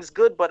keeping things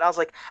good. But I was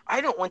like,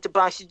 I don't want to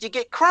buy shit. You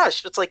get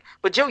crushed. It's like,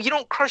 but Joe, you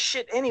don't crush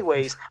shit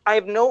anyways. I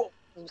have no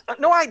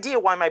idea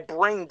why my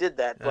brain did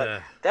that,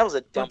 but that was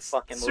a dumb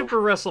fucking move. Super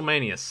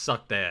WrestleMania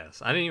sucked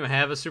ass. I didn't even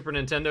have a Super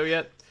Nintendo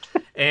yet,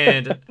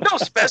 and no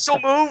special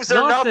moves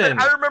or nothing.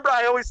 I remember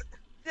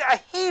I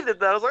hated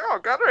that. I was like, oh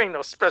god, there ain't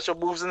no special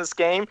moves in this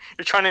game.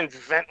 You're trying to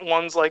invent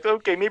ones like,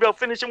 okay, maybe I'll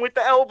finish him with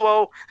the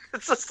elbow.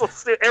 It's just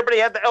everybody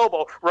had the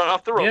elbow, run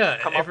off the rope,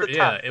 come off the top.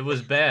 Yeah, it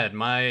was bad.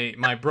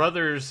 My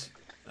brother's.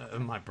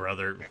 My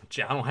brother.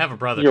 Gee, I don't have a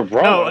brother. Your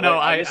brother? No.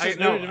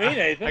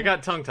 I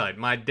got tongue tied.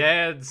 My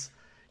dad's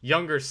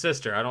younger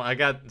sister. I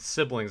got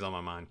siblings on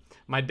my mind.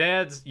 My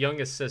dad's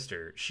youngest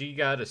sister. She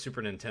got a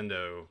Super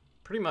Nintendo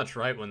pretty much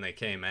right when they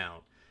came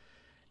out.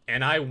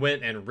 And I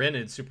went and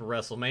rented Super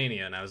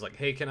WrestleMania, and I was like,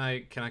 "Hey, can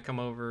I come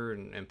over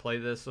and play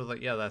this?" I was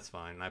like, "Yeah, that's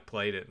fine." And I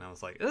played it, and I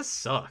was like, "This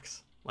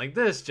sucks. Like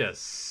this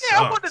just sucks."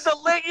 I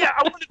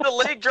wanted the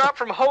leg drop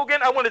from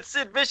Hogan. I wanted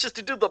Sid Vicious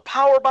to do the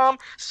power bomb.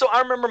 So I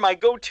remember my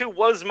go-to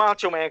was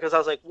Macho Man because I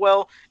was like,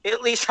 "Well,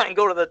 at least I can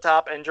go to the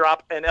top and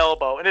drop an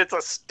elbow." And it's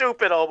a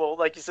stupid elbow,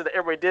 like you said, that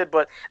everybody did,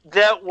 but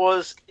it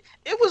was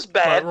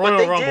bad. But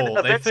Royal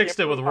Rumble, they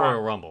fixed it with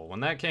Royal Rumble when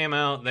that came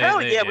out.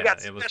 We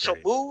got special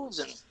moves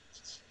and.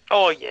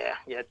 Oh yeah,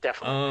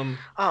 definitely.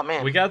 Oh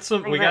man, we got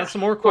some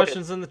more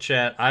questions in the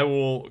chat. I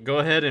will go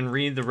ahead and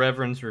read the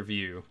Reverend's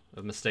review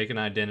of Mistaken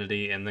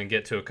Identity, and then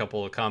get to a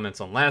couple of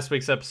comments on last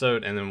week's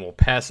episode, and then we'll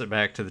pass it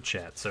back to the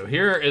chat. So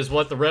here is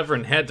what the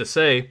Reverend had to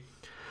say.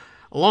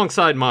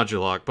 Alongside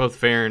Modulok, both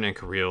Farron and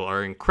Kirill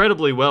are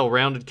incredibly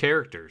well-rounded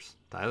characters.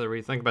 Tyler, what do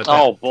you think about that?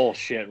 Oh,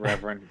 bullshit,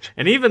 Reverend.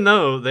 And even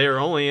though they are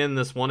only in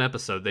this one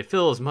episode, they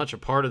feel as much a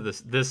part of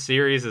this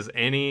series as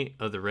any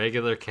of the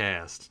regular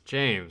cast.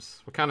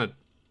 James,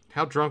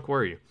 how drunk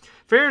were you?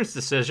 Farron's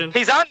decision...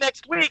 He's on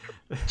next week.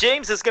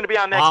 James is going to be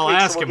on next I'll week,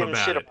 ask so we'll him give him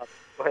about shit it. about it.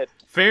 Go ahead.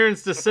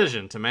 Farron's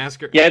decision to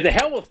masquerade... Yeah, the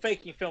hell with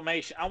faking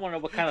filmation. I want to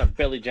know what kind of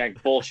Billy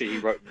Jack bullshit he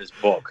wrote in this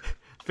book.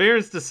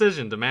 Farron's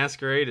decision to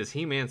masquerade as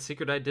He-Man's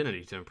secret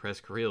identity to impress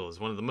Kirill is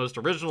one of the most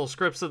original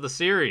scripts of the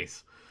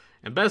series.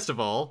 And best of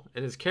all,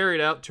 it is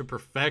carried out to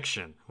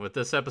perfection. With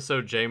this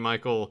episode, J.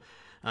 Michael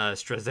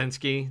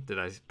Straczynski, did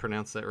I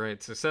pronounce that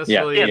right?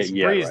 Successfully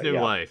breathes new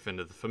life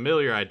into the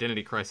familiar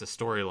Identity Crisis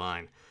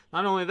storyline.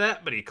 Not only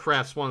that, but he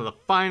crafts one of the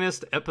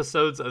finest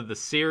episodes of the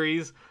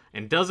series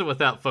and does it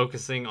without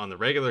focusing on the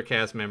regular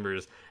cast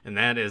members, and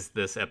that is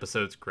this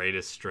episode's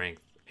greatest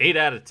strength. 8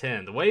 out of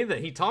 10. The way that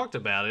he talked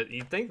about it,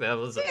 you'd think that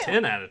was a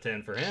 10 out of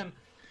 10 for him.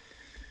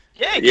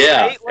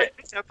 Yeah. 8, like,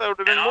 I thought it would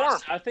have been more.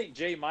 I think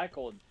J.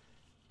 Michael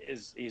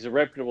he's a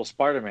reputable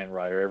Spider-Man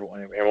writer.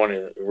 Everyone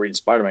who reads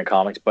Spider-Man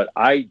comics, but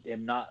I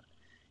am not.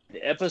 The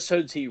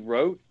episodes he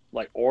wrote,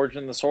 like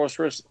Origin of the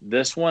Sorceress,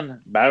 this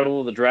one, Battle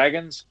of the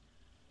Dragons,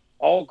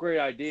 all great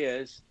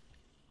ideas.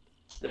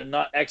 They're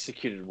not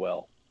executed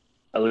well.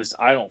 At least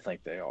I don't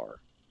think they are.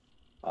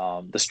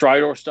 The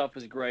Stridor stuff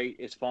is great.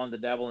 It's fun to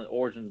dabble in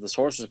Origin of the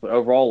Sorceress, but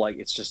overall, like,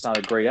 it's just not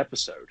a great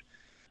episode.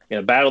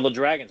 Battle of the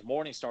Dragons,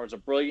 Morningstar is a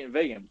brilliant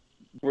villain,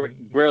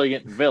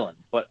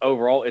 but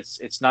overall,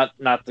 it's not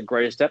the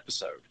greatest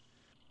episode.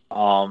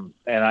 And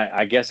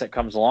I guess that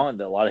comes along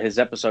that a lot of his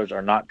episodes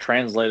are not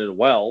translated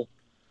well,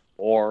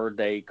 or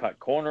they cut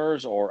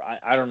corners, or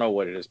I don't know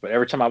what it is. But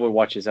every time I would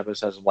watch his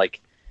episodes, I'm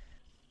like,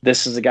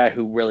 this is a guy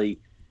who really.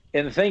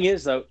 And the thing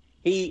is, though,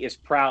 he is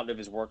proud of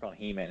his work on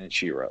He-Man and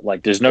She-Ra.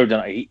 Like, there's no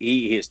denying.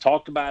 He has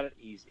talked about it.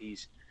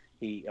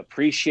 He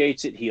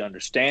appreciates it. He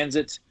understands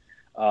it.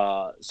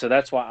 So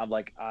that's why I'm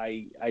like,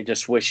 I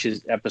just wish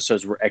his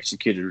episodes were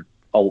executed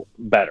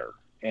better,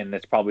 and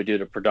that's probably due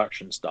to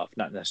production stuff,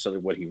 not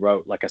necessarily what he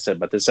wrote. Like I said,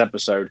 but this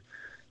episode,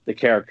 the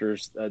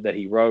characters that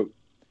he wrote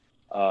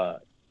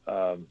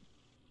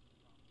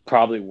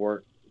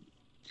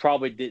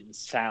probably didn't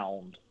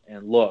sound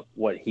and look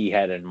what he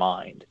had in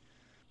mind.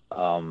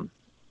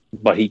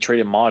 But he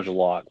treated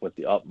Modulok with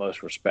the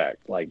utmost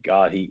respect. Like,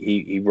 God,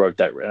 he wrote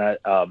that. And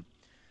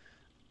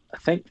I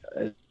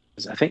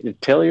think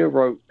Natalia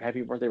wrote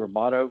 "Happy Birthday,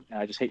 Roboto," and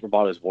I just hate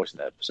Roboto's voice in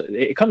that episode.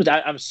 It comes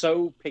down. I'm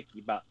so picky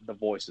about the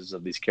voices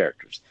of these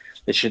characters.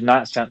 They should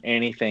not sound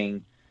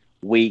anything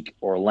weak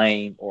or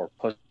lame or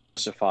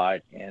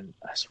pussified. And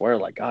I swear,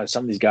 like, God,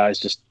 some of these guys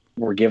just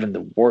were given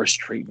the worst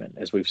treatment,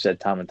 as we've said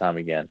time and time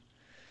again.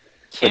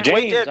 Can't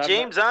wait to have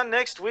James on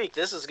next week.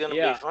 This is going to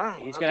be fun.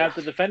 He's going to have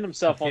to defend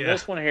himself on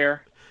this one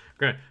here.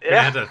 We're going to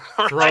have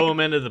to throw him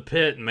into the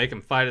pit and make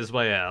him fight his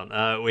way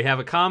out. We have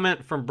a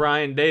comment from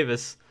Brian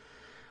Davis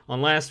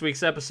on last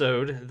week's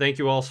episode. Thank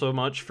you all so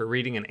much for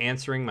reading and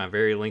answering my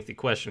very lengthy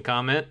question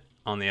comment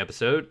on the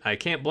episode. I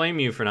can't blame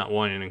you for not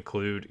wanting to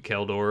include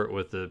Keldor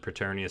with the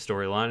Preternia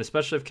storyline,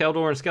 especially if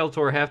Keldor and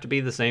Skeletor have to be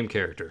the same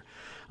character.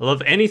 I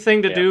love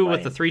anything to do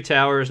with the Three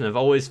Towers, and I've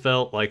always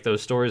felt like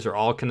those stories are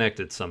all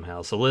connected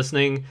somehow. So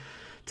listening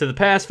to the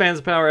past Fans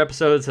of Power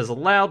episodes has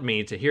allowed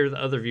me to hear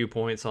the other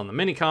viewpoints on the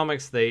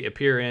mini-comics they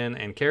appear in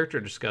and character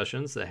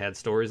discussions that had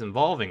stories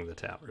involving the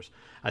Towers.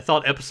 I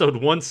thought episode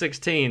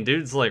 116,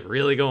 dude's like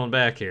really going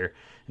back here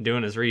and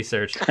doing his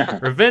research.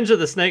 Revenge of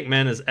the Snake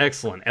Men is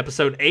excellent.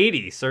 Episode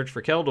 80, Search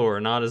for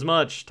Keldor, not as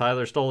much.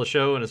 Tyler stole the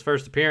show in his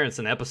first appearance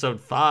in episode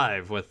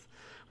 5 with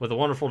a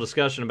wonderful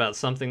discussion about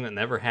something that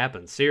never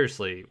happened.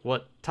 Seriously,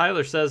 what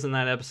Tyler says in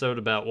that episode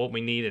about what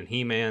we need in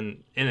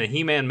a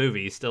He-Man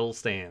movie still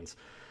stands.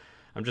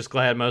 I'm just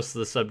glad most of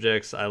the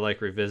subjects I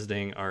like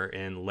revisiting are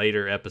in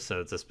later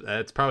episodes.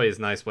 That's probably his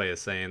nice way of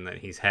saying that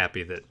he's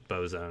happy that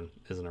Bozone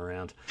isn't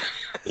around.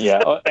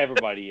 Yeah,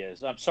 everybody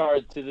is. I'm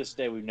sorry, to this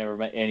day we've never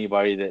met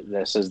anybody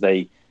that says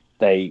they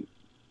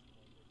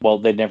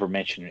never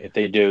mention it. If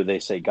they do, they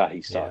say, God,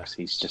 he sucks.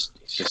 Yeah. He's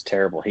just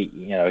terrible.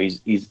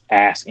 He's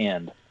ass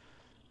end.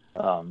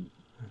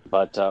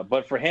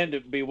 But for him to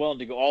be willing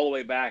to go all the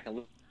way back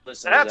and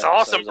listen, that's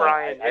awesome,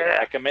 Brian.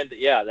 I commend it.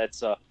 Yeah,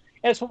 that's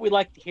what we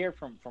like to hear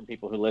from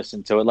people who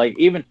listen to it. Like,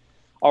 even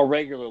our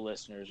regular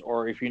listeners,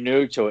 or if you're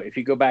new to it, if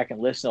you go back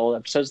and listen to old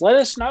episodes, let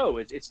us know.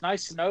 It's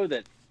nice to know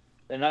that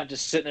they're not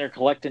just sitting there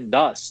collecting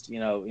dust.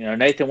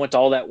 Nathan went to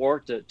all that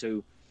work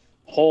to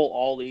pull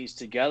all these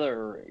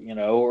together.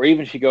 Or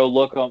even if you go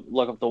look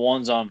up the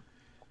ones on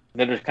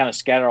that are kind of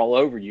scattered all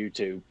over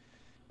YouTube.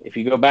 If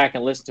you go back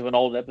and listen to an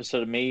old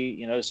episode of me,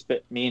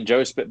 me and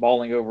Joe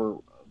spitballing over a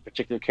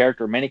particular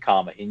character or mini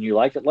comic, and you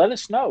like it, let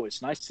us know.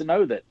 It's nice to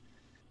know that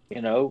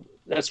you know,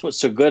 that's what's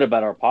so good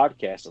about our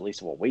podcast, at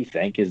least what we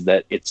think, is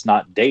that it's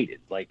not dated.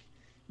 Like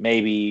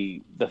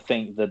maybe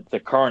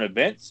the current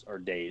events are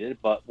dated,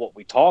 but what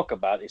we talk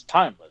about is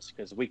timeless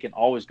because we can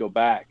always go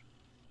back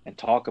and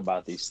talk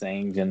about these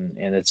things, and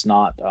it's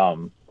not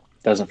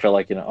doesn't feel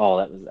like, you know,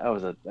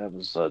 oh, that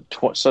was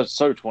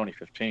so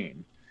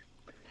 2015.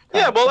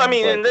 Yeah, well, I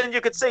mean, and then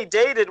you could say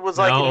dated was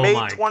like in May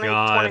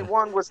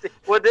 2021 was the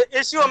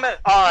issue. All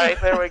right,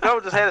 there we go.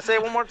 Just had to say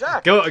it one more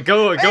time. Go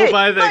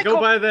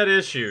buy that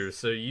issue,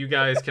 so you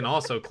guys can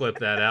also clip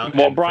that out.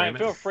 Well, Brian,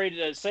 feel free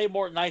to say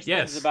more nice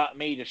things about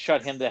me to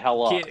shut him the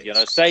hell up. You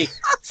know, say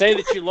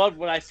that you loved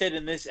what I said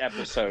in this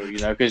episode. You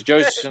know, because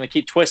Joe's just going to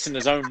keep twisting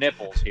his own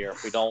nipples here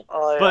if we don't.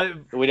 But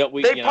we don't.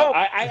 You know,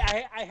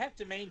 I have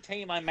to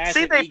maintain my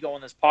massive ego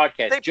on this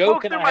podcast. Joe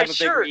cannot have a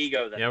bigger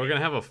ego than me. We're gonna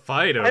have a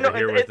fight over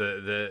here with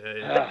the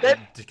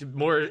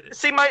more.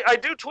 See, I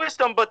do twist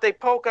them, but they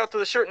poke out through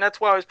the shirt, and that's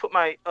why I always put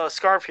my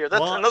scarf here.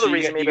 That's another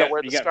reason maybe I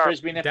wear the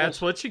scarf.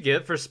 That's what you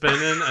get for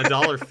spending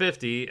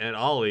 $1.50 at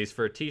Ollie's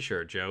for a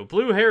T-shirt, Joe.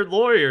 Blue-haired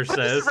lawyer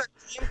says.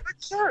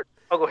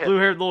 Oh, go ahead.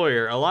 Blue-haired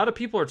lawyer. A lot of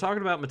people are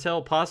talking about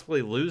Mattel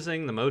possibly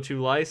losing the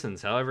Motu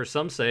license. However,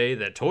 some say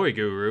that Toy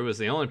Guru is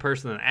the only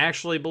person that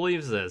actually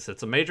believes this.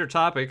 It's a major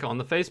topic on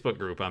the Facebook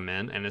group I'm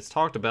in, and it's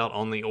talked about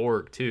on the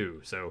org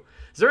too. So,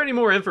 is there any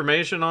more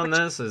information on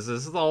this? Is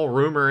this all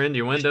rumor,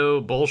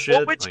 innuendo, bullshit?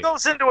 Well, which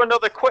goes into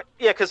another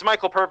because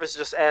Michael Purvis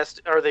just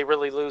asked, are they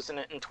really losing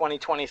it in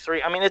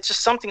 2023? I mean, it's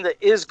just something that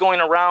is going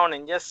around,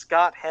 and yes,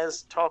 Scott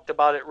has talked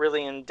about it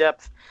really in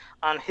depth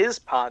on his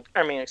on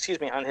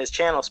his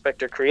channel,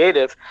 Spectre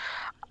Creative.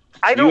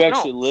 I don't know. You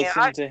actually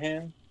listened to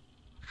him?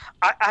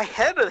 I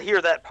had to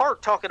hear that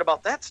part talking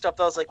about that stuff.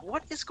 I was like,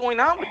 what is going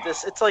on with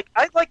this? It's like,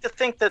 I'd like to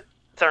think that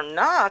they're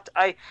not.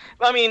 I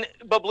mean,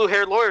 but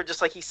blue-haired lawyer,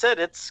 just like he said,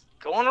 it's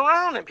going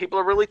around and people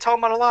are really talking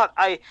about it a lot.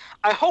 I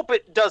hope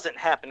it doesn't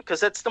happen because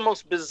that's the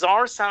most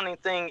bizarre sounding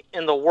thing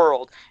in the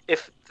world.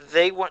 If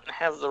they wouldn't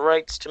have the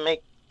rights to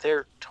make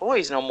their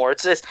toys no more.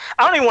 It's just,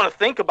 I don't even want to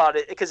think about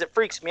it because it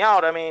freaks me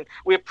out. I mean,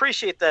 we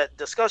appreciate that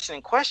discussion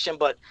and question,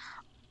 but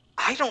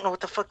I don't know what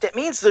the fuck that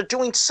means. They're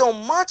doing so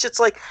much. It's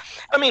like,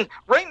 I mean,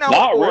 right now,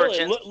 not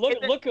Origins,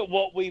 really. Look at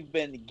what we've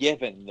been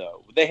given,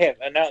 though. They have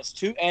announced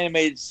 2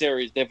 animated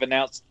series. They've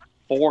announced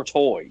 4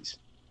 toys.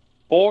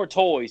 4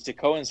 toys to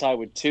coincide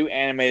with 2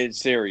 animated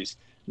series.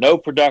 No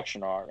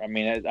production art. I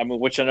mean,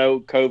 which I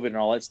know COVID and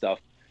all that stuff.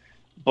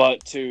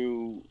 But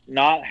to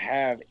not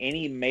have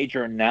any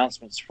major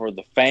announcements for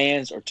the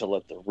fans or to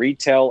let the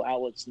retail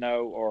outlets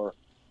know or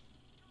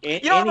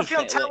you know, if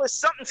you'll tell us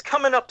something's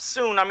coming up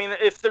soon. I mean,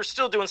 if they're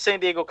still doing San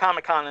Diego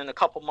Comic-Con in a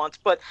couple months.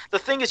 But the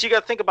thing is, you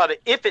got to think about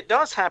it. If it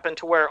does happen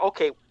to where,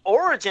 okay,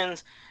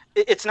 Origins,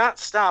 it's not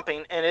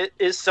stopping, and it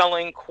is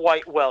selling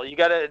quite well. You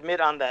got to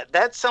admit on that.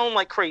 That's selling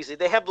like crazy.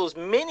 They have those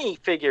mini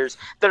figures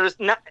that are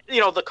not,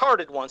 you know, the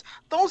carded ones.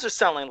 Those are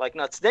selling like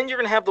nuts. Then you're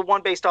going to have the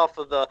one based off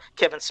of the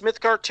Kevin Smith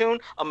cartoon,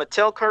 a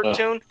Mattel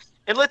cartoon.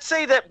 And let's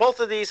say that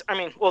both of these, I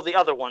mean, well, the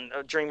other one,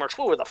 DreamWorks,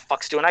 who the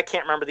fuck's doing? I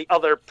can't remember the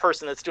other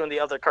person that's doing the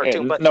other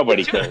cartoon. But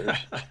nobody cares.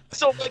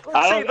 So, like,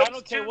 let's say I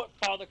don't care what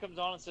father comes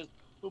on and says,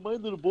 well, my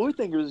little boy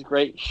thing is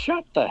great.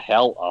 Shut the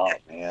hell up,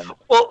 man.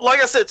 Well,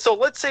 like I said, so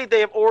let's say they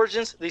have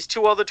Origins, these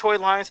 2 other toy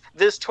lines,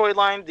 this toy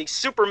line, these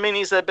super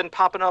minis that have been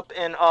popping up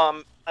in,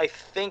 I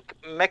think,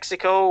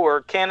 Mexico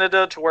or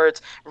Canada, to where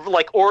it's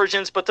like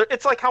Origins, but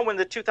it's like how when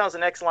the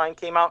 2000X line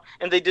came out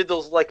and they did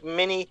those like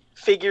mini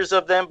figures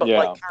of them, but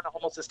like kind of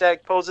almost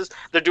static poses.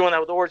 They're doing that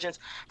with Origins.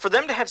 For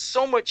them to have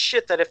so much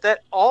shit that if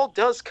that all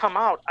does come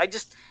out,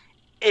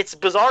 it's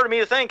bizarre to me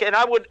to think, and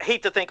I would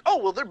hate to think, oh,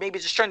 well, they're maybe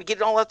just trying to get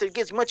it all out there to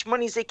get as much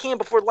money as they can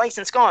before the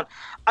license gone.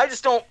 I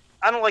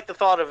don't like the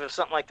thought of if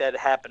something like that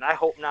happened. I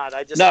hope not.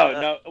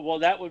 No. Well,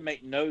 that would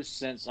make no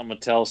sense on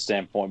Mattel's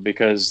standpoint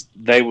because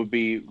they would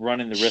be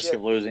running the risk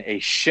of losing a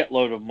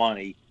shitload of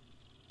money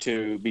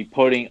to be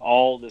putting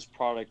all this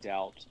product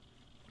out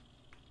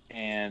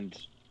and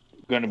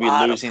going to be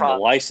losing the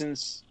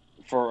license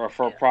for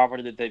a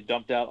property that they've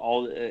dumped out.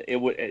 I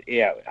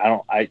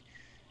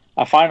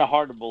find it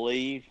hard to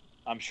believe.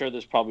 I'm sure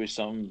there's probably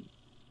some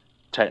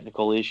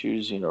technical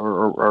issues, you know,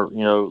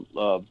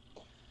 or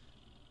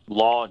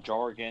law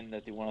jargon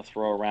that they want to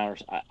throw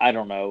around. I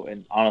don't know.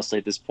 And honestly,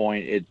 at this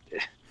point,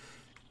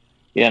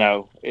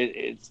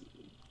 it's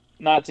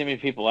not too many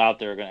people out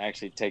there are going to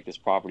actually take this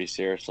property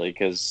seriously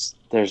because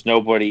there's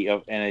nobody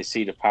in a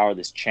seat of power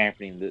that's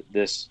championing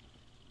this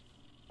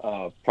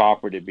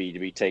property to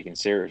be taken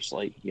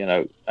seriously. You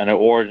know, I know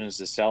Origins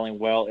is selling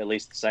well. At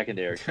least the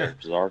secondary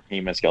characters are.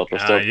 He-Man,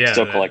 Skeletor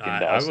still collecting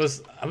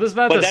dust. I was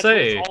about to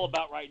say, what it's all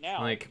about right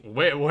now. Like,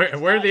 where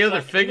are the other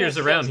figures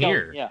around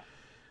here?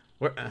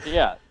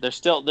 Yeah, they're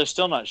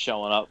still not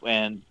showing up,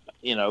 and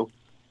you know,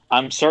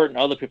 I'm certain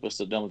other people are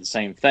still dealing with the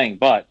same thing.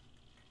 But,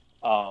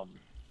 you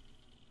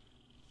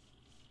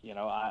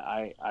know,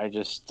 I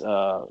just.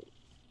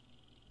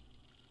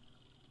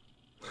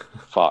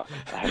 Fuck.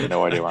 I have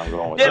no idea where I'm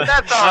going with that.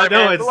 That's all right,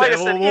 no, man.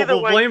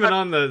 we'll blame it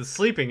on the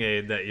sleeping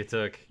aid that you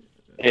took.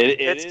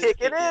 It's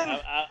kicking in.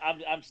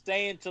 I'm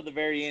staying till the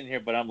very end here,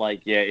 but I'm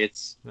like, yeah,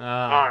 it's. All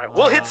right,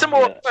 we'll hit some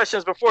more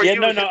questions before you.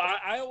 No.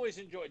 I always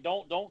enjoy.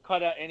 Don't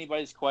cut out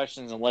anybody's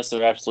questions unless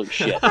they're absolute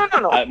shit.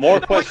 No. More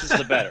questions,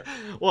 the better.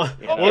 Well,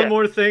 one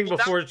more thing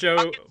before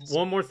Joe.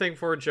 One more thing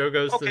before Joe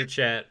goes to the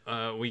chat.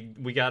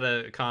 We got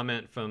a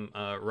comment from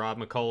Rob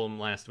McCollum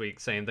last week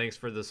saying thanks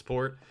for the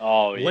support.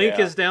 Oh yeah. Link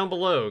is down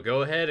below.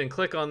 Go ahead and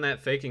click on that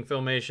Faking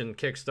Filmation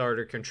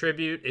Kickstarter.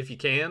 Contribute if you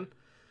can.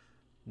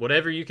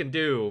 Whatever you can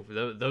do,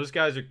 those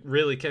guys are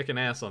really kicking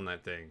ass on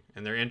that thing,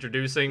 and they're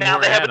introducing now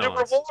more they have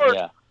add-ons. a new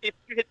reward. Yeah.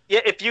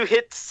 If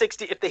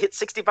they hit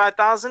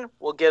 65,000,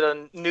 we'll get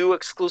a new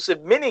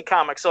exclusive mini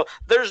comic. So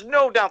there's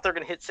no doubt they're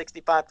going to hit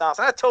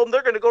 65,000. I told them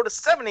they're going to go to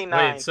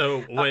 79. Wait,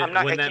 so when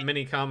that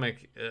mini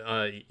comic,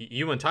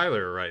 you and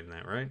Tyler are writing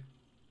that, right?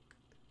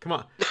 Come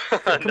on,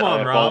 come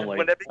on, Rob.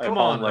 Come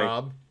on,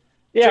 Rob.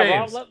 Yeah,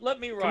 James, Rob, let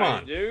me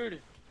write it, dude.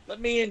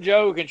 Let me and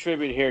Joe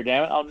contribute here,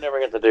 damn it. I'll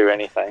never get to do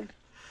anything.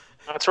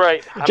 That's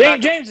right.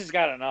 James has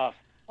got enough.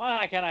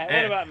 Why can't I?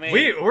 What about me?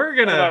 We are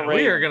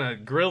gonna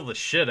grill the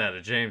shit out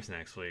of James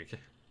next week.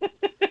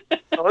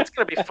 Oh, it's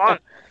gonna be fun.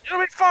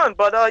 It'll be fun,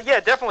 but yeah,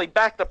 definitely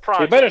back to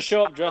Prime. You better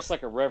show up dressed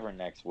like a reverend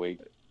next week.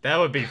 That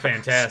would be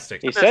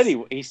fantastic. He said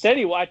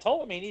he. I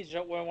told him he needs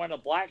to wear a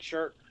black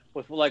shirt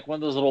with like one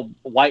of those little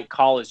white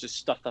collars just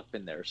stuffed up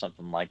in there or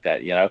something like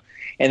that, you know.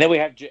 And then we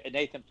have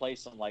Nathan play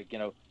some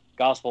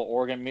gospel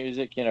organ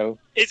music, you know.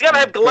 He's gotta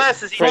have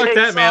glasses. Fuck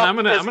that, man! I'm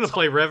gonna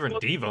play Reverend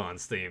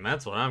Devon's theme.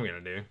 That's what I'm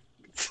gonna do.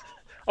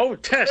 Oh,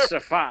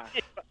 testify.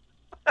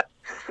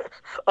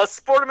 A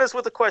Sportimus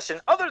with a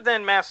question. Other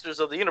than Masters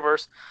of the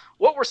Universe,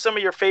 what were some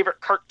of your favorite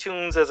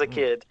cartoons as a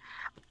kid?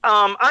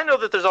 I know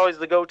that there's always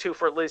the go-to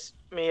for at least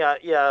me. I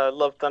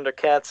love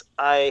Thundercats.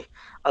 I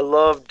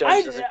love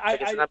Dungeons and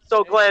Dragons, and I'm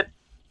so glad.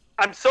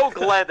 I'm so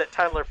glad that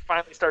Tyler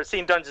finally started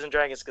seeing Dungeons and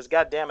Dragons because,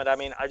 god damn it, I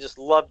mean, I just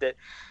loved it.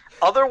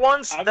 Other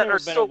ones I've that never are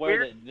been so aware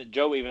weird. that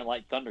Joe even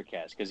liked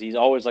Thundercats because he's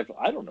always like,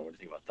 I don't know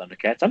anything about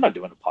Thundercats. I'm not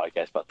doing a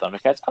podcast about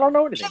Thundercats. I don't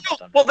know anything about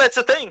Thundercats. Well, that's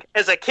the thing.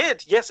 As a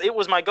kid, yes, it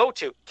was my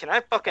go-to. Can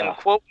I fucking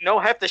quote know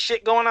half the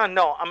shit going on?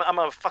 No, I'm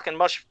a fucking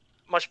mush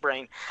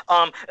brain.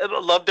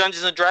 Love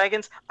Dungeons and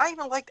Dragons. I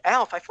even liked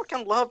Alf. I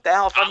fucking loved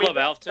Alf. I love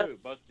Alf too.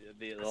 Both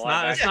it's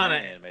not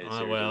an animated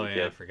series. Well,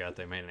 yeah, I forgot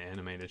they made an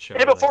animated show.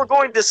 And before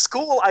going to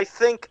school, I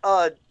think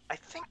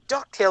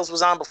DuckTales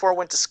was on before I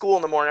went to school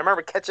in the morning. I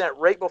remember catching it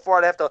right before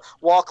I'd have to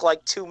walk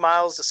like 2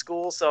 miles to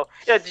school. So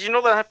yeah, did you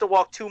know that I have to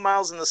walk 2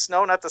 miles in the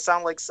snow? Not to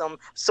sound like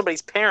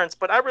somebody's parents,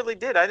 but I really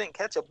did. I didn't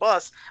catch a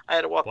bus. I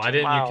had to walk. Why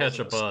didn't you catch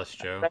a bus,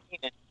 Joe?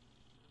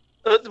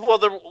 Well,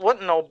 there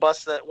wasn't no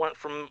bus that went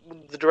from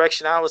the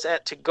direction I was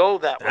at to go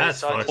that way.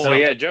 So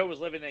yeah, Joe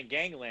was living in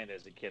Gangland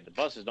as a kid. The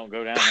buses don't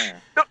go down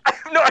there.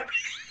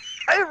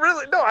 I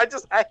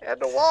had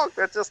to walk.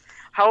 That's just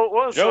how it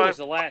was. Joe was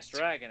the last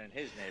dragon in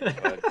his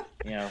neighborhood,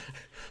 you know.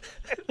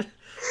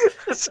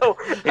 So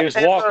he was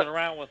walking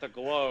around with a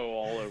glow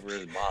all over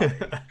his body.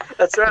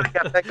 That's right, I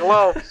got that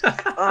glow.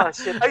 Oh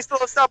shit! I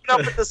still stopping up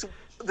at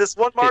this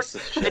one mark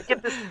and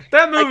get this.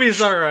 That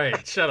movie's all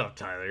right. Shut up,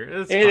 Tyler.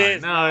 It's fine.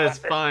 Is. No, it's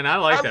fine. I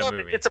like that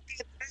movie. It's a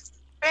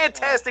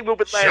fantastic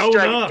movie. Last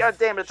Dragon. God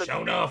damn it!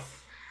 Show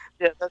enough.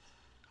 Yeah,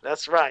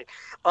 that's right.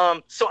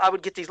 So I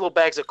would get these little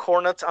bags of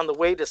corn nuts on the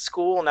way to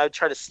school, and I would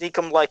try to sneak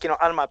them, out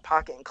of my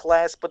pocket in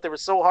class. But they were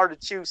so hard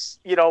to chew,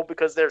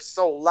 because they're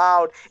so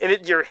loud,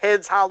 and your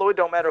head's hollow. It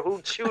don't matter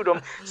who chewed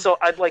them. So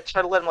I'd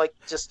try to let them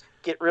just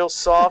get real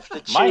soft to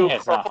chew. My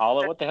head's not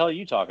hollow. What the hell are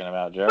you talking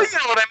about, Joe? Well, you know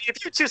what I mean.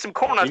 If you chew some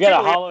corn nuts, you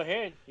got a hollow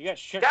head. You got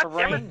shit for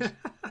brains.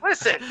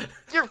 Listen,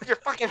 your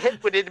fucking head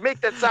would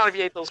make that sound if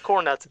you ate those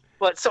corn nuts.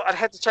 But so I'd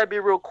have to try to be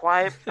real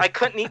quiet. I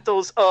couldn't eat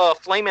those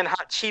flaming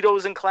hot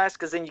Cheetos in class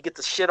because then you get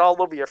the shit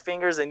all over your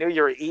fingers. They knew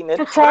you were eating it.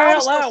 For crying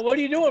out loud! What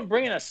are you doing?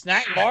 Bringing a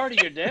snack bar to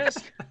your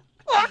desk?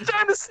 I'm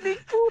trying to sneak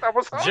food. I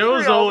was hungry.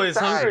 Joe's always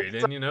hungry.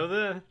 Didn't you know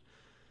that?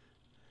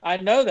 I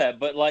know that,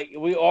 but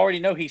we already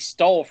know he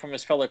stole from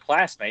his fellow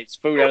classmates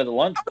food out of the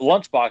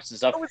lunchbox and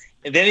stuff,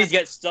 and then he's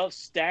got stuff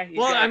stacked.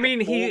 Well, I mean,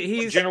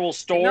 he's general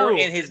store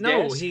in his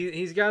desk.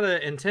 He's got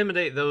to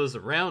intimidate those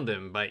around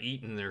him by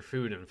eating their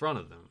food in front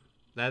of them.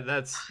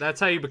 That's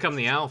how you become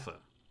the alpha.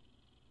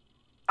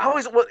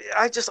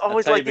 I just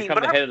always like to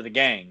become the head of the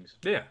gangs.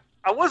 Yeah,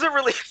 I wasn't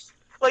really.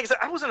 Like I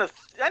said,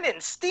 I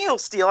didn't steal.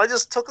 I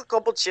just took a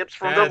couple chips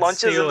from their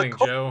lunches. Stealing,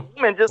 Joe.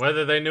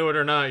 Whether they knew it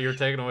or not, you're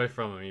taking away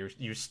from them.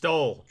 You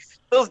stole.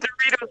 Those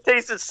Doritos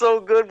tasted so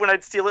good when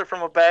I'd steal it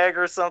from a bag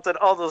or something.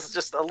 Oh, those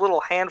just a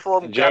little handful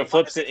of them. Joe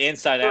flips it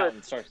inside out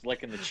and starts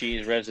licking the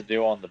cheese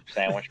residue on the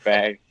sandwich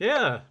bag.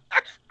 Yeah.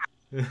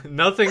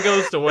 Nothing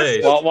goes to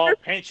waste. While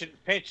pinching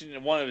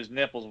one of his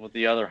nipples with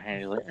the other hand,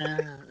 he's like,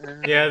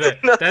 yeah,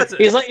 that's.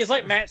 He's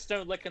like Matt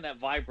Stone licking that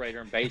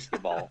vibrator in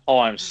basketball. Oh,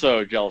 I'm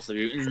so jealous of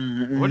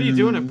you. What are you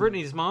doing at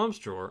Brittany's mom's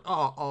drawer?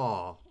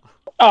 Oh.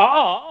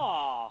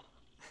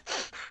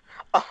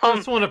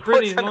 That's one of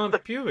Brittany's mom's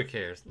pubic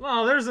hairs.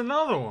 Oh, there's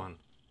another one.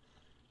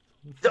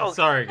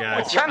 Sorry,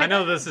 guys. I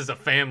know this is a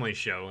family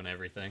show and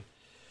everything.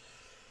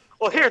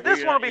 Well, here, this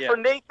Yeah, one will be yeah. for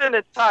Nathan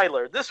and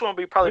Tyler. This one will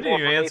be We probably didn't more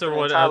even for answer Nathan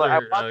what and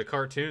Tyler. other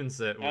cartoons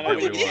that No, that we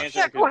we didn't watched. answer.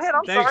 Yeah, go ahead.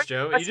 I'm Thanks, sorry.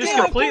 Joe. I You just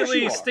stand-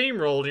 completely of course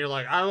steamrolled, and you're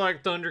like, I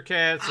like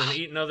Thundercats and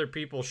eating other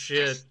people's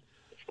shit.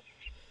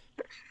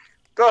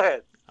 Go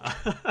ahead.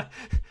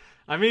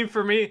 I mean,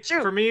 for me,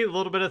 Shoot. a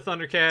little bit of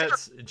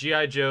Thundercats,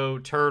 G.I. Joe,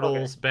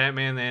 Turtles,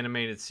 Batman the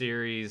Animated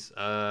Series.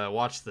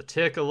 Watched The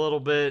Tick a little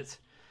bit.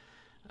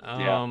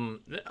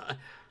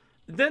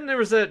 Then there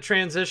was that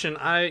transition.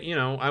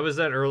 I was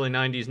that early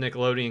 '90s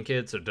Nickelodeon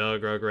kid, so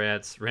Doug,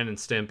 Rugrats, Ren and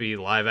Stimpy,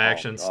 live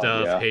action God,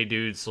 stuff. yeah. Hey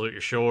Dude, Salute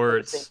Your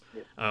Shorts.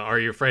 Are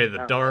You Afraid of the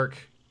No. Dark?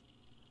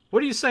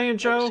 What are you saying,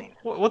 Joe? seen it.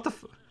 What the?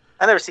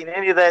 I never seen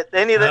any of that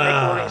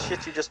Nickelodeon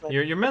shit you just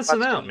mentioned. You're missing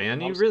Watched out, it. man.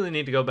 You I'm- really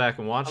need to go back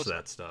and watch I'm-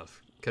 that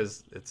stuff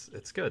because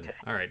it's good. Okay.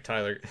 All right,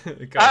 Tyler.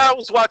 Go I ahead.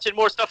 was watching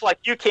more stuff like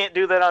You Can't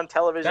Do That on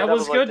Television. That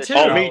was like good the too.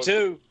 show. Oh, me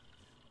too.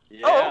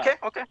 Yeah. Oh,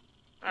 okay.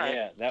 All right.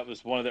 Yeah, that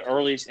was one of the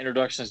earliest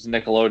introductions to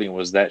Nickelodeon.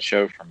 Was that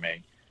show for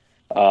me?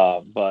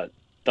 But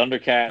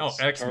Thundercats, Oh,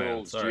 X-Men,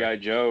 Turtles, sorry.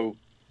 GI Joe,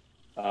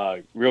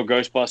 Real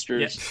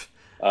Ghostbusters,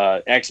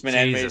 X-Men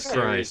animated Jesus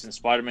series, Christ. and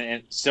Spider-Man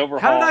and Silverhawks.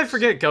 How did I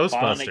forget Bionic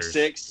Ghostbusters?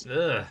 6.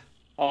 Ugh.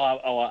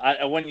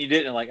 When you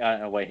didn't, like,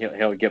 wait,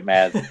 he'll get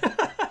mad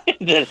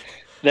that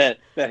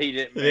he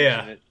didn't mention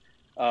Yeah. it.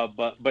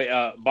 But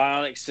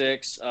Bionic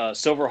 6,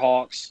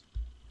 Silverhawks,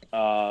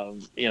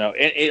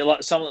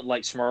 some of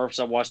like Smurfs.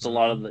 I watched a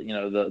lot of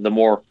the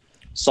more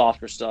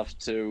softer stuff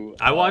too.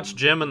 I watched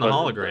Jim and the but-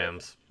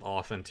 Holograms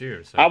often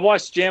too. So. I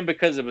watched Jim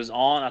because it was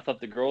on. I thought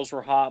the girls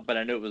were hot, but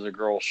I knew it was a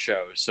girls'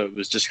 show, so it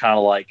was just kind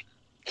of like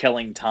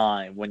killing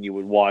time when you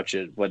would watch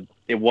it. But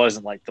it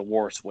wasn't like the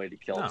worst way to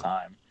kill No.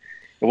 time.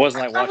 It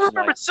wasn't like I watching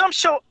remember some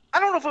show. I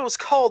don't know if it was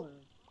called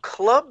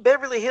Club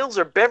Beverly Hills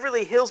or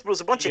Beverly Hills, but it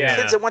was a bunch of Yeah.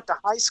 kids that went to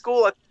high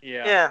school.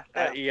 Yeah,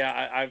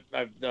 Yeah.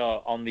 I've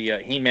on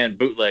the He-Man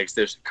bootlegs.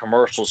 There's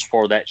commercials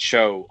for that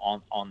show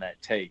on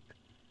that tape.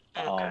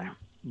 Okay.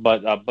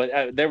 But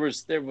there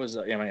was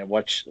I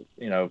watched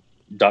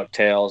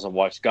DuckTales. I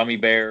watched Gummy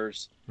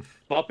Bears.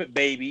 Muppet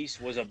Babies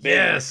was a big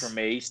one Yes. for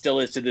me. Still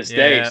is to this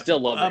day. Yeah. Still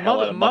love the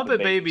hell out of Muppet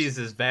Babies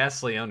is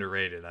vastly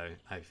underrated.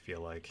 I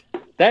feel like.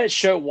 That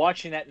show,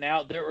 watching that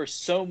now, there are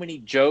so many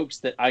jokes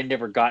that I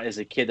never got as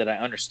a kid that I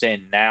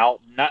understand now.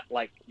 Not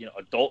like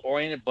adult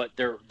oriented, but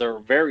they're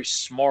very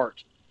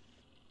smart,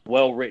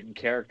 well written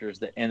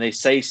characters and they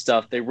say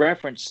stuff. They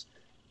reference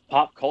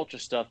pop culture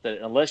stuff that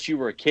unless you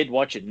were a kid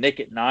watching Nick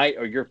at Night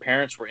or your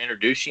parents were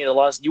introducing you to a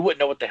lot, you wouldn't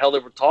know what the hell they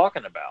were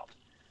talking about.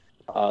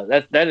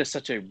 That is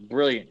such a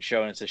brilliant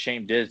show, and it's a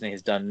shame Disney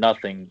has done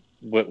nothing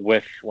with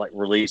like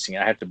releasing it.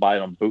 I have to buy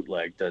it on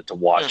bootleg to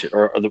watch it,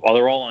 or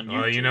they're all on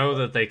YouTube. Oh, you know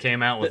that they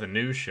came out with a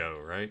new show,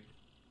 right?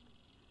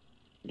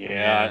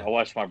 Yeah, I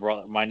watched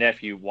my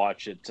nephew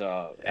watch it.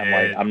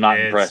 I'm not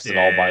impressed at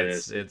all by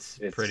this. It's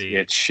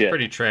shit.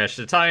 pretty trash.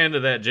 To tie into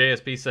that,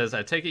 JSP says,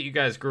 "I take it you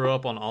guys grew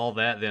up on All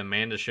That, the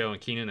Amanda Show,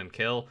 and Keenan and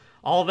Kel.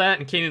 All That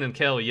and Keenan and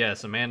Kel,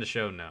 yes. Amanda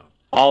Show, no.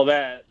 All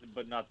that,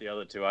 but not the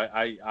other two.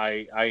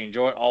 I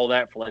enjoyed All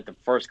That for like the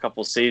first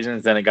couple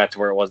seasons. Then it got to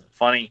where it wasn't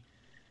funny,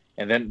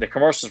 and then the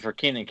commercials for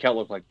Keenan and Kel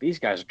looked like these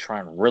guys are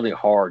trying really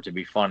hard to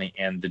be funny,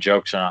 and the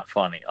jokes are not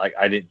funny. Like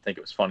I didn't think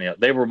it was funny.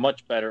 They were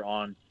much better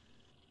on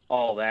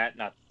All That.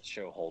 Not that the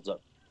show holds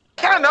up.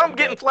 God, now I'm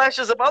getting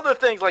flashes of other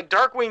things like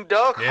Darkwing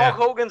Duck, Yeah.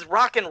 Hulk Hogan's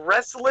Rockin'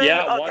 Wrestling.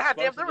 Yeah, Oh, watched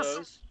goddamn, both there of was some,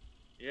 those.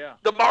 Yeah.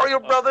 the Mario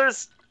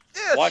Brothers.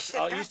 Yeah,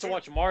 I used to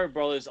watch Mario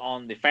Brothers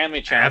on the Family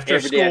Channel After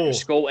every day after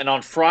school. school, and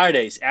on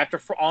Fridays on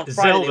Friday they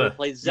Zelda. would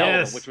play Zelda,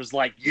 Yes. which was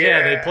like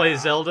Yeah, they play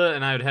Zelda,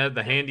 and I would have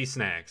the handy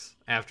snacks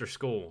after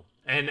school.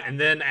 And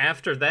then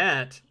after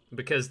that,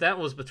 because that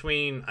was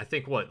between, I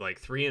think, like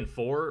 3 and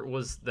 4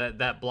 was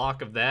that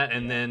block of that.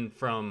 And then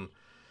from,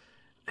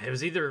 it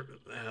was either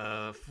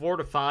 4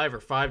 to 5 or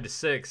 5 to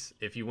 6,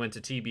 if you went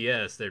to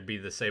TBS, there'd be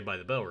the Saved by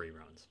the Bell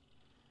reruns.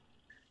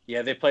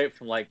 Yeah, they play it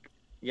from I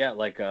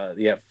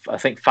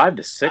think 5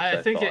 to 6.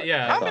 I think thought.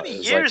 yeah. I How thought many it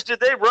was years did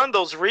they run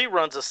those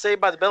reruns of Saved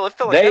by the Bell? It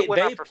felt like They that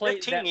went on for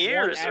played 15 that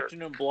years. one Or...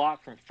 afternoon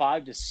block from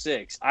 5 to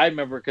 6. I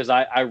remember because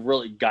I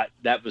really got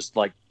that was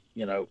like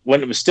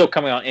when it was still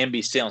coming on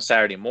NBC on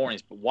Saturday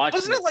mornings, but watching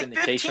Wasn't it the like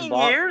syndication 15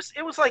 block. years?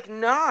 It was like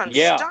non-stop.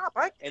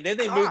 Yeah. And then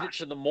they moved it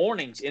to the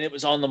mornings, and it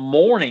was on the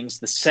mornings,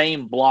 the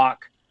same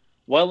block,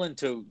 well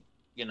into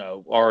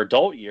our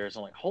adult years.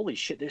 I'm like, holy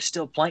shit, they're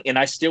still playing, and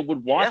I still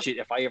would watch it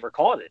if I ever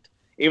caught it,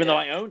 even though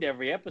I owned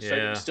every episode.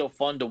 It was still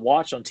fun to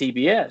watch on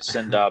TBS,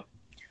 and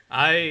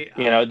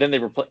then they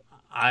were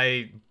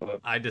I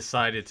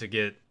decided to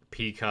get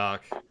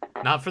Peacock,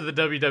 not for the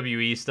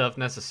WWE stuff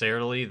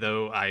necessarily,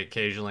 though I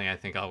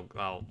think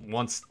I'll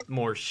once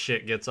more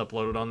shit gets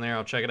uploaded on there,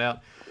 I'll check it out.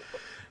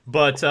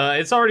 But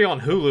it's already on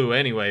Hulu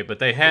anyway, but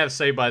they have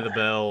Saved by the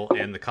Bell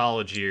and the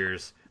college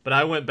years. But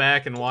I went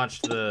back and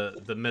watched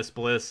the Miss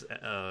Bliss,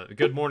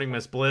 Good Morning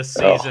Miss Bliss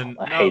season.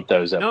 I hate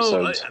those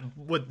episodes.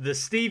 With the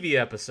Stevie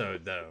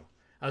episode, though.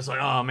 I was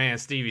like, oh man,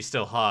 Stevie's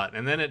still hot.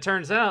 And then it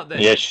turns out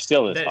that she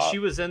still is that hot. she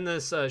was in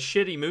this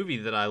shitty movie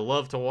that I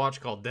love to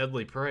watch called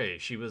Deadly Prey.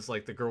 She was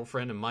like the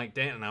girlfriend of Mike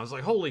Danton. I was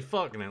like, holy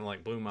fuck, and it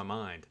like blew my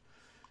mind.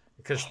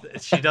 because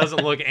she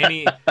doesn't look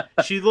any.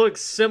 She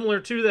looks similar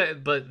to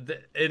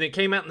that, and it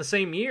came out in the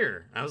same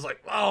year. I was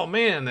like, oh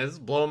man, this is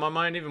blowing my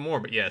mind even more.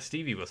 But yeah,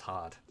 Stevie was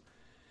hot.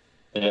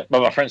 Yeah,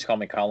 but my friends call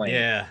me Colleen.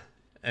 Yeah,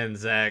 and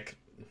Zach's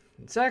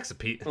a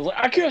piece. I was like,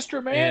 I kissed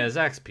her, man. Yeah,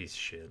 Zach's a piece of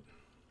shit.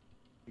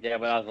 Yeah,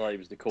 but I thought he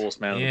was the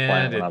coolest man on the Yeah, I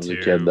planet did when I was too.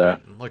 a kid, though.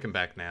 But looking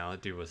back now,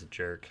 that dude was a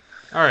jerk.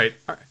 All right.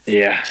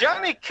 Yeah.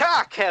 Johnny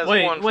Cock has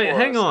Wait, one for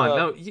hang us. on.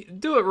 No,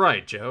 do it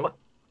right, Joe.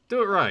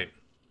 Do it right.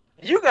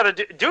 You gotta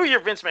do your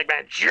Vince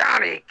McMahon,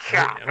 Johnny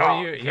Cock.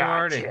 Oh, you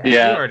already, yeah. you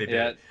Yeah, already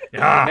did.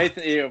 yeah.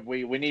 Nathan, yeah,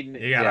 we need.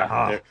 You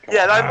gotta,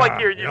 Yeah, I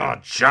like your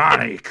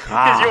Johnny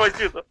because you always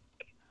do the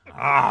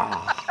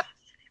Ah.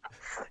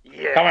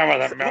 yeah. Come in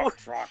with a milk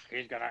truck.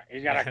 He's got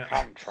a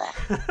cum truck.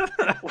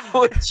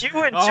 Would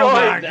you enjoy? Oh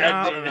my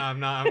that? God!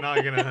 No,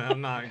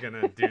 I'm not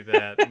gonna do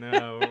that.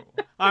 No,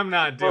 I'm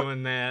not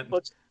doing that.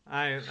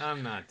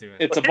 I'm not doing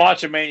it. It's a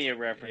Botchamania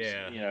reference.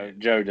 Yeah. You know,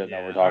 Joe doesn't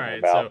know what we're all talking right,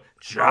 about. So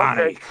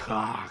Johnny Okay.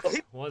 Cock.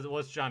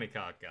 What's Johnny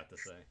Cock got to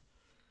say?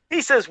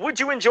 He says, would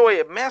you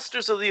enjoy a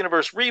Masters of the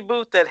Universe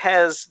reboot that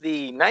has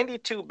the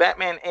 92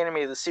 Batman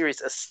animated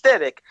series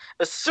aesthetic,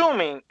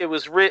 assuming it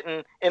was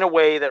written in a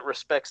way that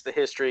respects the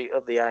history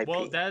of the IP?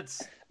 Well,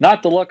 that's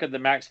Not the look of the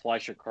Max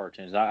Fleischer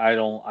cartoons. I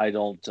don't.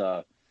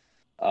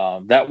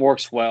 That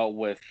works well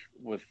with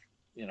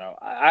you know.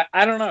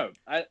 I don't know.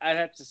 I'd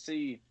have to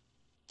see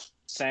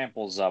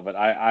samples of it.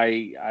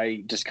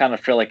 I just kind of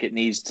feel like it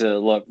needs to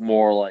look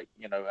more like,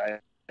 you know,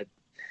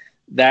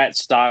 that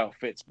style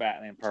fits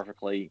Batman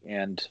perfectly,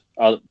 and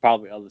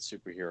probably other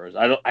superheroes.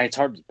 It's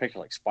hard to picture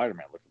like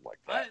Spider-Man looking like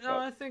that.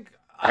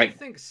 I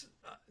think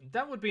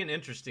that would be an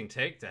interesting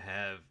take to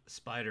have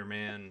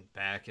Spider-Man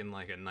back in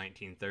like a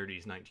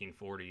 1930s,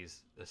 1940s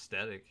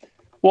aesthetic.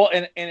 Well,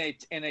 in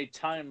a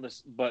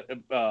timeless, but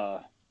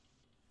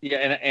yeah,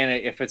 and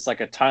if it's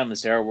like a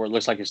timeless era where it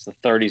looks like it's the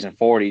 30s and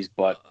 40s,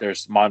 but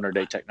there's modern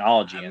day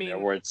technology in there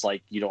where it's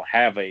like you don't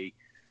have a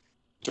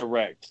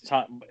direct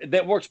time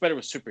that works better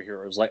with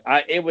superheroes. Like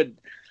it would,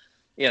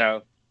 you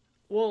know.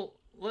 Well,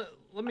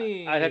 let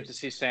me. I'd have to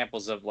see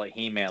samples of like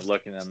He-Man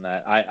looking in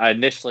that. I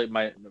initially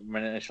my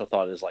initial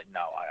thought is like,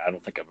 no, I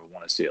don't think I would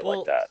want to see it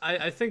like that.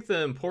 I think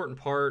the important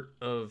part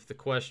of the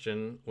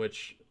question,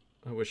 which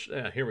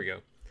here we go.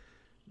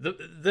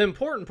 The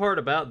important part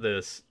about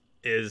this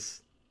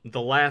is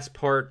the last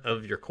part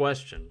of your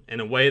question in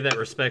a way that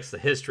respects the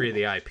history of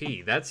the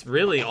IP. That's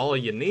really all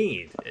you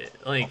need.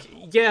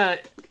 Like, yeah,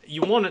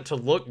 you want it to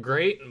look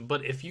great,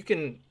 but if you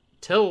can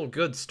tell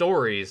good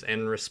stories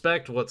and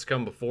respect what's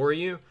come before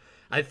you,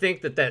 I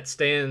think that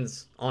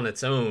stands on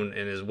its own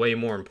and is way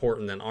more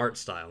important than art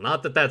style.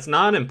 Not that that's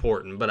not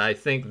important, but I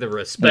think the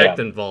respect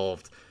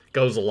involved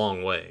goes a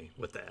long way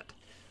with that.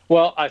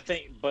 Well, I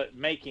think, but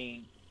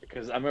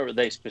because I remember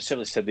they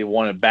specifically said they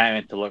wanted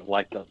Batman to look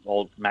like the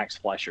old Max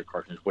Fleischer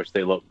cartoons, which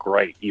they look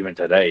great even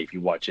today if you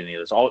watch any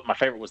of those. My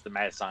favorite was the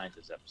Mad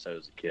Scientist episode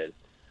as a kid.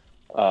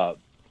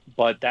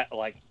 But that,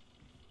 like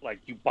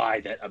you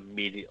buy that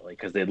immediately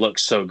because they look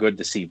so good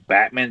to see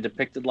Batman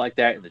depicted like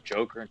that, and the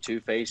Joker and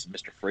Two-Face and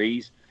Mr.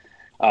 Freeze.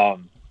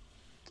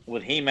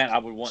 With He-Man, I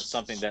would want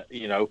something that,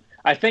 you know,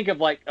 I think of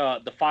like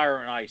the Fire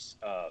and Ice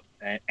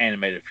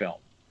animated film.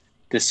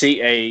 To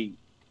see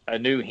a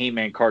new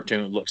He-Man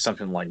cartoon look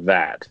something like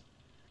that,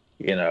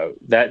 you know,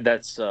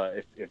 that's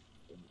if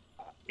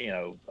you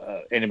know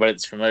anybody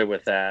that's familiar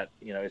with that,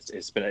 you know, it's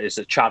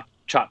a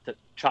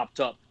chopped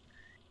up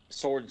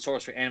sword and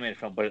sorcery animated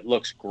film, but it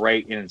looks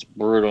great and it's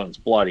brutal and it's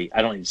bloody.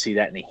 I don't need to see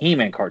that in a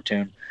He-Man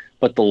cartoon,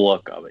 but the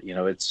look of it, you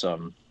know, it's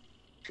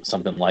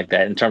something like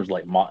that. In terms of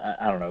like,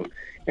 I don't know,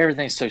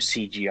 everything's so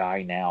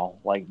CGI now.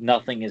 Like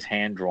nothing is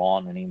hand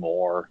drawn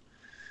anymore.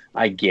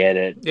 I get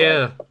it.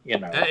 Yeah, but, you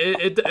know,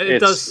 it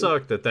does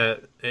suck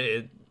that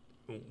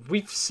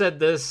we've said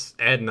this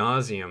ad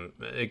nauseum.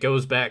 It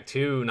goes back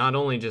to not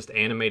only just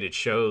animated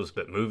shows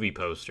but movie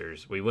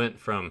posters. We went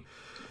from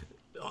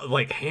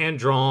like hand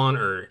drawn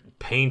or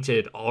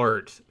painted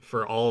art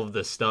for all of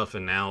this stuff,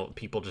 and now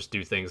people just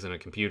do things in a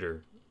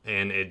computer,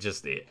 and and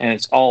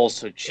it's all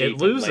so cheap. It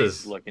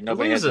loses looking.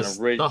 Nobody has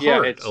the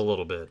heart a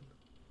little bit.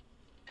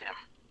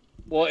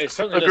 Well, it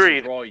certainly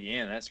doesn't draw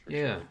you in, that's for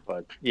sure.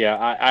 But yeah,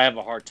 I have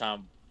a hard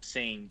time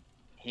seeing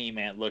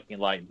He-Man looking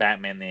like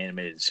Batman the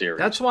Animated Series.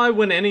 That's why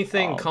when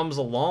anything comes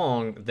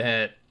along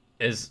that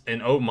is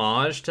an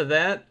homage to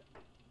that,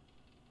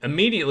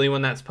 immediately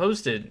when that's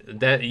posted,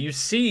 that you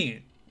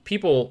see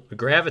people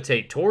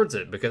gravitate towards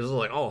it because it's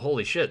like, oh,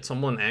 holy shit,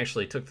 someone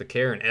actually took the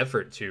care and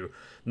effort to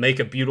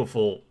make a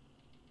beautiful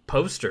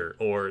poster,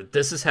 or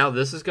this is how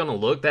this is going to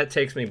look. That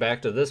takes me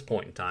back to this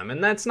point in time.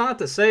 And that's not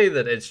to say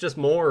that it's just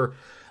more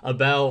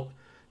about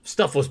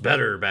stuff was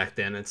better back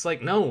then. It's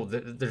like, no,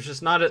 there's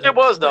just not it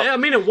was though. I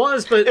mean, it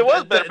was, but it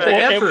was better. The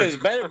effort, it was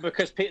better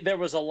because there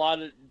was a lot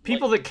of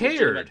people that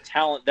cared,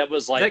 talent that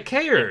was like, that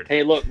cared.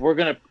 Hey, look, we're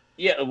gonna,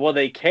 well,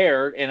 they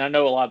cared, and I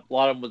know a lot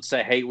of them would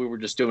say, hey, we were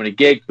just doing a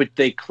gig, but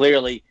they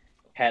clearly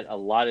had a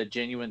lot of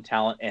genuine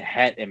talent and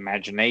had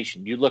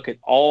imagination. You look at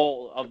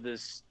all of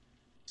this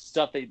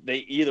stuff they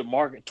either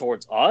market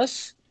towards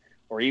us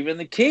or even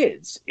the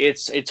kids.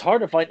 It's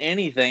hard to find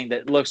anything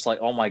that looks like,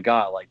 oh my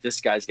God, like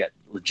this guy's got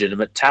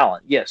legitimate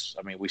talent. Yes,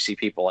 I mean we see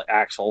people like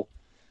Axel,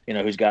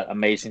 who's got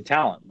amazing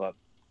talent, but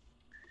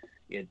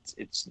it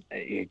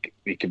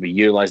could be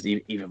utilized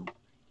even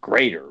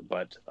greater.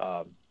 But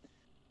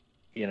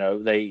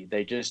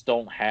they just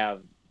don't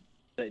have.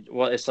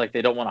 Well, it's like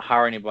they don't want to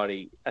hire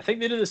anybody. I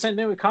think they do the same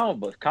thing with comic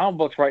books. Comic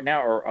books right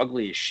now are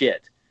ugly as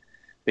shit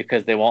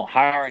because they won't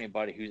hire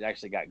anybody who's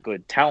actually got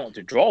good talent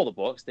to draw the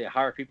books. They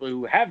hire people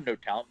who have no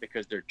talent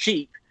because they're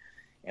cheap,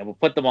 and will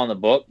put them on the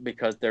book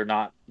because they're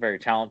not very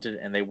talented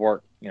and they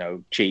work,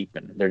 cheap,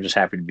 and they're just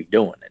happy to be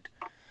doing it.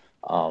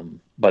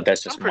 But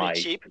that's just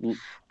cheap.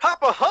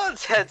 Papa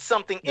Huds had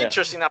something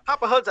interesting. Now,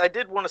 Papa Huds, I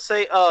did want to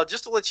say,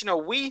 just to let you know,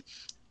 we've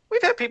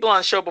had people on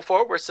the show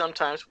before where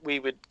sometimes we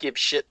would give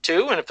shit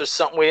to, and if there's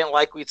something we didn't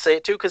like, we'd say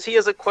it too, because he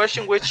has a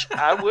question which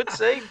I would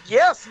say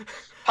yes.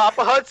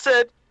 Papa Huds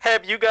said, hey,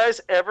 you guys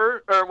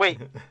ever going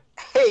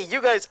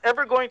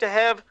to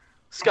have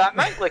Scott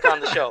Knightlick on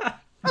the show?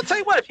 I'll tell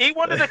you what, if he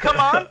wanted to come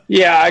on.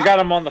 Yeah, I got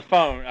him on the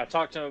phone. I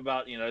talked to him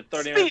about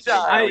 30 minutes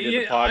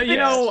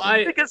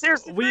ago. Because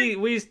here's the we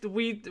would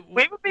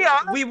be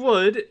honest. We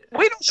would.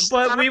 We don't.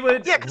 But we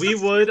would. Yeah, we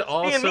would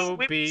also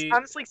we be. Would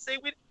honestly, say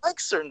we like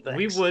certain things.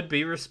 We would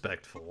be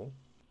respectful.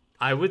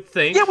 I would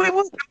think. Yeah, we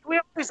would. We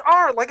always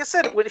are. Like I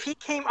said, if he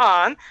came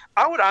on,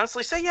 I would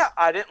honestly say, yeah,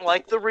 I didn't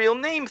like the real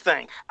name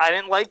thing. I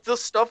didn't like the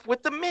stuff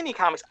with the mini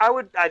comics.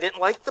 I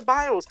didn't like the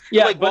bios.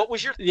 Yeah, like, what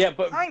was your? Yeah,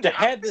 but to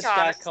have this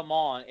guy come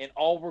on and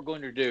all we're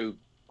going to do,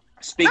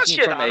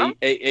 speaking from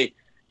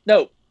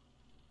no,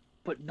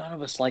 but none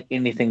of us like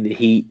anything that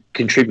he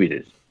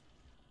contributed.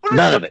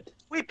 None of it.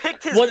 We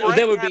picked his.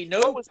 There would be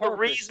no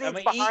purpose. I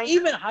mean,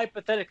 even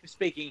hypothetically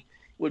speaking,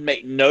 would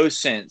make no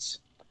sense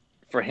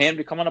for him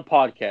to come on a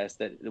podcast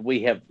that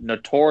we have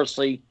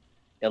notoriously,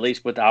 at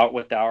least with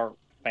our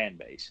fan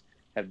base,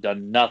 have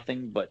done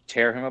nothing but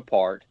tear him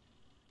apart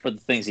for the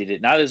things he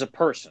did. Not as a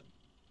person,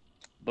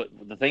 but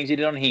the things he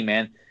did on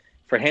He-Man.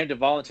 For him to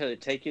voluntarily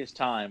take his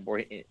time,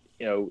 where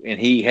and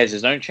he has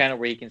his own channel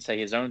where he can say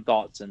his own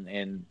thoughts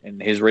and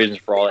his reasons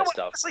for all that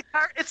stuff.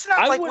 It's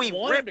not like we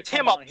ripped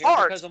him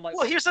apart.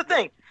 Well, here's the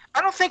thing. I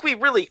don't think we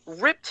really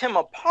ripped him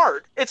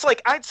apart. It's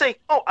like I'd say,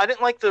 I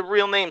didn't like the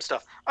real name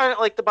stuff. I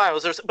didn't like the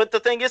bios. But the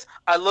thing is,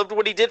 I loved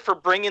what he did for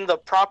bringing the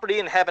property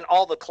and having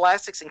all the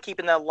classics and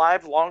keeping that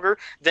alive longer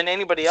than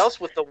anybody else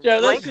with the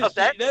length of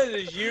that. That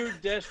is you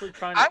desperately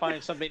trying to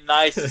find something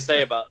nice to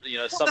say about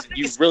something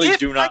you really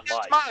do not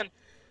like.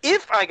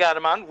 If I got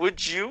him on,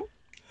 would you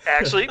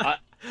actually?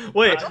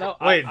 Joe's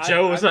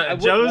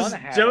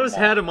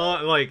had him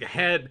on.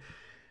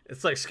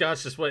 It's like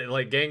Scott's just waiting,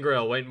 like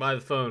Gangrel waiting by the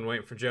phone,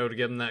 waiting for Joe to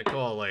give him that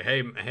call. Like,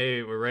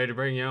 hey, we're ready to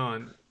bring you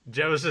on.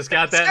 Joe's just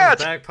got that in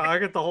his back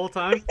pocket the whole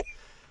time.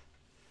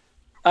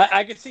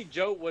 I could see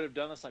Joe would have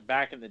done this like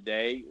back in the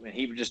day when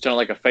he was just doing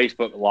like a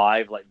Facebook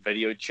Live like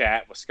video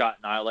chat with Scott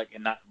Knightlick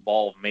and not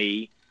involve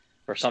me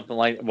or something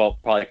like that. Well,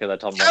 probably because I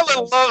told him.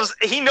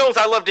 He knows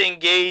I love to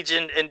engage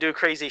and do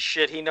crazy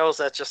shit. He knows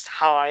that's just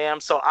how I am.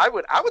 So I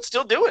would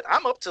still do it.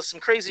 I'm up to some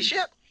crazy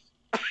shit.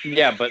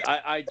 Yeah, but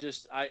I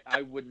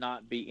would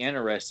not be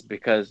interested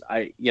because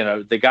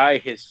the guy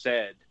has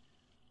said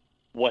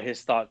what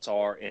his thoughts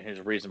are and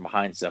his reason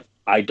behind stuff.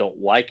 I don't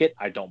like it.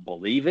 I don't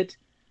believe it.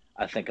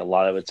 I think a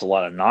lot of it's a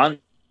lot of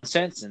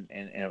nonsense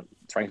and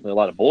frankly a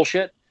lot of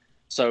bullshit.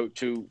 So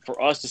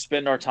for us to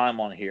spend our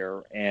time on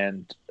here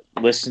and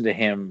listen to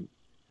him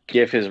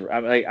give his,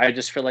 I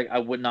just feel like I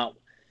would not,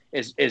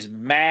 as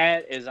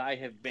mad as I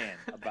have been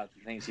about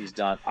the things he's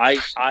done, I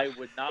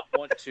would not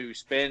want to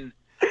spend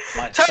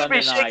my Sunday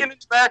night shaking in the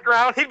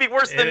background. He'd be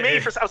worse than me.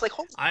 I was like,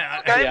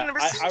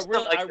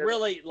 I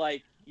really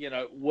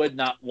would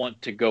not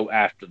want to go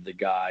after the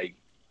guy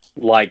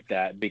like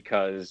that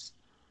because,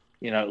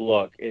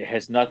 look, it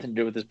has nothing to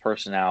do with his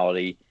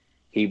personality.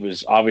 He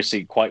was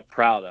obviously quite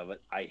proud of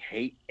it. I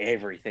hate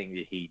everything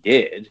that he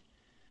did.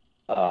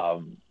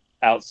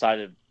 Outside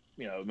of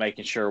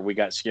making sure we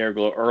got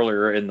Scareglow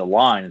earlier in the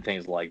line and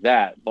things like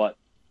that, but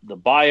the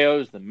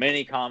bios, the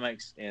mini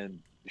comics, and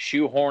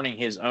shoehorning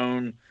his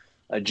own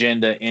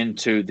agenda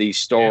into these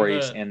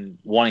stories and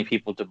wanting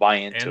people to buy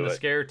into it. And the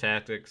scare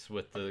tactics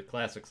with the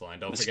classics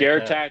line. Don't forget scare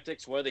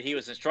tactics, whether he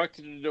was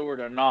instructed to do it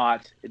or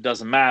not, it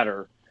doesn't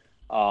matter.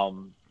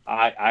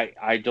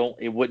 I don't.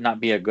 It would not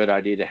be a good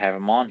idea to have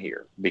him on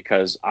here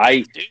because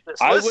let's do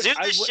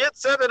this shit.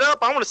 Set it up.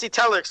 I want to see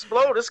Tyler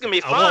explode. This is gonna be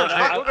fun.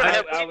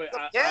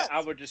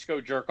 I would just go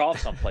jerk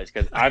off someplace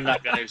because I'm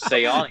not going to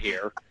stay on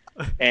here.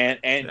 And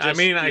just,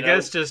 I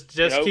guess just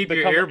keep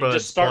your earbuds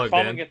just start plugged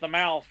foaming in. at the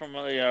mouth from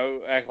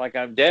act like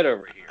I'm dead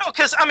over here. No,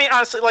 because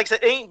honestly, like I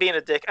said, it ain't being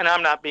a dick, and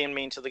I'm not being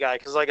mean to the guy.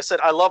 Because like I said,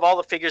 I love all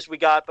the figures we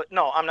got, but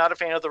no, I'm not a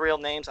fan of the real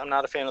names. I'm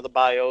not a fan of the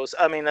bios.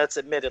 That's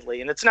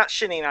admittedly, and it's not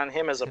shitting on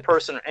him as a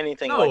person or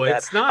anything like that. No,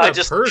 it's not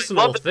a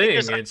personal thing.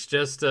 It's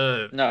just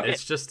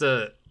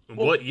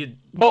what you.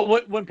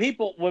 But when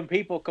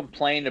people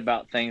complain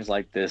about things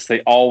like this, they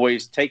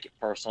always take it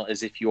personal,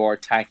 as if you are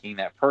attacking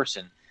that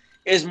person.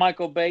 Is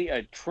Michael Bay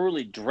a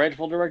truly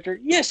dreadful director?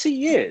 Yes,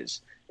 he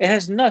is. It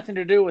has nothing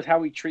to do with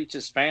how he treats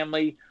his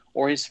family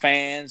or his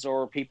fans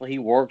or people he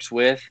works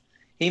with.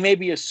 He may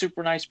be a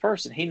super nice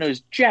person. He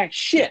knows jack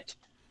shit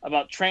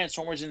about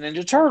Transformers and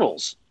Ninja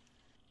Turtles.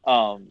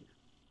 And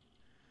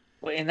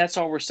that's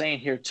all we're saying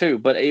here too.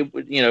 But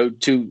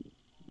to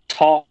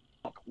talk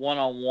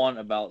one-on-one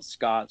about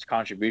Scott's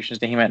contributions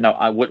to He-Man, no,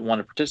 I wouldn't want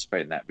to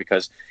participate in that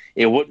because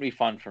it wouldn't be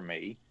fun for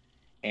me.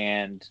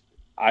 And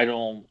I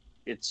don't.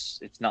 It's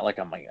not like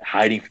I'm like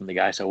hiding from the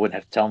guy, so I wouldn't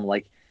have to tell him.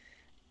 Like,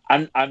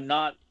 I'm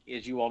not,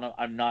 as you all know,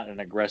 I'm not an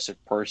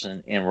aggressive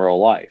person in real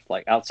life.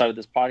 Like outside of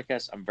this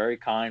podcast, I'm very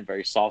kind,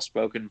 very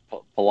soft-spoken,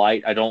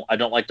 polite. I don't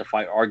like to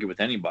fight, argue with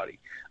anybody.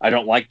 I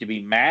don't like to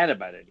be mad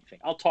about anything.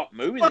 I'll talk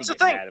movies. That's the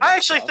thing. I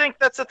actually think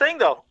that's the thing,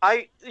 though.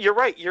 You're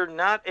right. You're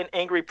not an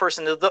angry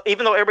person.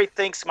 Even though everybody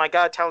thinks, my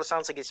God, Tyler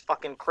sounds like he's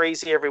fucking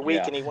crazy every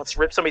week and he wants to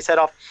rip somebody's head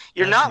off.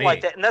 You're not me.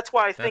 Like that, and that's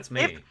why I think.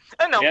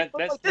 I know. Yeah,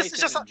 that's like, this Nathan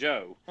is just and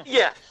Joe.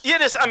 Yeah.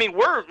 This. I mean,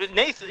 we're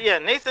Nathan. Yeah,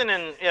 Nathan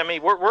and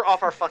we're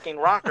off our fucking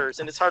rockers,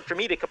 and it's hard for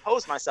me to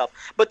compose myself.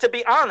 But to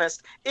be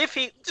honest, if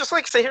he just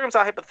like say, here comes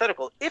a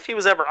hypothetical. If he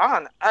was ever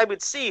on, I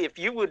would see if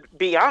you would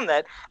be on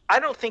that. I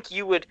don't think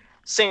you would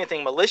say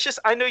anything malicious.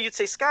 I know you'd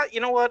say, Scott,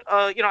 you know what?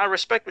 I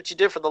respect what you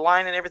did for the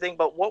line and everything,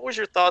 but what was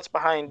your thoughts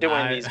behind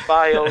doing these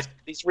bios,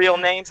 these real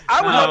names?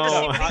 I would love to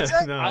see what he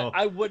said.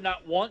 I would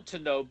not want to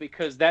know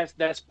because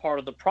that's part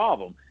of the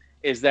problem.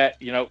 Is that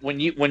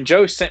when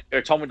Joe sent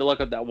or told me to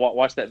look up that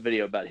watch that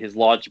video about his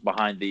logic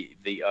behind the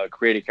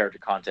creative character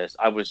contest,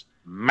 I was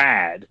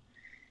mad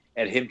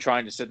at him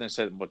trying to sit there and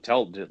say, well,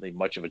 Tell didn't leave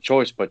much of a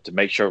choice but to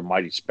make sure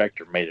Mighty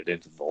Spectre made it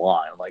into the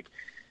line. Like,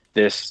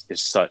 this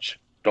is such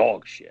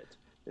dog shit.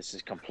 This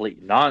is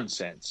complete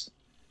nonsense.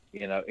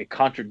 It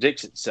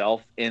contradicts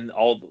itself in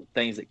all the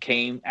things that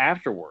came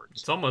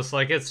afterwards. It's almost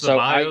like it's the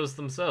bios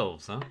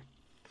themselves, huh?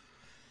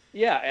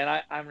 Yeah,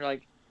 and I'm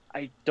like,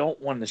 I don't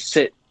want to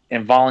sit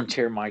and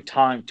volunteer my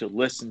time to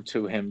listen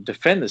to him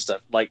defend this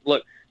stuff. Like,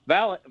 look,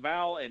 Val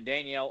and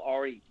Danielle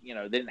already, they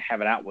didn't have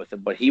it out with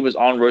him, but he was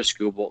on Roast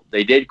Google.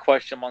 They did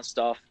question him on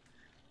stuff,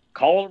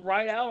 called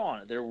right out on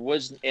it. There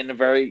was in a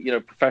very,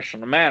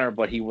 professional manner,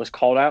 but he was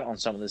called out on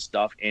some of this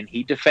stuff, and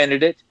he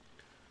defended it.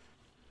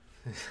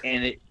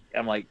 And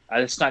I'm like,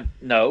 that's not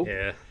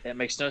that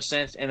makes no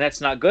sense, and that's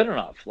not good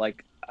enough.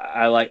 Like,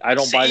 I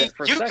don't buy that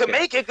for a second. You can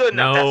make it good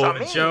enough. That's what I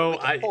mean. Joe,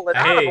 pull it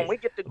out when we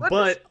get to goodness.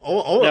 But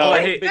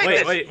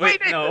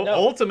wait. No,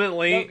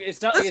 ultimately,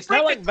 it's not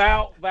like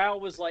Val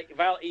was like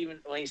Val even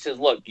when he says,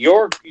 look,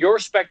 your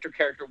Spectre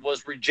character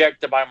was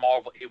rejected by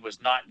Marvel. It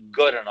was not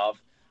good enough.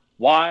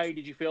 Why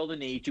did you feel the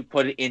need to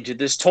put it into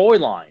this toy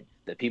line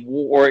that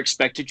people were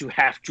expected to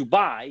have to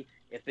buy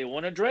if they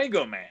want a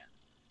Drago Man?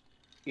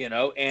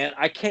 And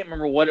I can't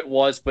remember what it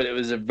was, but it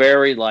was a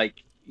very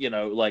like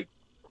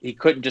he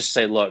couldn't just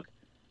say, look,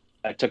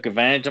 I took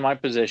advantage of my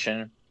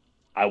position.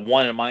 I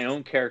wanted my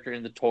own character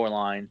in the toy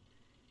line.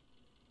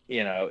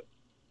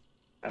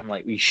 I'm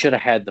like, we should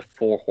have had the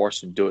Four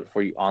Horsemen do it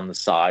for you on the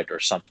side or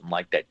something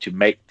like that to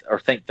make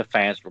or think the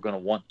fans were going to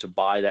want to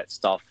buy that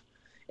stuff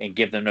and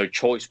give them no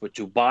choice but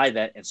to buy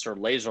that and Sir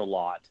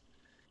Laser-Lot.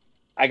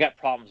 I got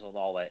problems with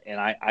all that, and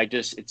I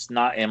just it's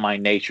not in my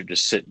nature to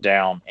sit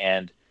down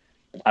and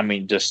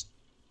just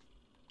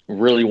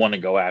really want to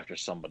go after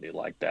somebody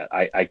like that.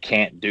 I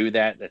can't do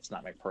that. That's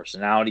not my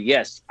personality.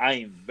 Yes, I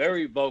am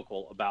very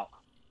vocal about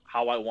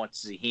how I want to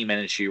see He-Man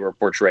and She-Ra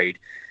portrayed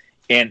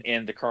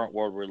in the current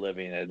world we're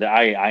living in.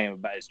 I am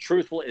about as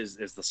truthful as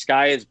the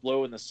sky is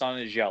blue and the sun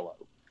is yellow.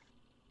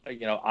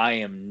 I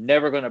am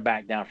never going to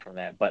back down from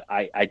that, but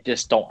I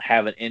just don't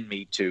have it in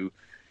me to,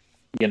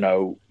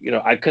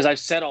 because I've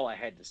said all I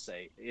had to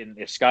say. And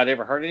if Scott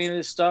ever heard any of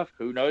this stuff,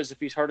 who knows if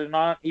he's heard it or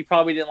not? He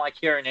probably didn't like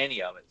hearing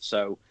any of it.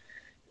 So,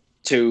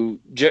 I'm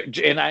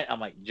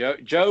like,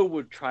 Joe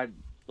would try,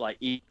 like,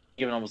 even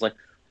I was like,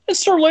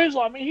 Sir Laser,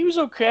 he was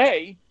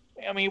okay.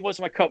 He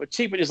wasn't my cup of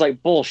tea, but he's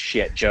like,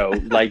 bullshit, Joe.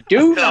 Like,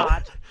 do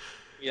not,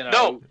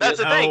 No, that's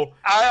the thing.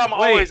 I am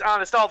always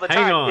honest all the time.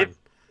 Hang on.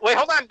 Wait,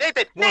 hold on,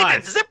 Nathan. What?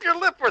 Nathan, zip your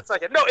lip for a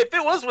second. No, if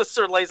it was with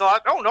Sir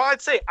Laser-Lot, I'd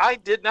say I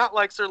did not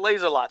like Sir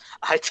Laser-Lot.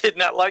 I did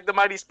not like the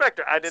Mighty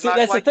Spectre. I did not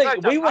that's like the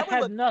thing. We would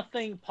have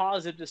nothing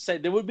positive to say.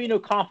 There would be no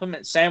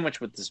compliment sandwich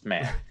with this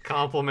man.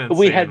 Compliment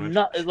we sandwich. had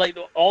not like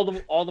all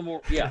the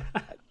more. Yeah,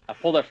 I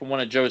pulled that from one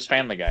of Joe's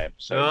Family Guy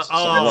episodes.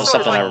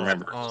 Something I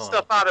remember.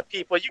 Stuff out of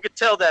people. You could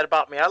tell that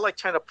about me. I like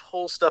trying to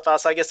pull stuff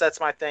out. So I guess that's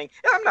my thing.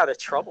 Yeah, I'm not a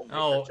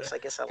troublemaker. I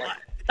guess I like.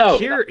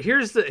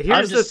 Here's the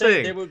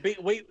thing. There would be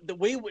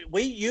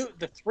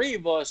the three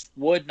of us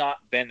would not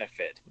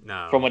benefit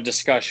from a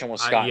discussion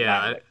with Scott.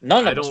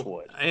 None of us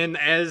would. And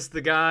as the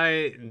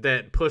guy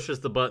that pushes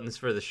the buttons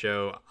for the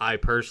show, I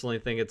personally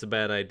think it's a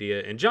bad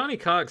idea. And Johnny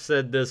Cox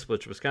said this,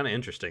 which was kind of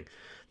interesting.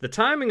 The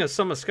timing of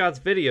some of Scott's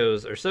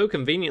videos are so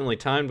conveniently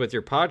timed with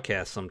your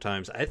podcast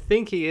sometimes. I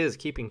think he is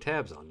keeping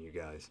tabs on you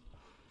guys.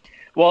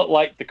 Well,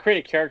 like the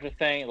creative character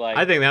thing, like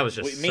I think that was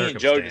just me and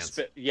Joe just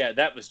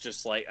that was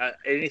just like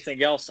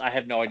anything else. I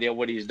have no idea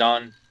what he's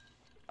done.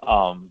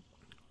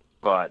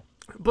 But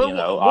But you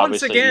know,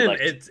 once obviously again, like,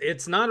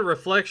 it's not a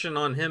reflection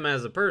on him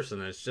as a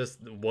person. It's just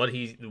what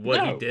he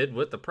did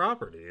with the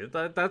property.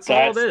 That's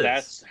all it is.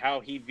 That's how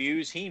he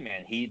views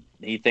He-Man. He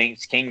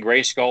thinks King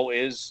Grayskull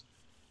is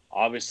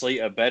obviously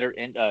a better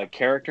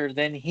character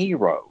than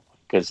Hero,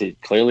 because he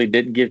clearly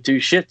didn't give two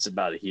shits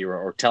about a hero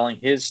or telling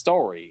his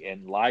story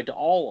and lied to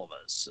all of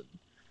us.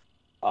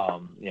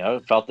 You know,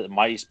 felt that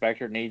Mighty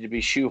Spectre needed to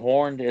be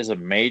shoehorned as a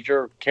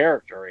major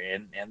character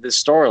in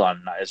this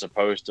storyline, as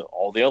opposed to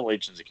all the other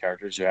Legions of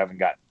characters who haven't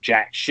got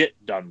jack shit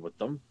done with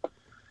them.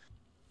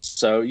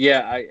 So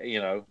yeah,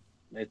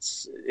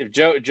 it's if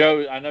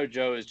Joe, I know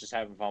Joe is just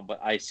having fun, but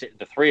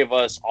the three of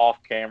us off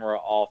camera,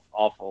 off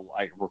of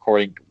like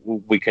recording,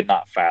 we could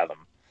not fathom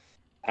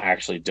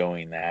actually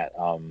doing that.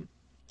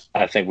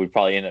 I think we'd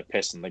probably end up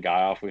pissing the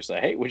guy off. We say,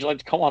 "Hey, would you like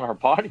to come on our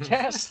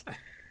podcast?"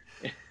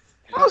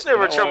 I was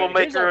never a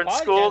troublemaker in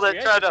school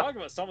that tried to talk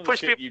about some of the push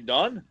shit people. you've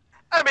done.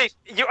 I mean,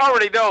 you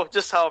already know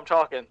just how I'm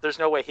talking. There's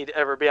no way he'd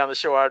ever be on the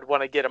show. I'd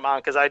want to get him on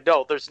because I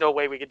know there's no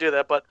way we could do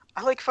that. But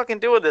I like fucking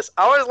doing this.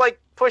 I always like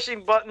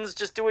pushing buttons,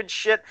 just doing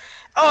shit.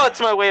 Oh, it's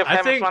my way of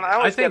having fun.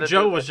 I think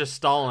Joe was just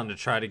stalling to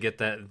try to get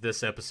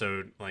this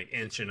episode like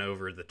inching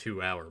over the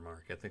 2-hour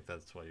mark. I think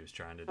that's what he was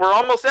trying to do. We're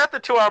almost at the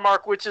 2-hour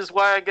mark, which is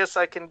why I guess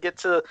I can get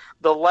to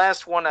the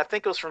last one. I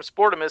think it was from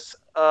Sportimus.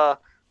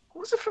 Who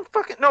was it from?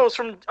 No, it was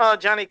from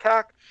Johnny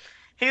Cock.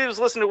 He was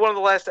listening to one of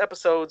the last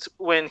episodes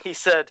when he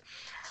said,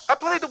 I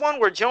played the one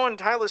where Joe and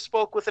Tyler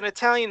spoke with an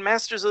Italian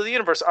Masters of the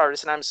Universe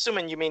artist, and I'm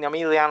assuming you mean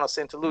Emiliano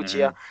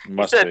Santalucia.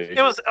 He said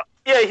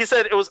he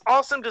said it was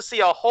awesome to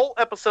see a whole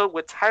episode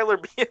with Tyler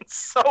being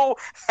so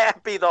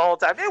happy the whole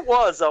time. It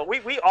was, though.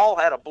 We all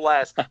had a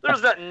blast. There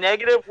was nothing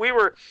negative.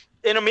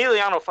 And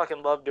Emiliano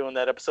fucking loved doing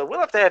that episode. We'll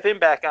have to have him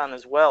back on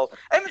as well.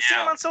 I haven't seen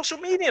him on social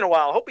media in a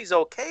while. I hope he's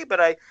okay, but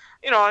I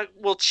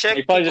will check.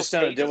 He probably just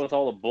going to deal with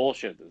all the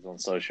bullshit that's on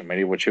social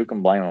media, which who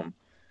can blame him?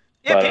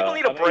 Yeah, but, people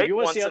need a break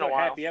once in a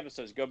while. Happy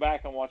episodes, go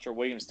back and watch our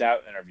William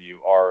Stout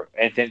interview, our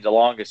Anthony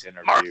DeLongis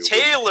interview,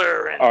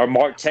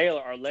 Mark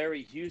Taylor, our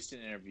Larry Houston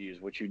interviews,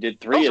 which you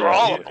did 3 of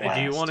them.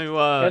 Do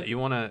you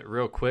want to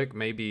real quick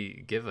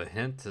maybe give a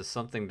hint to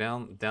something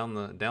down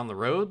the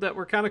road that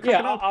we're kind of cooking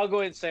up? I'll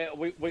go ahead and say it.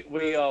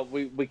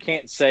 We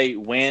can't say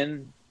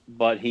when,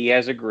 but he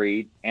has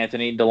agreed.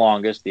 Anthony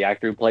DeLongis, the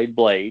actor who played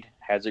Blade,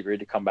 has agreed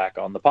to come back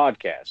on the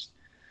podcast.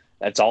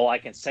 That's all I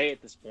can say at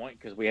this point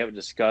because we haven't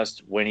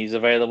discussed when he's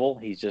available.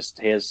 He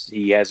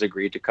has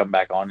agreed to come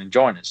back on and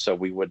join us. So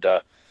we would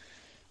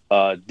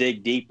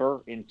dig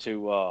deeper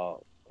into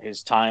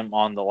his time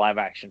on the live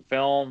action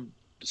film,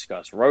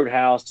 discuss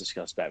Roadhouse,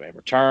 discuss Batman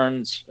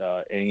Returns,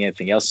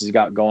 anything else he's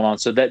got going on.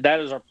 So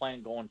that is our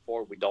plan going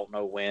forward. We don't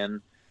know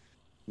when,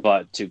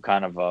 but to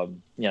kind of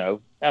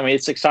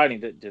it's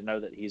exciting to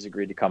know that he's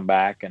agreed to come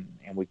back and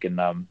we can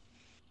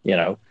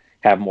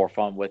have more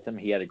fun with him.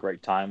 He had a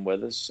great time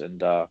with us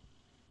and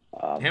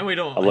we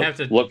don't have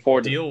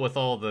to deal with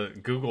all the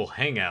Google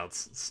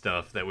Hangouts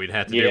stuff that we'd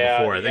have to do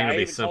before. I think it'll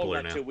be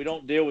simpler now. We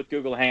don't deal with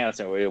Google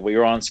Hangouts. We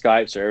were on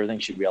Skype, so everything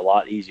should be a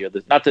lot easier.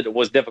 Not that it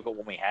was difficult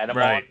when we had him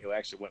on. It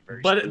actually went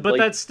very smoothly. But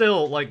that's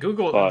still, like,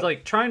 Google,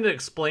 like, trying to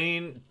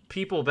explain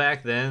people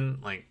back then,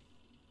 like,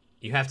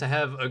 you have to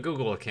have a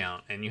Google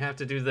account, and you have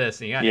to do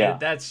this,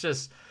 and that's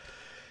just...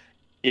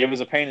 It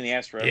was a pain in the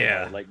ass for everybody.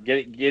 Yeah. Like,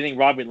 getting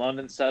Robbie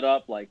London set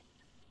up, like,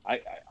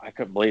 I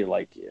couldn't believe,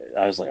 like,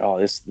 I was like, oh,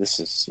 this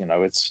is,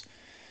 it's,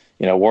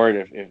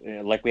 worried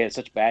if like we had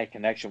such bad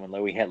connection when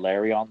we had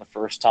Larry on the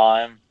first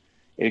time.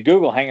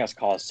 Google Hangouts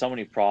caused so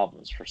many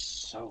problems for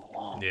so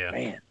long. Yeah,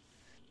 man.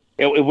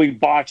 We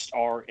botched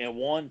our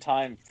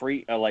one-time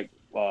free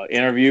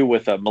interview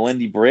with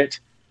Melindy Britt.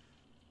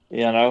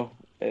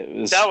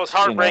 That was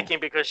heartbreaking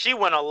because she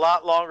went a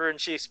lot longer than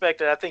she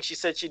expected. I think she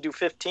said she'd do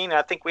 15.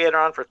 I think we had her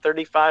on for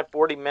 35,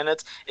 40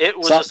 minutes. It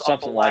was just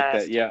something like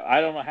that. Yeah,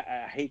 I don't know.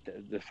 I hate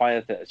the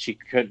fight that she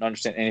couldn't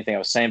understand anything I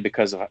was saying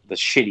because of the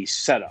shitty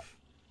setup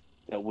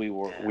that we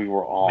were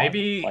on.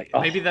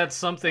 Maybe that's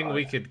something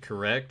we could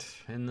correct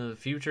in the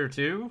future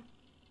too.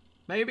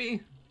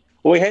 Maybe.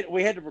 Well,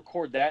 we had to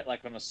record that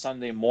like on a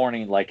Sunday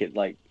morning,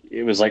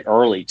 it was like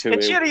early too.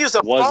 And she had to use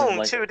a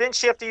phone too, didn't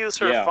she? Have to use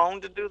her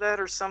phone to do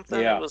that or something?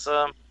 Yeah. It was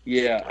I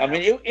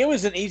mean, it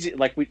was an easy.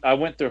 I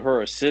went through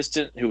her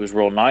assistant, who was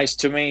real nice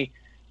to me,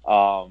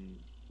 and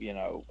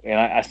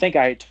I think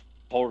I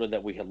told her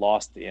that we had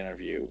lost the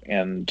interview,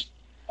 and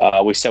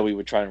we said we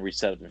would try and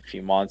reset it in a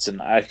few months.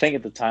 And I think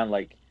at the time,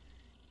 it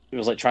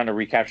was like trying to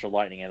recapture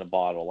lightning in a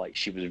bottle. Like,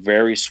 she was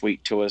very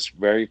sweet to us,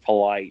 very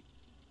polite.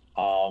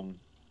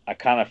 I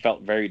kind of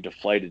felt very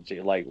deflated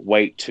to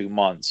wait 2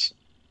 months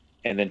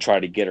and then try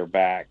to get her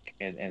back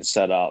and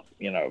set up,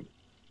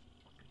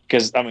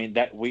 because I mean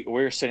that we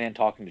were sitting and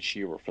talking to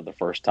She-Ra for the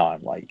first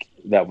time. Like,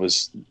 that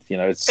was,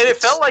 it's. And it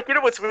felt like,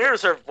 what's weird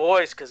is her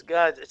voice, because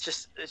God,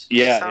 it's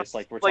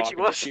like we're talking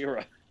to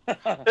She-Ra. It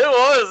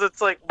was.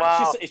 It's like,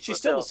 wow. She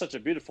still is such a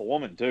beautiful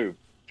woman too.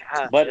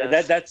 God, but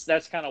yes.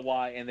 that's kind of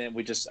why. And then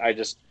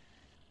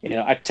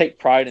I take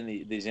pride in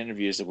these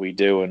interviews that we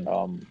do, and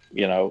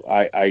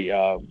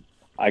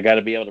I got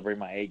to be able to bring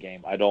my A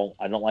game. I don't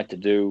like to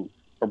do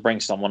or bring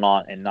someone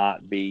on and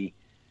not be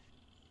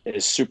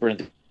as super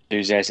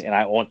enthusiastic. And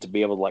I want to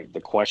be able to, like,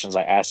 the questions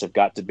I ask have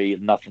got to be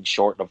nothing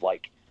short of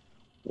like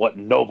what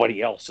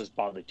nobody else has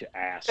bothered to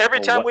ask.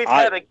 Every time we've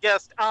had a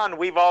guest on,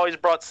 we've always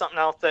brought something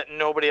out that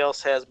nobody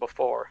else has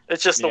before.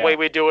 It's just the way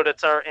we do it.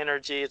 It's our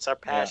energy. It's our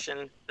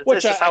passion.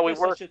 It's just how we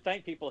work. I should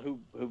thank people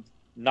who've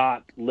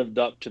not lived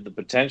up to the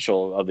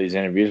potential of these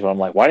interviews. But I'm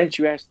like, why didn't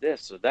you ask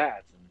this or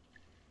that? And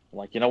I'm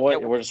like, you know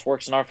what? It just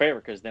works in our favor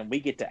because then we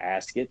get to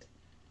ask it.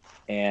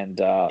 And,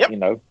 you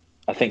know,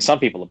 I think some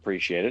people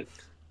appreciate it.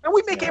 And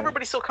we make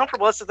everybody so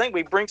comfortable. That's the thing.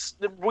 We bring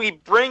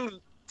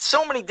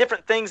so many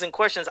different things and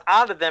questions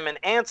out of them and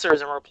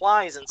answers and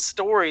replies and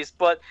stories,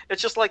 but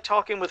it's just like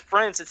talking with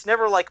friends. It's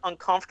never like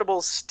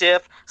uncomfortable,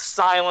 stiff,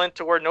 silent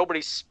to where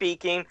nobody's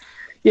speaking.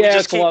 Yeah,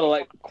 it's a lot of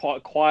like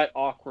quiet,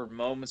 awkward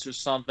moments or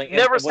something.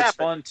 And what's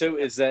fun too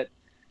is that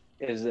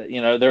you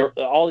know, there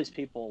all these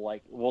people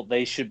like, well,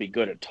 they should be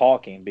good at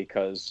talking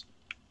because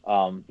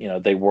you know,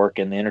 they work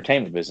in the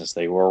entertainment business.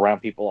 They were around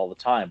people all the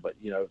time, but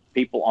you know,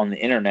 people on the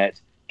internet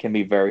can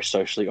be very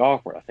socially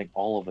awkward. I think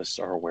all of us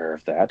are aware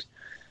of that.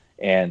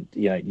 And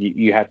you know,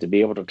 you have to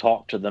be able to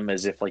talk to them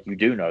as if like you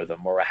do know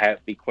them, or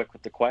be quick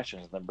with the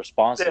questions and the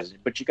responses.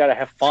 But you got to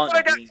have fun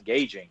and be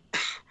engaging.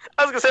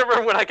 I was gonna say, I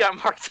remember when I got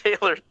Mark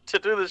Taylor to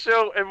do the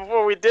show, and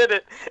before we did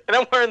it, and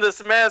I'm wearing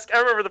this mask. I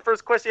remember the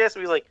first question he asked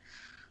me, he was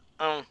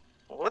like,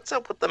 "What's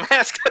up with the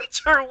mask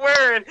that you're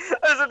wearing?"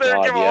 I said,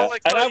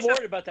 and I'm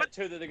worried about that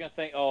too. That they're gonna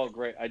think, "Oh,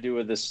 great, I do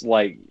with this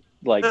like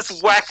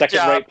this whack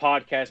second-rate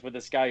podcast with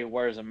this guy who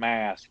wears a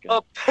mask."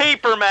 A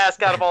paper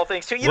mask, out of all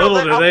things, too. You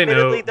Little know, do they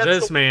know,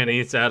 this man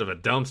eats out of a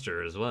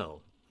dumpster as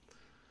well.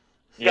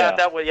 Yeah,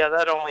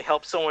 that only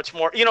helps so much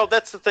more. You know,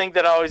 that's the thing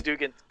that I always do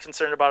get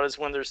concerned about is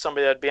when there's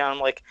somebody that'd be on. I'm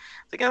like,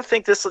 they're gonna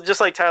think this, just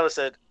like Tyler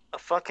said, a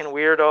fucking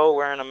weirdo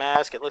wearing a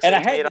mask. It looks like I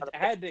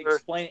had to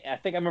explain. I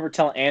think I remember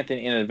telling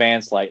Anthony in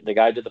advance, like the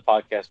guy I did the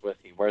podcast with,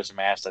 he wears a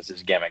mask. That's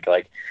his gimmick.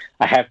 Like,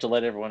 I have to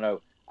let everyone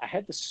know. I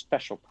had this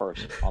special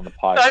person on the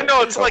podcast. I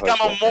know, it's like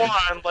I'm a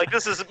moron. Like,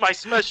 this is my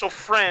special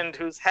friend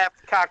who's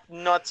half-cocked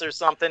nuts or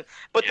something.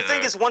 But the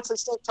thing is, once they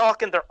start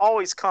talking, they're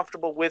always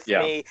comfortable with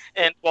me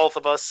and both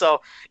of us. So,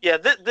 yeah,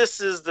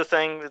 this is the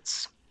thing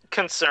that's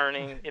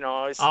concerning, you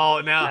know.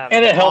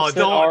 And it helps.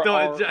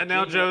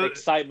 Now, Joe,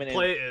 excitement.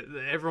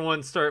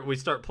 We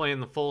start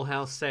playing the Full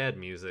House sad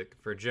music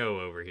for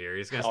Joe over here.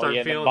 He's gonna start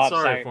feeling Bob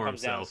sorry Saget for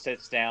comes himself. Down,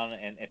 sits down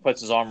and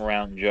puts his arm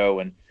around Joe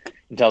and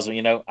tells him,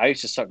 you know, I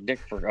used to suck dick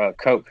for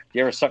coke.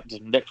 You ever sucked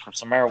some dick for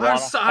some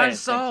marijuana? I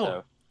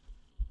saw.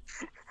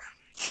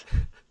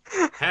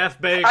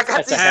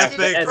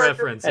 Half-baked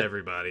reference,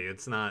 everybody.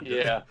 It's not.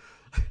 Yeah.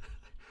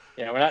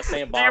 Yeah, we're not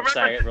saying Bob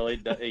Saget really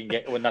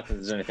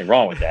there's anything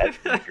wrong with that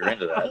if you're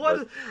into that.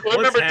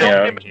 What's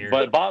happening here?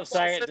 But Bob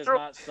Saget does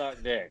not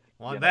suck dick.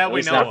 Well, that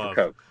we know of.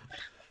 Coke.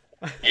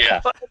 Yeah.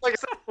 Like I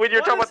said, when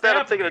you're talking about that,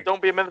 I'm thinking of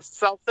Don't Be a Menace to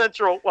South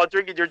Central while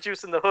drinking your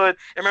juice in the hood.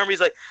 And remember,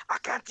 he's like, I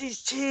got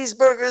these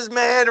cheeseburgers,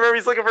 man. Remember,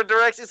 he's looking for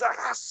directions. He's like,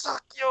 I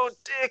suck your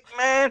dick,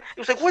 man.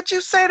 He was like, what'd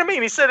you say to me?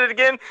 And he said it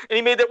again, and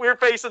he made that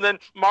weird face. And then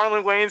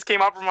Marlon Wayans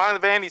came out from behind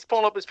the van. He's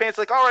pulling up his pants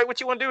like, all right, what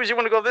you want to do is you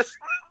want to go this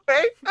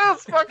way? That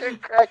was fucking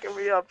cracking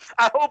me up.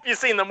 I hope you've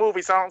seen the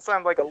movie, so I don't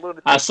sound like a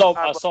lunatic. I saw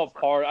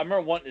part. I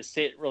remember wanting to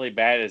see it really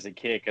bad as a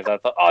kid because I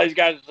thought, oh, these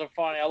guys are so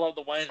funny. I love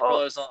the Wayans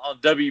brothers on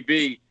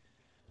WB.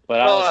 But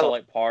I also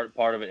like part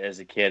of it as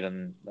a kid,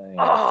 and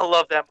I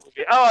love that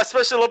movie. Oh, I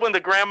especially love when the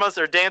grandmas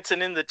are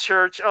dancing in the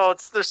church. Oh,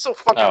 they're so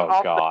fucking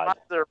God.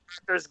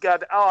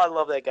 I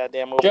love that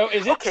goddamn movie. Joe,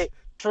 is it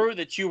true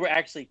that you were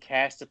actually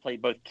cast to play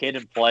both Kid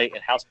and Play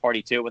at House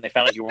Party 2 when they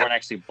found out you weren't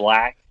actually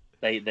black?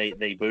 They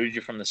booed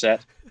you from the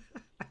set.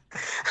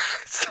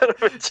 Son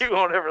of a Jew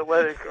won't ever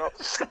let it go.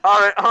 All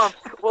right.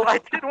 Well,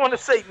 I did want to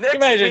say next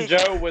Imagine week,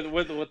 Joe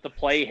with the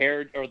Play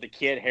hair or the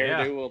Kid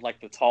hairdo with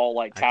like the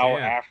tall tower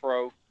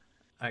afro.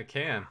 I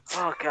can.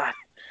 Oh God!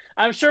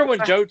 I'm sure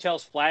when Joe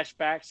tells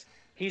flashbacks,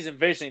 he's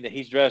envisioning that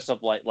he's dressed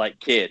up like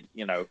Kid,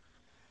 you know,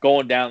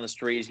 going down the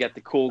street. He's got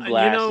the cool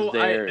glasses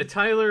there.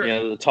 Tyler, you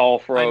know, the tall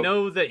fro. I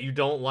know that you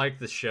don't like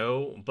the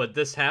show, but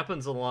this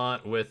happens a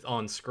lot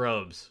on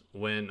Scrubs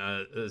when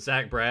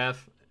Zach Braff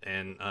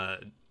and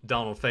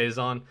Donald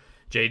Faison,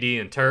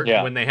 JD and Turk,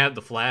 when they have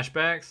the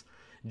flashbacks,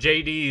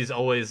 JD's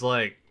always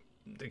like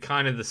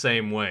kind of the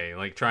same way,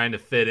 like trying to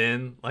fit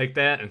in like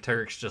that, and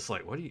Turk's just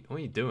like, what are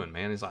you doing,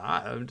 man? He's like,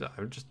 I'm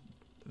just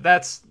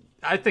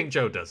I think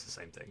Joe does the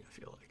same thing, I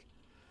feel like.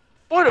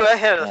 Boy, do I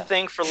had a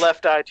thing for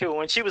Left Eye too.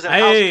 When she was in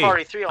House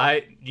Party 3,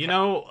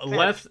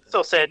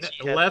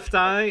 Left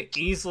Eye,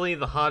 easily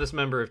the hottest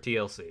member of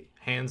TLC,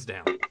 hands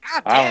down. God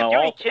damn, I don't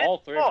know, all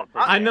three of them.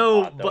 I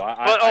know, but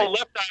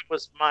Left Eye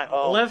was my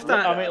Left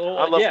Eye. I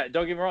mean,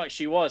 don't get me wrong,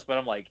 she was, but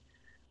I'm like,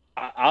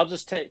 I'll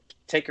just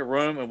take a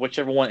room and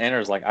whichever one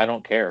enters, like, I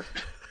don't care.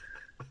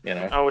 You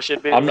know, I wish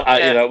it'd been. I'm not,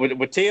 Yeah. you know,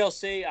 with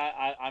TLC,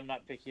 I'm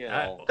not picky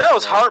at all. That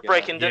was Like,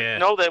 heartbreaking Yeah. to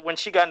know that when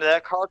she got into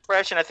that car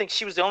crash, and I think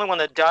she was the only one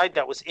that died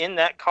that was in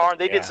that car.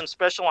 They Yeah. did some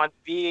special on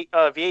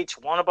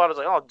VH1 about it. I was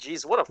like, oh,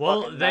 geez, what a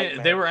Well, fucking they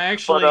nightmare. were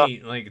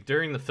actually like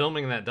during the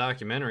filming of that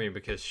documentary,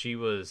 because she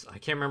was, I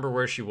can't remember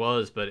where she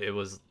was, but it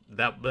was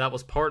that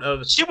was part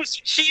of. She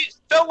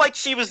felt like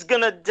she was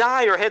gonna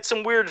die or had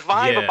some weird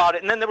vibe Yeah. about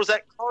it, and then there was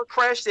that car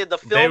crash. They had the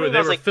They filming. were I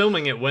was like,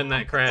 filming it when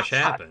that crash God.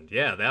 happened.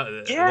 Yeah,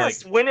 that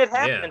yes, like, when it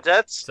happened.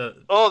 That's so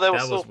that was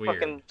that so was weird.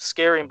 fucking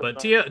scary. But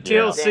Damn,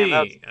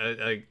 TLC,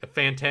 a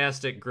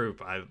fantastic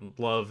group. I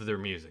love their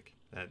music.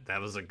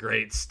 That was a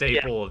great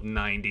staple of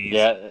 '90s.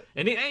 Yeah,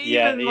 and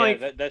even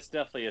like that's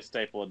definitely a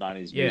staple of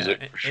 '90s yeah,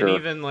 music for sure. and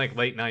even like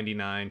late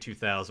 '99,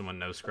 2000 when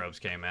No Scrubs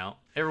came out,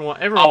 everyone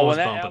when was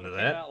that bumping album to came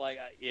that. out, like,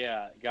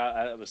 yeah,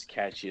 God, that was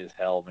catchy as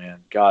hell,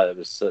 man. God, it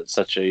was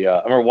such a.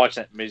 I remember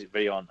watching that music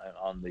video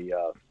on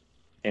the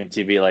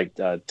MTV, like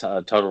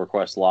Total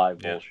Request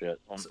Live Yeah.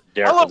 bullshit.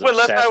 I love when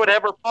Left Eye would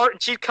have her part,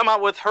 and she'd come out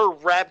with her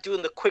rap,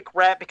 doing the quick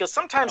rap, because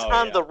sometimes Oh,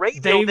 on yeah. the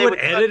radio They would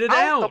cut edit it the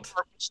out.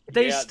 part.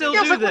 They Yeah, still Yeah,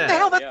 I was do like, what the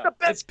hell? that. That's Yeah. the It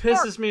best part.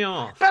 pisses me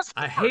off. Best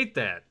I part. hate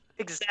that.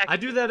 Exactly. I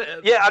do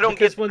that. Yeah, I don't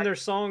because get when that. their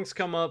songs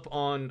come up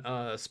on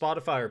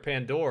Spotify or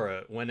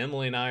Pandora, when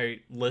Emily and I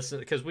listen,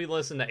 because we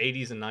listen to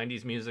 80s and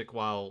 90s music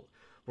while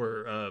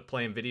we're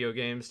playing video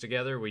games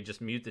together, we just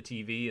mute the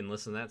TV and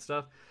listen to that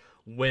stuff.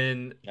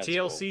 When That's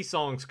TLC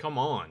songs come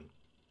on,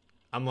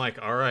 I'm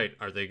like, all right,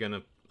 are they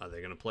gonna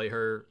play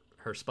her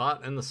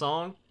spot in the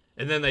song?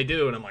 And then they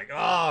do, and I'm like,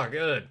 oh,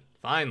 good,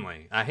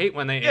 finally. I hate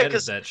when they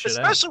edit that shit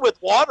out. especially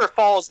with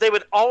Waterfalls, they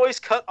would always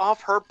cut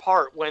off her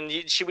part when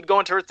she would go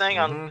into her thing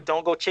on Mhm.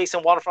 "Don't Go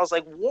Chasing Waterfalls."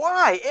 Like,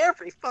 why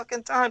every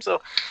fucking time?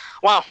 So,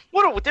 wow,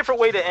 what a different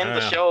way to end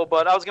the Yeah. show.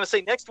 But I was gonna say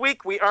next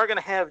week we are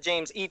gonna have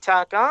James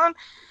Etok on.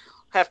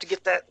 Have to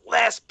get that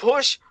last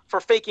push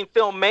for Faking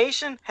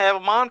Filmation. Have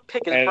him on,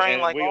 pick his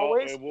brain like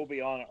always. It will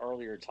be on an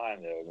earlier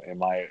time, though.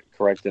 Am I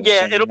correct in Yeah,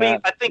 assuming it'll be.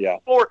 that? I think Yeah.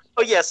 4.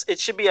 Oh yes,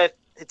 it should be.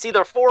 It's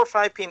either 4 or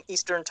 5 p.m.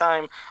 Eastern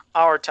time,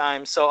 our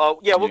time.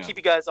 So yeah, we'll Yeah. keep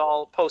you guys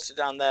all posted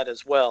on that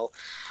as well.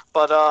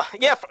 But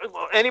yeah, for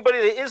anybody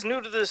that is new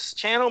to this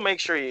channel,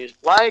 make sure you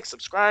like,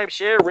 subscribe,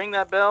 share, ring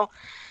that bell,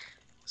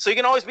 so you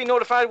can always be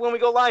notified when we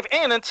go live.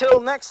 And until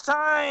next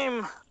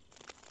time,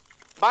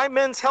 buy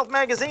Men's Health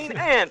Magazine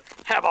and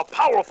have a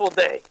powerful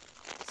day.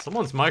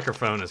 Someone's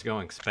microphone is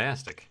going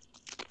spastic.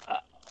 I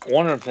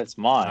wonder if that's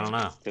mine. I don't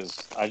know. Because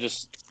I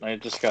just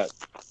got.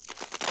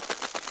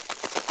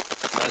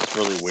 That's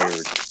really weird.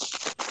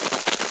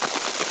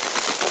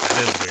 That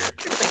is weird.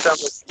 I think that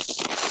was.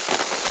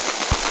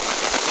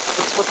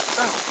 What's the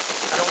sound?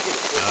 I don't get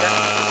it. What's that?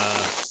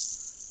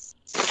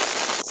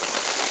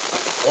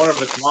 I wonder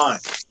if it's mine.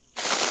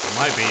 It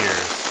might be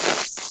yours.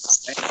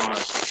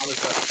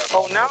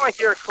 Oh, now I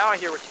hear what you're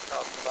talking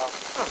about.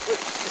 Huh, wait,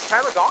 is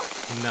Tyler gone?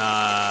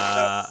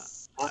 Nah.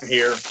 I'm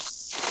here.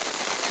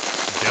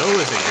 Joe,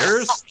 is it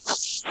yours?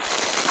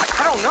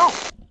 I don't know.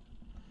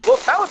 Well,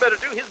 Tyler better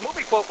do his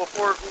movie quote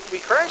before we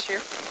crash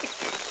here.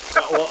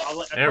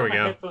 There we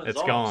go.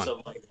 It's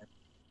gone.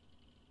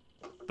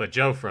 But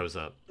Joe froze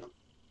up.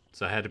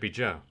 So it had to be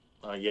Joe.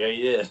 Oh, yeah,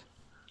 he did.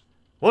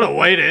 What a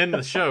way to end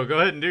the show. Go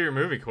ahead and do your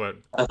movie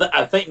quote.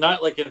 I think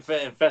Nightly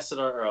infested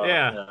our.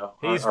 Yeah.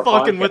 He's our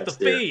fucking with the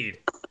podcast here. feed.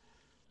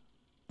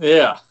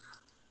 Yeah.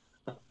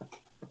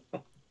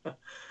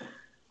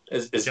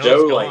 Is Joe's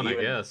Joe gone, like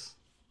I guess.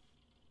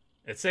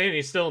 It's saying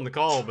he's still in the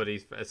call, but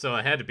so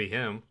it had to be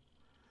him.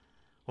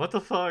 What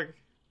the fuck?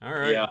 All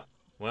right. Yeah.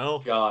 Well,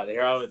 God,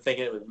 here I was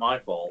thinking it was my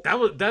fault.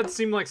 that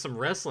seemed like some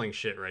wrestling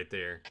shit right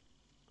there.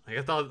 Like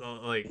I thought,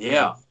 like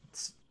Yeah.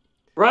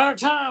 Right on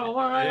time.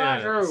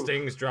 yeah,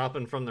 Sting's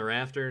dropping from the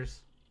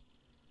rafters.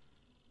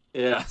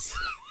 Yeah.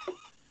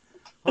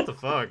 What the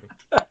fuck?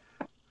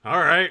 All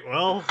right.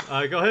 Well,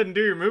 go ahead and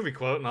do your movie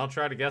quote, and I'll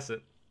try to guess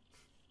it.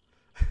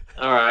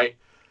 All right.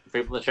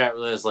 People in the chat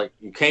room is like,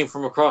 you came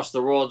from across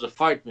the world to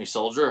fight me,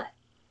 soldier.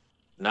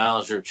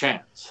 Now's your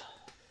chance.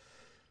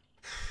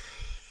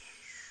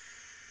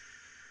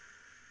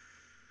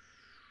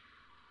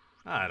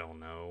 I don't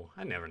know.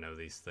 I never know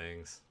these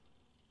things.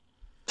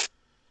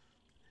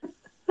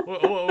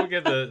 We'll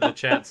give the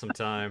chat some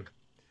time.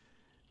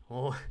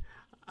 Well,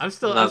 I'm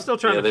still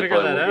trying to they figure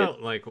probably that will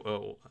out. Like,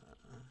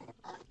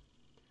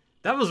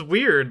 that was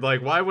weird.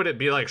 Like, why would it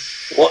be like?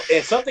 Well,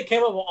 if something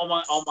came up on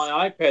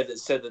my iPad that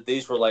said that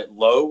these were like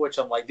low, which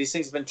I'm like, these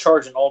things have been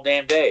charging all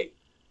damn day.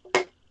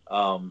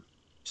 So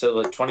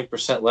like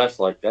 20% left.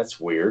 Like, that's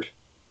weird.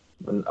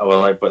 But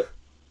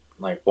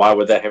why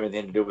would that have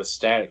anything to do with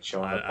static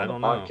showing up I on the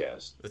don't know.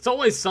 podcast? It's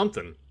always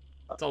something.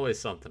 It's always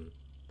something.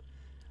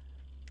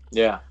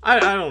 Yeah, I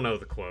don't know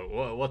the quote.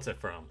 What's it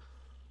from?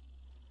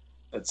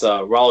 it's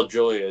Raul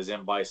Julia as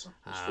M. Bison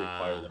from Street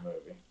Fighter the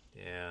movie.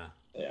 Yeah.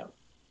 Yeah.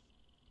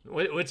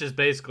 Which is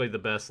basically the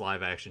best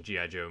live action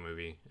G.I. Joe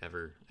movie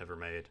ever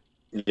made.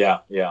 Yeah,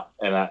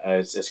 and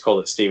it's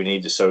called that Stephen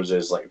E. DeSouza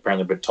has like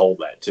apparently been told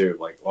that too.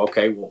 Like,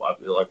 okay, well,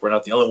 like we're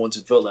not the only ones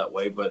who feel that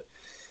way, but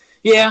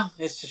Yeah,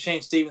 it's a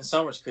shame Steven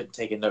Summers couldn't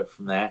take a note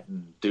from that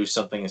and do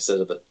something instead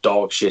of the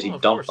dog shit he Well,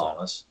 of dumped course on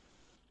not. us.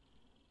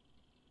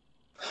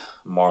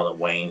 Marlon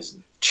Wayans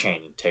and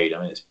Channing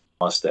Tatum and his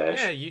mustache.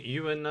 Yeah,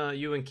 you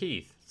and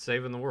Keith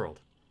saving the world.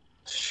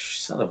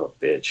 Son of a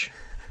bitch.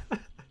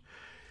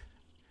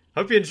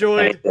 Hope you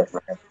enjoyed.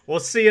 We'll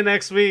see you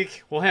next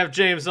week. We'll have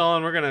James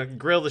on. We're gonna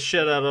grill the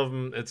shit out of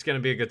him. It's gonna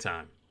be a good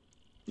time.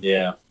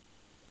 Yeah.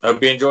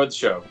 Hope you enjoyed the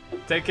show.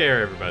 Take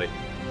care, everybody.